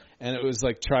 8-ball, and it was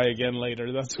like try again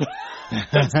later. That's what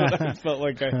I felt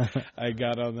like I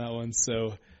got on that one.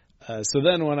 So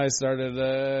then when I started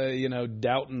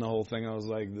doubting the whole thing, I was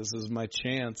like, this is my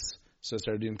chance. So I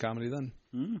started doing comedy then.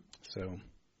 So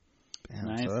Damn,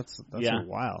 Nice. so that's Yeah. a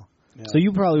while. Yeah. So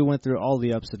you probably went through all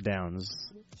the ups and downs.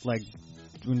 Like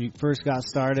when you first got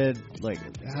started, like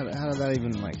how did that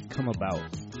even like come about?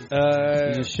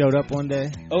 You just showed up one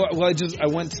day? Oh, well, I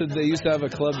went to, they used to have a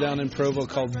club down in Provo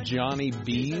called Johnny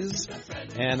B's,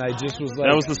 and I just was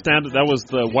like... That was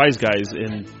the Wise Guys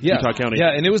in Utah County.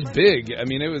 Yeah, and it was big. I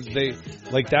mean,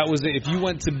 that was it. If you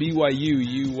went to BYU,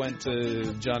 you went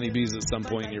to Johnny B's at some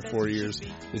point in your 4 years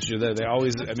that you're there. They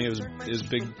always, I mean, it was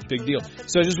big deal.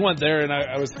 So I just went there, and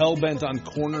I was hell-bent on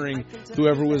cornering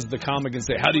whoever was the comic and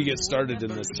say, how do you get started in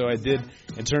this? So I did.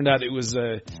 It turned out it was,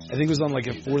 I think it was on like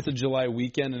a 4th of July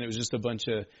weekend, and it was just a bunch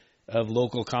of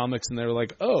local comics, and they were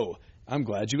like, oh, I'm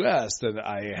glad you asked. And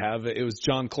it was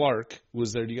John Clark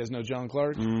was there. Do you guys know John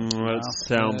Clark? That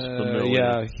sounds familiar.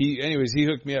 Yeah. He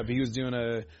hooked me up. He was doing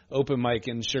a open mic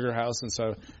in Sugar House, and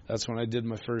so that's when I did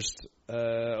my first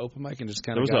open mic and just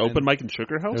kind of. There was an open mic in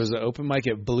Sugar House? There was an open mic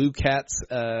at Blue Cat's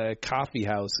Coffee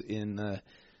House in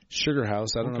Sugar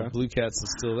House. I don't know if Blue Cat's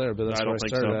is still there, but that's I where don't I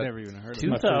think started so. at. Never even heard of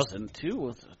it. 2002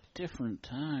 was a different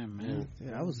time, man.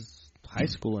 Yeah, I was high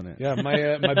school in it. Yeah, my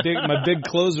big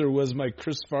closer was my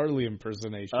Chris Farley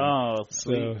impersonation. Oh,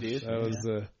 So sweet, dude.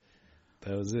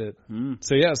 that was it. Mm.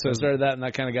 So I started that, and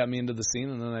that kind of got me into the scene,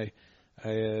 and then I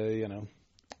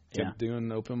kept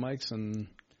doing open mics, and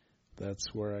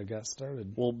that's where I got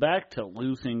started. Well, back to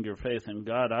losing your faith in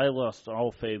God. I lost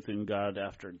all faith in God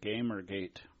after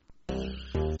Gamergate.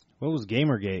 What was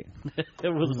Gamergate? It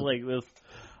was like this.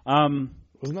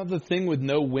 Wasn't that the thing with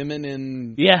no women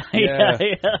in? Yeah.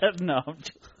 No,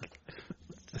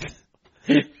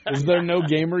 Is there no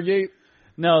Gamergate?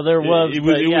 no, there was.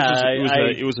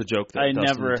 It was a joke that I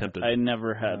Dustin attempted.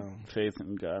 never had faith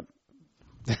in God.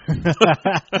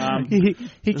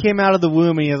 He came out of the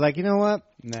womb and he was like, you know what?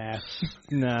 Nah.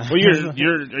 Nah. Well,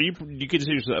 you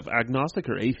consider yourself agnostic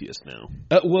or atheist now?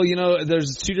 Well,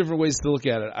 there's two different ways to look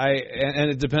at it.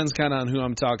 And it depends kind of on who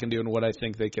I'm talking to and what I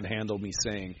think they can handle me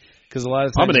saying. Because a lot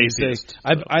of I'm times an you say- atheist.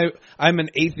 I'm an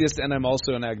atheist and I'm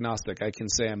also an agnostic. I can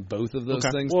say I'm both of those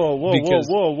things. Whoa, because-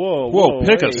 Whoa,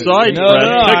 pick a hey. side, No, Brett.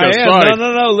 no, no, Pick I a am. side.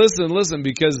 No, listen,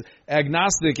 because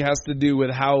agnostic has to do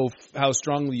with how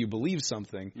strongly you believe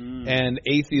something, and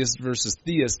atheist versus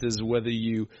theist is whether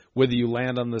you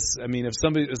land on this. I mean, if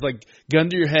somebody is like, gun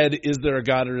to your head, is there a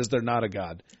God or is there not a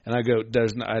God? And I go,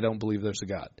 I don't believe there's a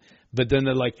God. But then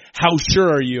they're like, how sure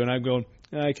are you? And I'm going,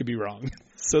 I could be wrong.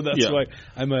 So that's why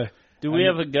I'm a. Do we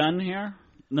have a gun here?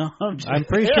 No, I'm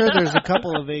pretty sure there's a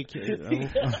couple of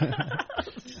AKs.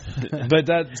 But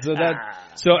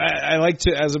so I like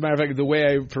to, as a matter of fact, the way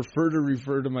I prefer to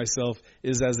refer to myself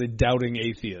is as a doubting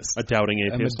atheist. A doubting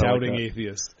atheist. I'm a doubting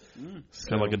atheist. It's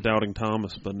kind of like a doubting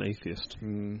Thomas, but an atheist.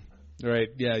 Right?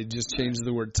 Yeah, you just change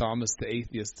the word Thomas to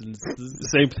atheist, and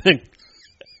Same thing.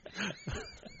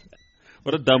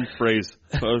 What a dumb phrase.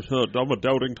 I'm a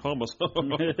doubting Thomas.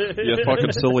 You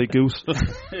fucking silly goose.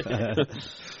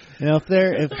 You know,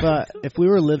 if we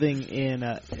were living in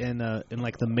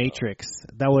like the Matrix,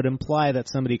 that would imply that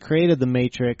somebody created the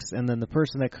Matrix, and then the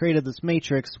person that created this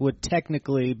Matrix would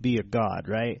technically be a god,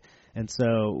 right? And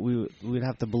so we'd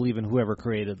have to believe in whoever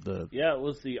created the. Yeah, it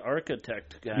was the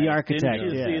architect guy. The architect,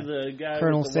 Didn't you yeah. see the guy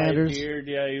Colonel with the Sanders? white beard?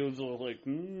 Yeah, he was all like,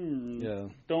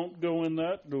 don't go in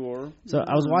that door. So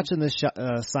I was watching this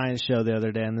science show the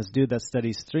other day, and this dude that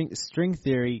studies string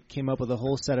theory came up with a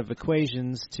whole set of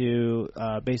equations to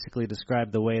basically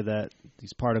describe the way that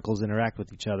these particles interact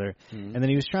with each other. And then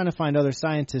he was trying to find other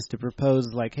scientists to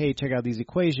propose, like, hey, check out these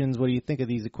equations. What do you think of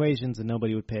these equations? And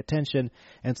nobody would pay attention.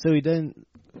 And so he then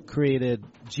created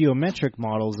geometric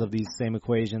models of these same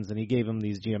equations, and he gave them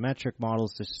these geometric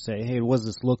models to say, hey, what does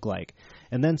this look like?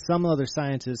 And then some other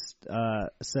scientists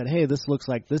said, hey, this looks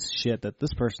like this shit that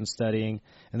this person's studying,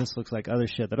 and this looks like other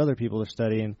shit that other people are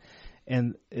studying.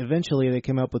 And eventually they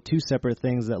came up with two separate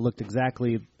things that looked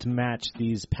exactly to match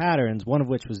these patterns, one of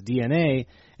which was DNA,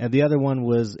 and the other one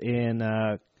was in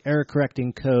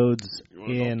error-correcting codes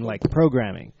in, like,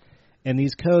 programming. And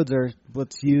these codes are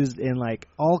what's used in, like,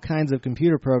 all kinds of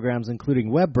computer programs,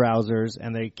 including web browsers,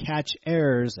 and they catch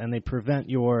errors and they prevent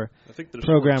your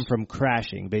program from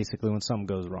crashing, basically, when something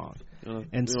goes wrong.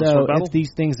 And so if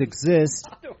these things exist...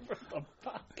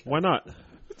 Why not?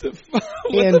 What the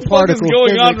fuck is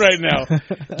going on right now?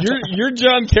 You're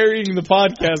John carrying the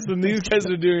podcast, and these guys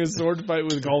are doing a sword fight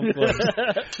with golf clubs.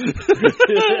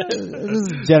 This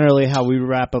is generally how we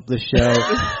wrap up the show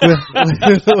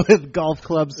with golf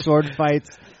club sword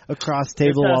fights across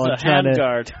table while I'm trying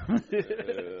to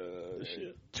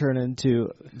turn into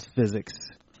physics.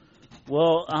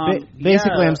 Well,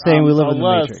 basically, I'm saying we live in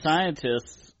the Matrix.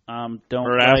 Scientists don't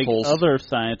Or like assholes. other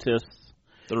scientists,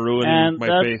 They're ruining and my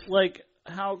that's faith. like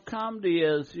how comedy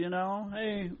is. You know,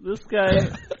 hey, this guy,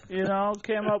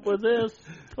 came up with this.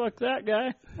 Fuck that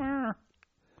guy.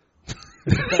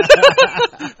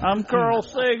 I'm Carl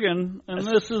Sagan, and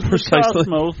this is the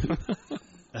Cosmos.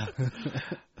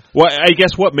 Well, I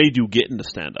guess what made you get into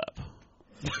stand-up?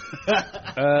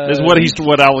 Is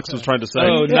what Alex was trying to say.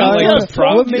 Oh, not like the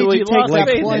what made you take lost that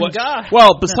faith in plunge? God.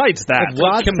 Well, besides that,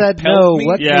 What God said compelled no. me?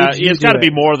 What yeah, made you it's got to do be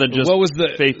it? more than just What was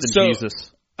the faith in Jesus.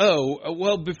 Oh,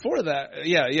 well, before that,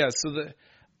 yeah. So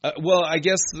I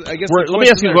guess. Let me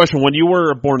ask you a question. When you were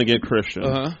a born again Christian,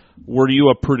 were you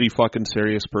a pretty fucking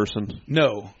serious person?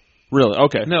 No. Really?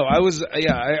 Okay. No, I was.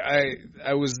 Yeah,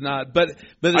 I was not. But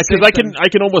Because I can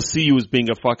almost see you as being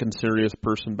a fucking serious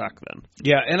person back then.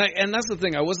 Yeah, and that's the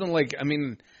thing. I wasn't like. I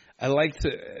mean, I like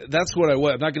to. That's what I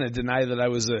was. I'm not going to deny that I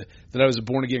was a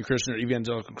born again Christian or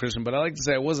evangelical Christian, but I like to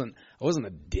say I wasn't a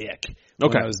dick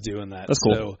when I was doing that. That's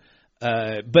cool. So,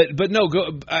 but no.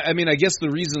 I mean, I guess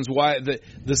the reasons why the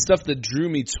stuff that drew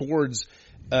me towards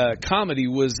comedy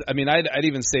was. I mean, I'd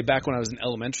even say back when I was in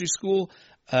elementary school.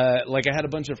 Like I had a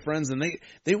bunch of friends and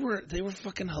they were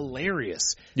fucking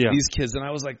hilarious. Yeah. These kids, and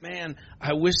I was like, man,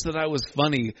 I wish that I was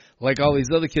funny like all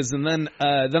these other kids. And then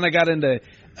I got into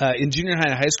in junior high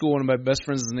and high school. One of my best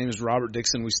friends, his name is Robert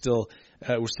Dixon. We're still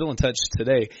in touch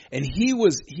today, and he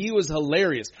was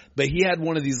hilarious. But he had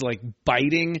one of these like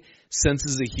biting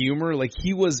senses of humor. Like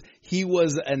he was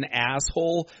an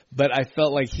asshole, but I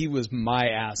felt like he was my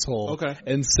asshole. Okay.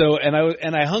 And so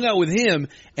I hung out with him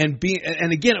and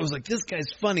again it was like, this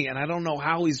guy's funny and I don't know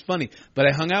how he's funny, but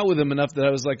I hung out with him enough that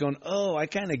I was like going, oh, I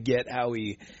kind of get how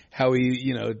he'll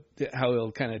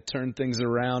kind of turn things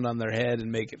around on their head and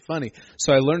make it funny.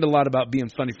 So I learned a lot about being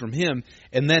funny from him.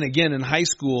 And then again in high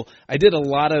school, I did a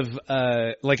lot of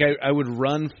I would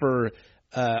run for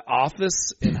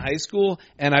office in high school,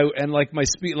 and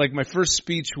my first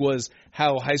speech was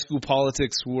how high school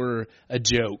politics were a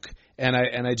joke,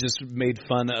 and I just made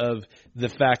fun of the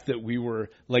fact that we were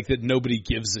like that nobody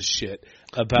gives a shit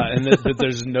about, and that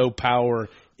there's no power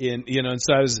in, and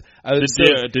so I was.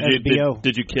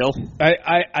 Did you kill?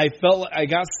 I felt like I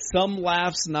got some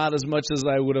laughs, not as much as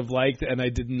I would have liked, and I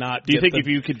did not. Do you think if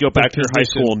you could go back to your high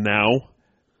school now,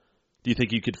 do you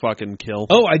think you could fucking kill?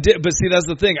 Oh, I did, but see, that's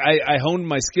the thing. I honed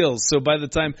my skills. So by the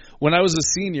time when I was a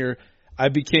senior, I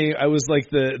was like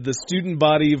the student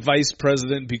body vice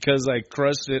president because I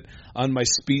crushed it on my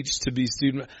speech to be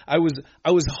student. I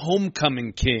was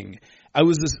homecoming king. I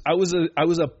was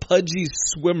a pudgy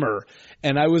swimmer,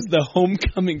 and I was the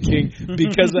homecoming king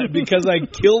because I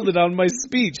killed it on my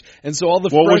speech. And so all the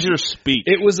what was your speech?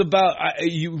 It was about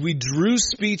we drew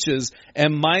speeches,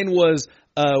 and mine was.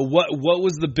 What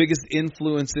was the biggest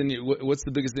influence what's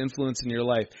the biggest influence in your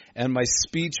life? And my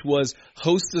speech was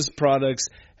Hostess products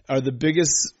are the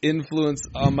biggest influence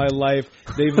on my life.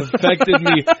 They've affected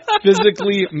me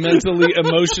physically, mentally,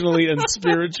 emotionally, and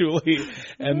spiritually.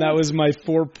 And that was my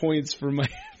 4 points for my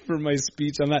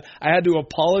speech on that. I had to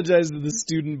apologize to the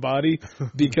student body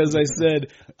because I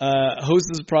said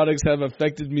Hostess products have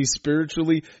affected me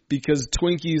spiritually because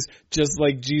Twinkies, just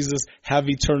like Jesus, have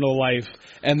eternal life,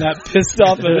 and that pissed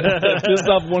off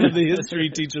one of the history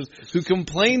teachers who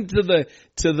complained to the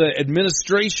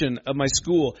administration of my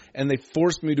school, and they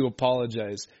forced me to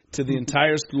apologize to the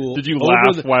entire school. Did you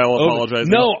laugh while apologizing?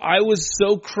 No, I was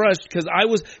so crushed because I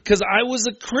was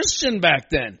a Christian back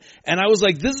then, and I was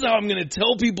like, this is how I'm going to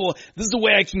tell people. This is the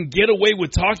way I can get away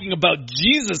with talking about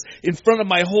Jesus in front of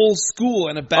my whole school,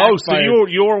 and it backfired. Oh, so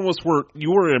you almost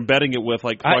were embedding it with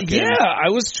like fucking.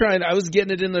 I was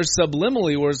getting it in there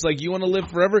subliminally, where it's like, you want to live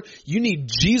forever, you need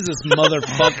Jesus,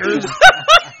 motherfuckers.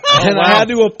 And I had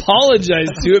to apologize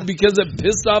to it because it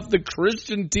pissed off the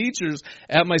Christian teachers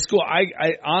at my school.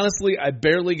 I honestly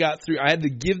barely got through. I had to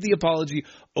give the apology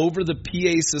over the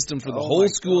PA system for the whole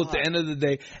school at the end of the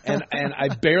day, and I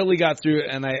barely got through it,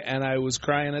 and I was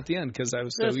crying at the end because I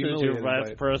was so humiliated. This is your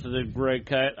Vice President, Greg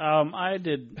Kite. I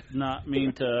did not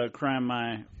mean to cram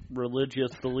my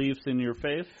religious beliefs in your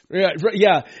face.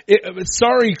 Yeah.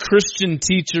 Sorry, Christian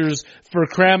teachers, for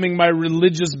cramming my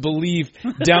religious belief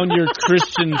down your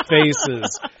Christian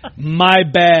faces. My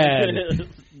bad.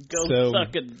 Go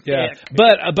suck a dick. Yeah,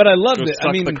 but I loved it.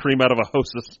 I mean, the cream out of a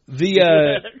Hostess. The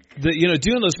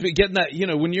doing those, getting that,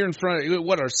 when you're in front of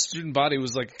our student body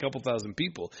was like a couple thousand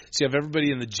people. So you have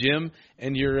everybody in the gym,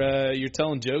 and you're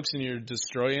telling jokes, and you're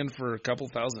destroying for a couple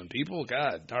thousand people.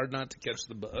 God, hard not to catch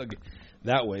the bug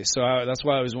that way. So that's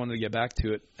why I always wanted to get back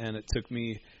to it, and it took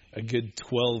me a good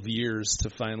 12 years to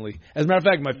finally. As a matter of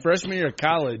fact, my freshman year of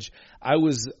college, I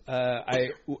was at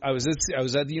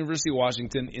the University of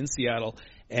Washington in Seattle,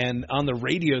 and on the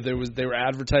radio they were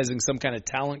advertising some kind of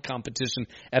talent competition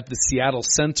at the Seattle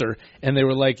Center, and they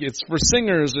were like, it's for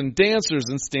singers and dancers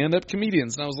and stand-up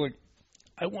comedians, and I was like,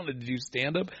 I wanted to do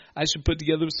stand-up. I should put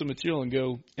together some material and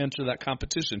go enter that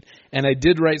competition. And I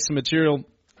did write some material,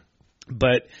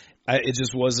 but it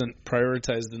just wasn't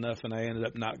prioritized enough, and I ended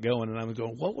up not going. And I'm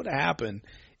going, what would have happened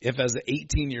if, as an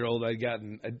 18-year-old, I'd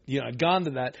gone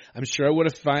to that? I'm sure I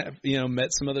would have,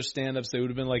 met some other stand-ups. They would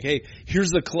have been like, hey,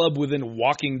 here's the club within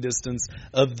walking distance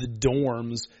of the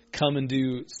dorms. Come and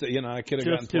do. I could have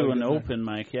gotten just do an open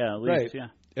mic, yeah, at least, right. Yeah.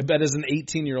 I bet as an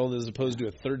 18-year-old as opposed to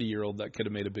a 30-year-old, that could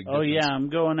have made a big difference. Oh, yeah, I'm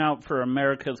going out for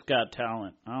America's Got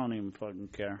Talent. I don't even fucking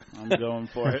care. I'm going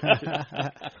for it.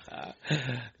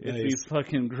 It'd be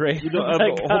fucking great.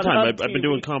 The whole time, I've been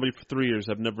doing comedy for 3 years.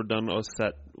 I've never done a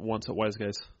set once at Wise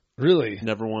Guys. Really?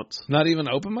 Never once. Not even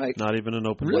open mic? Not even an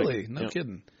open mic. Really? No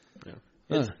kidding.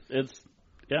 Yeah. It's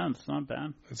not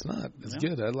bad. It's not. It's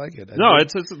good. I like it.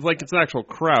 It's like it's an actual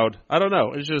crowd. I don't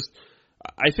know. It's just,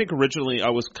 I think originally I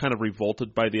was kind of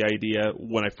revolted by the idea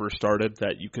when I first started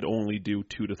that you could only do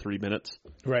 2 to 3 minutes.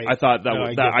 Right. I thought that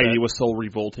idea was so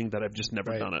revolting that I've just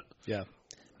never done it. Yeah.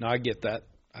 No, I get that.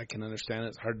 I can understand it.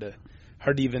 It's hard to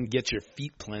even get your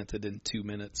feet planted in 2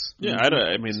 minutes. Yeah,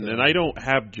 and I don't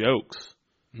have jokes.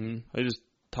 Mm-hmm. I just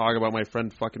talk about my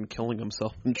friend fucking killing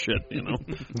himself and shit, Yeah.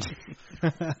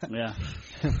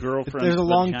 Girlfriend's There's a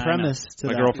long vagina. premise to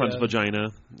my that. girlfriend's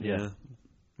vagina. Yeah.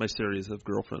 My series of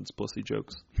girlfriend's pussy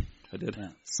jokes. I did. Yeah.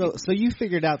 So you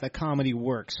figured out that comedy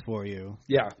works for you.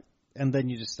 Yeah. And then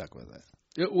you just stuck with it.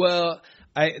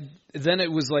 Then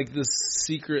it was like this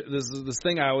secret, this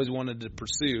thing I always wanted to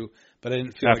pursue, but I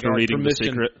didn't feel After like I had reading permission.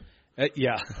 The Secret?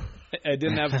 Yeah. I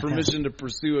didn't have permission to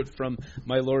pursue it from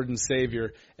my Lord and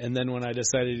Savior, and then when I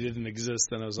decided it didn't exist,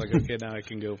 then I was like, okay, now I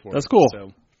can go for it. That's cool.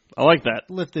 So, I like that.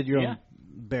 Lifted your own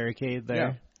barricade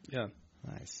there. Yeah.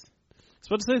 Nice. I was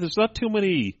about to say, there's not too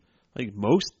many, like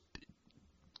most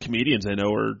comedians I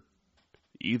know are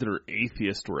either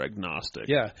atheist or agnostic.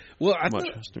 Yeah. Well, I Much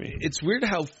thought to me. it's weird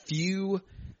how few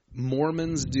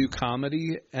Mormons do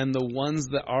comedy, and the ones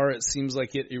that are, it seems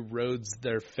like it erodes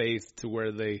their faith to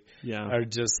where they are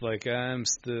just like, I'm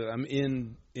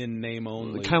in name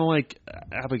only. Kind of like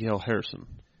Abigail Harrison.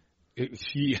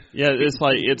 Yeah. Yeah, it's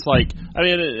like I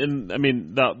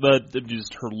mean the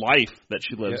just her life that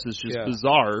she lives is just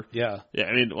bizarre. Yeah. Yeah,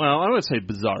 I mean, well, I wouldn't say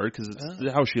bizarre because it's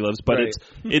how she lives, but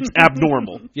it's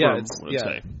abnormal. Yeah,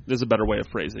 say. There's a better way of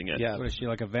phrasing it. Yeah. What is she,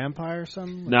 like a vampire or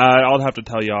something? No, I'll have to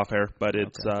tell you off air, but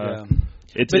it's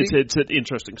it's an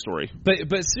interesting story.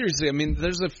 But seriously, I mean,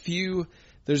 there's a few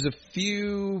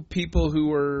people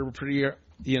who are pretty,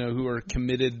 who are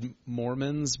committed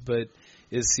Mormons, but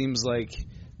it seems like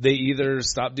they either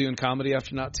stop doing comedy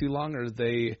after not too long, or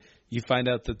you find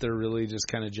out that they're really just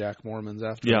kind of Jack Mormons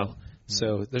after all.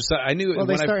 So I knew. Well,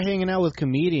 they start hanging out with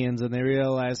comedians, and they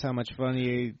realize how much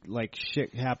funny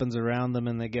shit happens around them,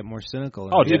 and they get more cynical.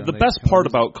 Oh, dude, the best part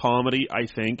about comedy, I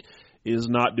think, is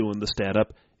not doing the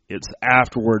stand-up. It's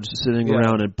afterwards sitting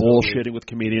around and bullshitting with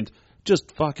comedians,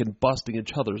 just fucking busting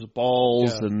each other's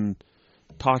balls and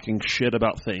talking shit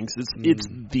about things. It's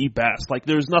the best. Like,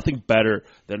 there's nothing better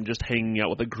than just hanging out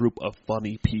with a group of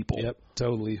funny people. Yep,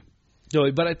 totally.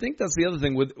 But I think that's the other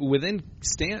thing within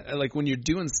when you're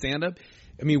doing stand up.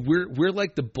 I mean, we're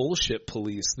like the bullshit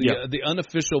police, the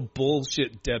unofficial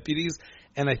bullshit deputies,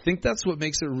 and I think that's what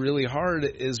makes it really hard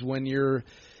is when you're,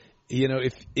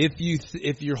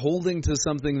 if you're holding to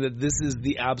something that this is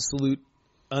the absolute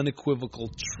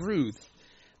unequivocal truth,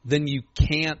 then you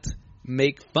can't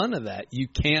make fun of that. You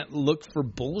can't look for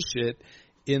bullshit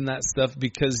in that stuff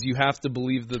because you have to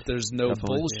believe that there's no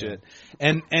bullshit.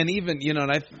 Yeah. And even,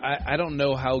 and I don't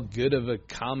know how good of a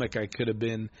comic I could have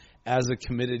been as a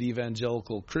committed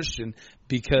evangelical Christian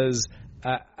because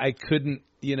I couldn't,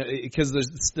 because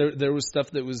there was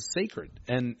stuff that was sacred.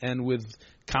 And with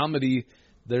comedy,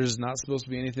 there's not supposed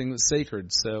to be anything that's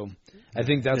sacred. So I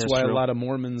think that's why a lot of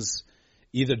Mormons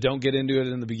either don't get into it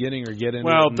in the beginning or get into it.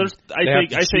 Well, I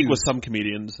think with some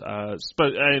comedians,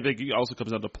 but I think it also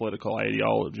comes down to political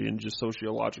ideology and just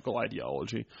sociological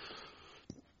ideology.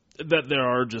 That there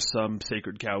are just some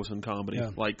sacred cows in comedy.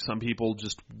 Yeah. Like some people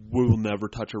just will never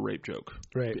touch a rape joke.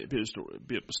 Right. Be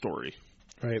a story.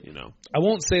 Right. I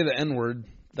won't say the N-word.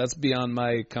 That's beyond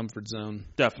my comfort zone.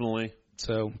 Definitely.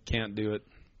 So can't do it.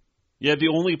 Yeah, the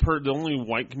only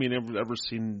white comedian I've ever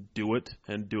seen do it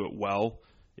and do it well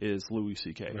is Louis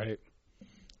C.K.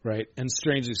 Right. And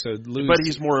strangely so, but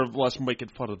he's more or less making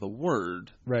fun of the word.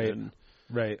 Right.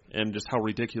 And just how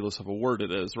ridiculous of a word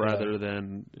it is rather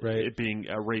than it being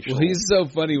a racial. Well, he's so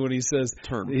funny when he says,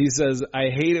 term. He says, I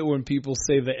hate it when people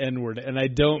say the N-word. And I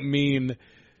don't mean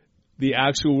the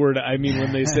actual word. I mean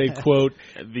when they say, quote,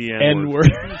 the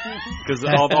N-word. Because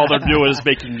all they're doing is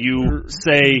making you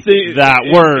say that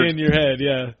word. In your head,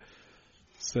 yeah.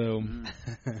 So,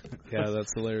 yeah,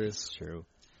 that's hilarious. True.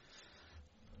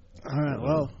 All right,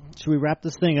 well, should we wrap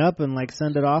this thing up and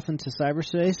send it off into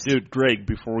cyberspace? Dude, Greg,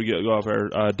 before we go off air,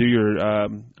 do your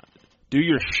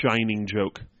Shining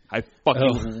joke. I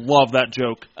fucking love that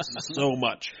joke so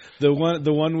much. The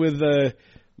one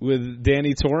with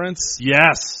Danny Torrance.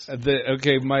 Yes.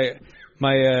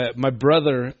 My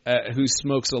brother who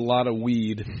smokes a lot of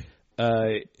weed.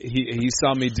 He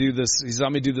saw me do this. He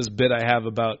saw me do this bit I have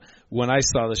about when I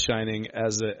saw The Shining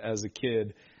as a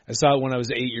kid. I saw it when I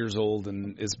was 8 years old,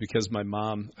 and it's because my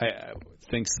mom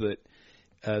thinks that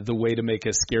the way to make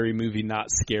a scary movie not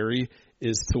scary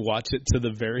is to watch it to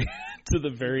the very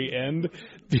end,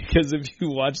 because if you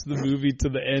watch the movie to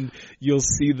the end, you'll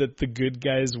see that the good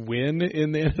guys win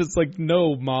in the end. It's like,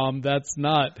 no, Mom, that's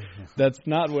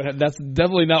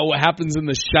definitely not what happens in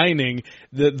The Shining.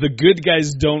 The good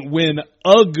guys don't win.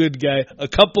 A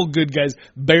couple good guys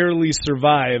barely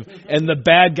survive, and the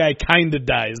bad guy kind of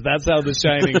dies. That's how The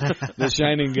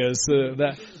Shining goes. So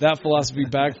that philosophy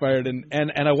backfired, and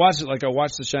I watched it I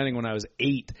watched The Shining when I was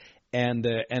 8. And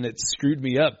it screwed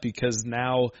me up because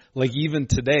now, even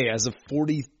today, as a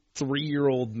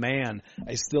 43-year-old man,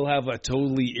 I still have a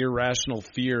totally irrational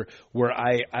fear where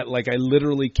I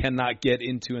literally cannot get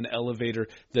into an elevator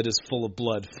that is full of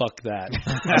blood. Fuck that.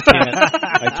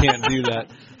 I can't do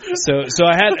that. So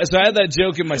I had that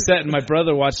joke in my set, and my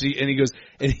brother watched it, and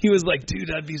he was like, dude,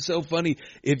 that'd be so funny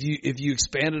if you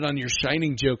expanded on your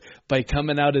Shining joke by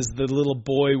coming out as the little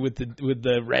boy with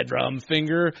the red rum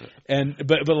finger,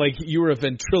 but you were a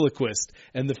ventriloquist,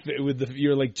 and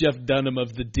you're like Jeff Dunham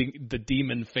of the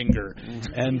demon finger,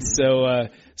 and so I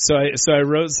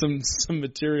wrote some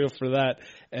material for that,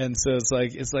 And so it's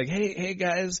like, hey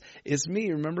guys, it's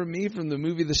me. Remember me from the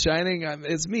movie The Shining?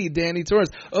 It's me, Danny Torrance.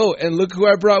 Oh, and look who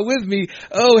I brought with me.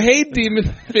 Oh, hey,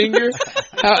 Demon Finger.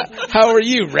 How are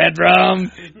you, Red Rum?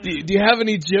 Do you have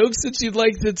any jokes that you'd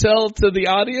like to tell to the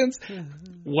audience?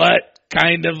 What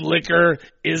kind of liquor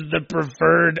is the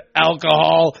preferred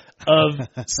alcohol of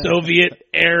Soviet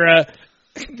era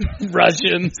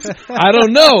Russians? I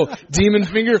don't know. Demon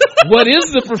Finger, what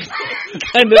is the preferred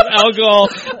kind of alcohol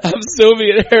of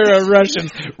Soviet era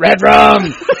Russians? Red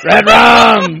Rum! Red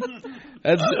Rum!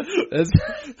 That's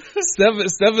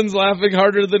Stefan's laughing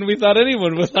harder than we thought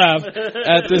anyone would laugh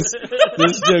at this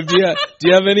joke. Do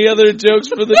you have any other jokes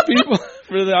for the people,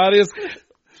 for the audience?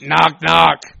 Knock,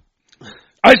 knock.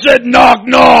 I said knock,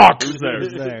 knock. Who's there?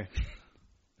 Who's there?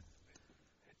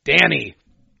 Danny.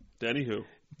 Danny who?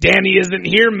 Danny isn't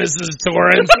here, Mrs.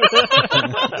 Torrance.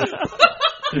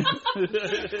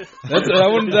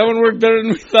 That one worked better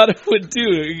than we thought it would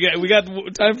too. We got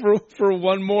time for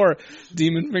one more.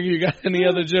 Demon Finger, you got any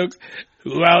other jokes?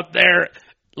 Who out there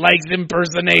likes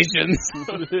impersonations?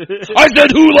 I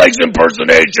said who likes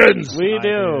impersonations? We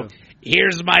do.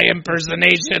 Here's my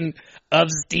impersonation of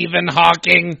Stephen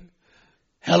Hawking.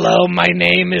 Hello, my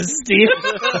name is Stephen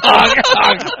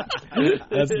Hawking.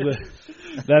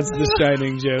 That's the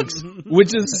Shining jokes,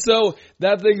 which is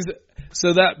that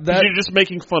You're just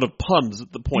making fun of puns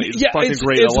at the point. It's fucking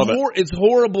great. I love it. It's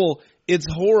horrible. It's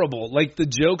horrible. Like the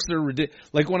jokes are ridiculous.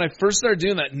 Like when I first started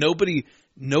doing that, nobody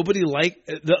liked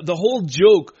the whole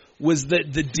joke was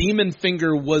that the Demon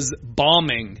Finger was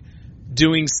bombing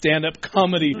doing stand-up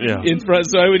comedy in front.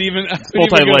 So I would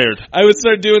multi-layered. I would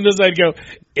start doing this. I'd go,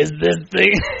 is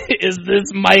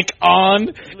this mic on?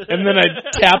 And then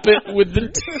I'd tap it with the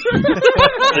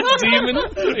Demon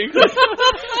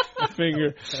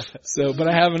Finger. So, but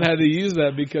I haven't had to use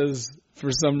that because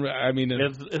for some, I mean,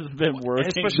 it's been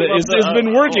working. It's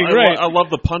been working, right? I love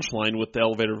the punchline with the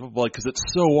elevator because it's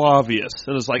so obvious.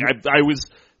 And it's like I was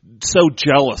so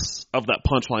jealous of that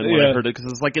punchline when I heard it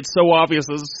because it's like it's so obvious.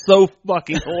 It's so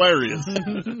fucking hilarious.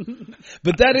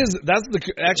 But that's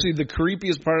actually the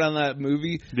creepiest part on that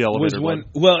movie. The elevator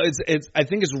blood. It's I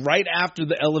think it's right after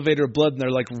the elevator blood, and they're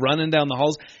like running down the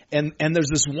halls, and there's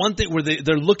this one thing where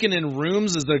they're looking in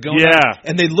rooms as they're going out,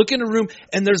 and they look in a room,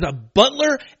 and there's a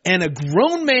butler and a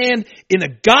grown man in a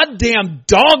goddamn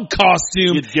dog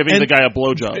costume giving the guy a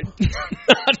blowjob.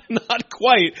 not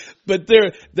quite, but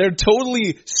they're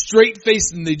totally straight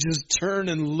faced and they just turn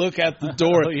and look at the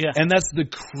door. And that's the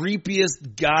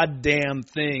creepiest goddamn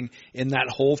thing in that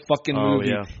whole fucking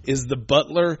movie is the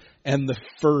butler and the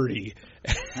furry.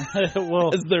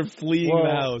 As they're fleeing the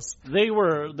house. They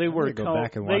go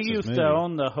back and watch they used to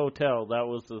own the hotel. That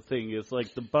was the thing. It's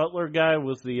like the butler guy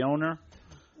was the owner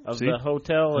of the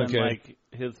hotel and like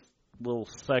his little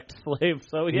sex slave.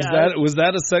 So was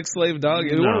that a sex slave dog?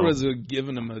 No. Or was it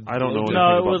giving him a? I don't know.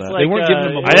 No, it was that. like they weren't giving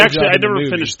him a. I never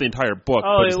finished the entire book.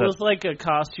 Oh, it was like a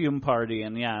costume party,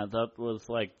 and that was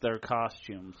like their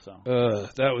costume. So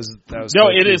that was. No, so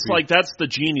it creepy. is like that's the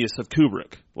genius of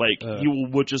Kubrick. Like you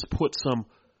would just put some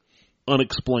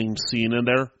unexplained scene in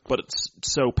there, but it's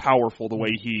so powerful the way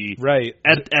he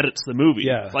edits the movie.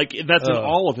 Yeah, like that's in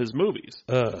all of his movies.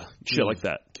 Shit like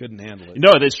that. Couldn't handle it.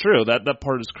 No, it's true. That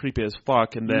part is creepy as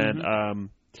fuck. And then,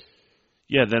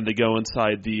 then they go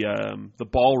inside the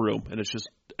ballroom, and it's just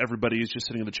everybody is just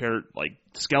sitting in the chair, like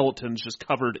skeletons, just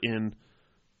covered in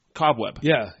cobweb.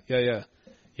 Yeah.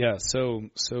 So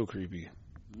creepy.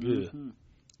 Mm-hmm.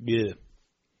 Yeah.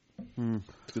 I'm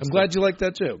glad you liked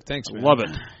that joke. Thanks, man. Love it.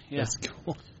 Yeah. That's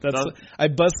cool. I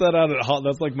bust that out at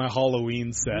that's like my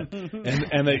Halloween set,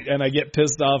 and I get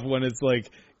pissed off when it's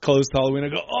like close to Halloween. I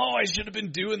go, oh, I should have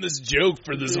been doing this joke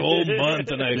for this whole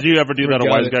month. And did you ever do that at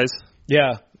Wise Guys?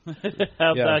 Yeah.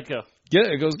 How'd that go?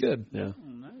 Yeah, it goes good. Yeah.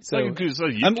 So you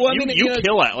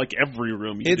kill at like every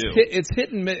room you do. It's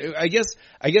hit and miss. I guess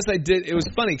I did. It was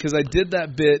funny because I did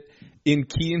that bit in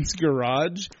Keen's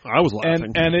garage. I was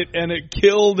laughing, and it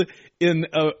killed in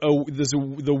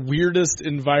the weirdest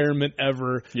environment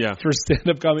ever for stand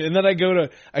up comedy. And then I go to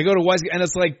Wise, and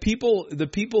it's like the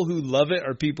people who love it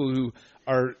are people who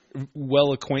are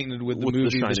well acquainted with the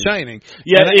movie The Shining.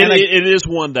 Yeah, it is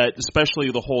one that,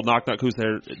 especially the whole knock knock who's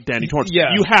there, Danny Torrance.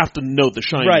 Yeah. You have to know The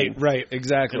Shining, right,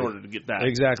 exactly, in order to get that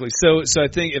exactly. So I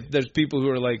think if there's people who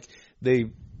are like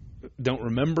they don't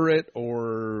remember it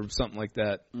or something like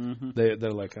that,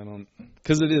 they're like, I don't,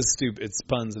 because it is stupid. It's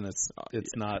puns and it's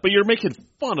not. But you're making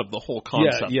fun of the whole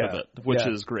concept of it, which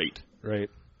is great. Right.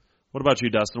 What about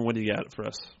you, Dustin? What do you got for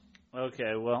us?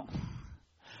 Okay, well,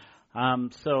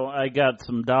 so I got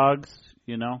some dogs,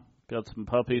 got some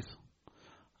puppies.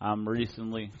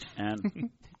 recently, and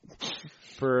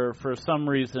for some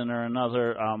reason or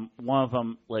another, one of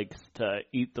them likes to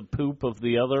eat the poop of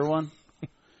the other one.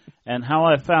 And how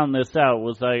I found this out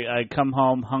was I come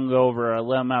home hungover, I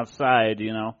let them outside,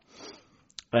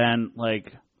 and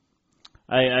like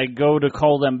I go to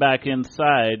call them back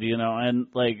inside, and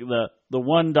like the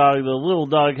one dog, the little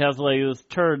dog has like this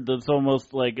turd that's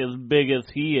almost like as big as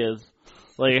he is.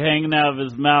 Like hanging out of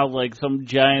his mouth like some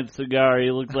giant cigar. He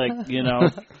looked like,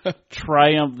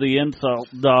 Triumph the Insult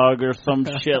Dog or some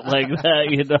shit like that,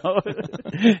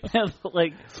 And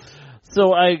like,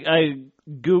 so I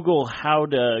Google how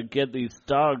to get these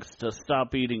dogs to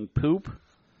stop eating poop.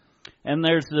 And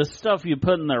there's this stuff you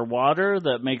put in their water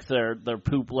that makes their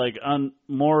poop like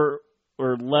more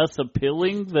or less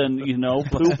appealing than,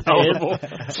 poop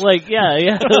is. Like,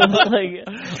 yeah.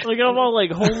 like I'm all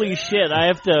like, holy shit, I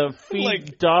have to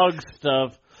feed dog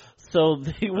stuff so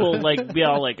they will like be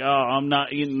all like, oh, I'm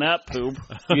not eating that poop.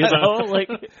 Like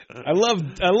I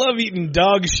love eating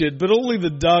dog shit, but only the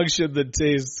dog shit that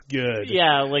tastes good.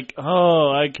 Yeah, like,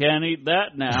 oh, I can't eat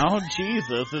that now.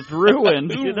 Jesus, it's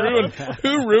ruined.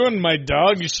 Who ruined my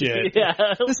dog shit? Yeah.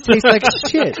 This tastes like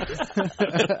shit.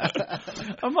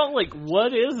 I'm all like,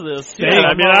 what is this?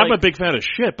 I'm a big fan of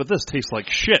shit, but this tastes like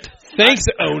shit. Thanks,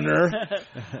 owner.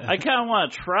 I kind of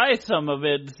want to try some of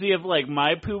it to see if like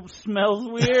my poop smells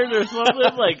weird or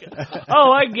something. Like,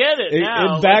 oh, I get it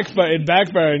now. It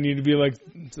backfired on you to be like,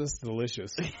 that's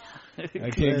delicious. I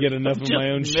can't get enough of my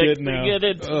own shit now. Get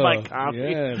into my coffee.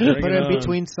 Yeah, put it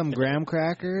between some graham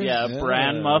crackers. Yeah,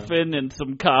 bran muffin and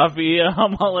some coffee.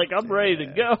 I'm all like, I'm ready to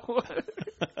go.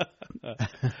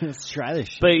 Let's try this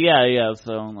shit. But yeah.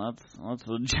 So that's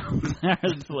the joke there.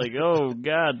 It's like, oh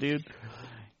god, dude.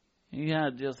 Yeah,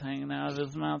 just hanging out of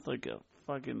his mouth like a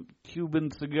fucking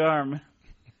Cuban cigar, man.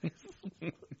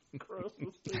 Gross.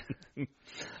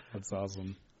 That's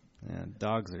awesome. Yeah,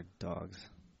 dogs are dogs.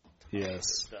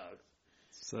 Yes.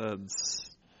 That's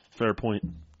fair point.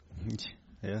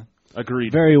 Yeah.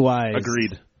 Agreed. Very wise.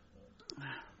 Agreed.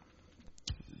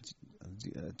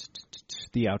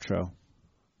 The outro.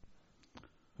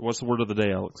 What's the word of the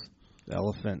day, Alex?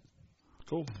 Elephant.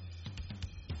 Cool.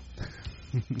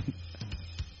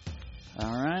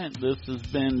 All right, this has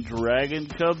been Dragon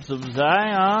Cubs of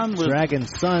Zion. With Dragon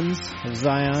Sons of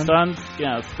Zion. Sons,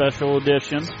 yeah, special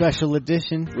edition. Special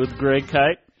edition. With Greg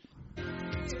Kite.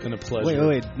 It's been a pleasure.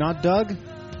 Wait, not Doug?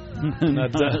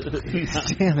 Not Doug.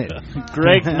 Damn it.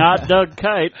 Greg, not Doug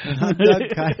Kite. Not Doug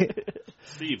Kite.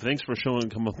 Steve, thanks for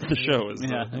come up to the show.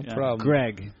 No problem.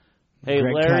 Greg. Hey,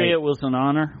 Greg Larry, Kite. It was an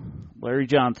honor. Larry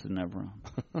Johnson, everyone.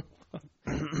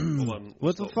 Hold on.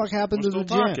 What the fuck happened to We're the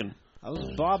still jam? talking. I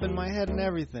was bobbing my head and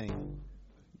everything.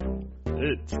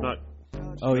 It's not.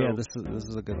 Oh yeah, this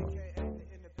is a good one.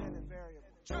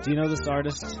 Do you know this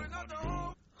artist?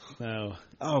 No.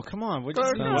 Oh come on!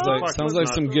 Sounds like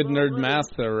some good nerd math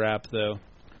rap though.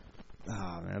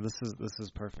 Oh man, this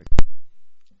is perfect.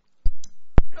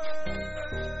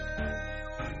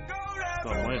 It's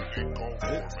not playing.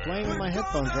 It's playing in my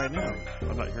headphones right now.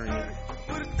 I'm not hearing it.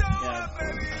 Yeah.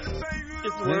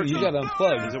 It's Yeah, working. you got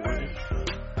unplugged. Is it working?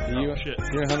 You're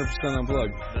 100%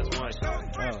 unplugged. That's why.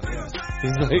 Oh yeah.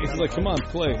 He's like, come on,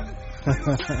 play.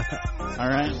 All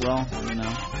right, well,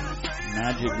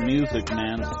 magic music,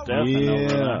 man. Stepping over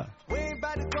that.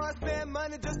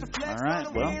 All right,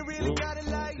 well,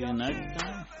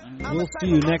 we'll see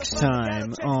you next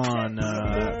time. We'll see you next time on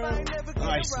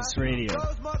ISIS Radio.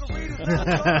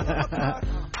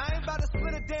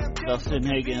 Dustin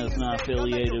Hagen is not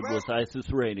affiliated with ISIS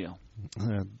Radio.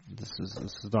 This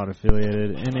is not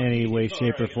affiliated in any way,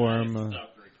 shape, or form.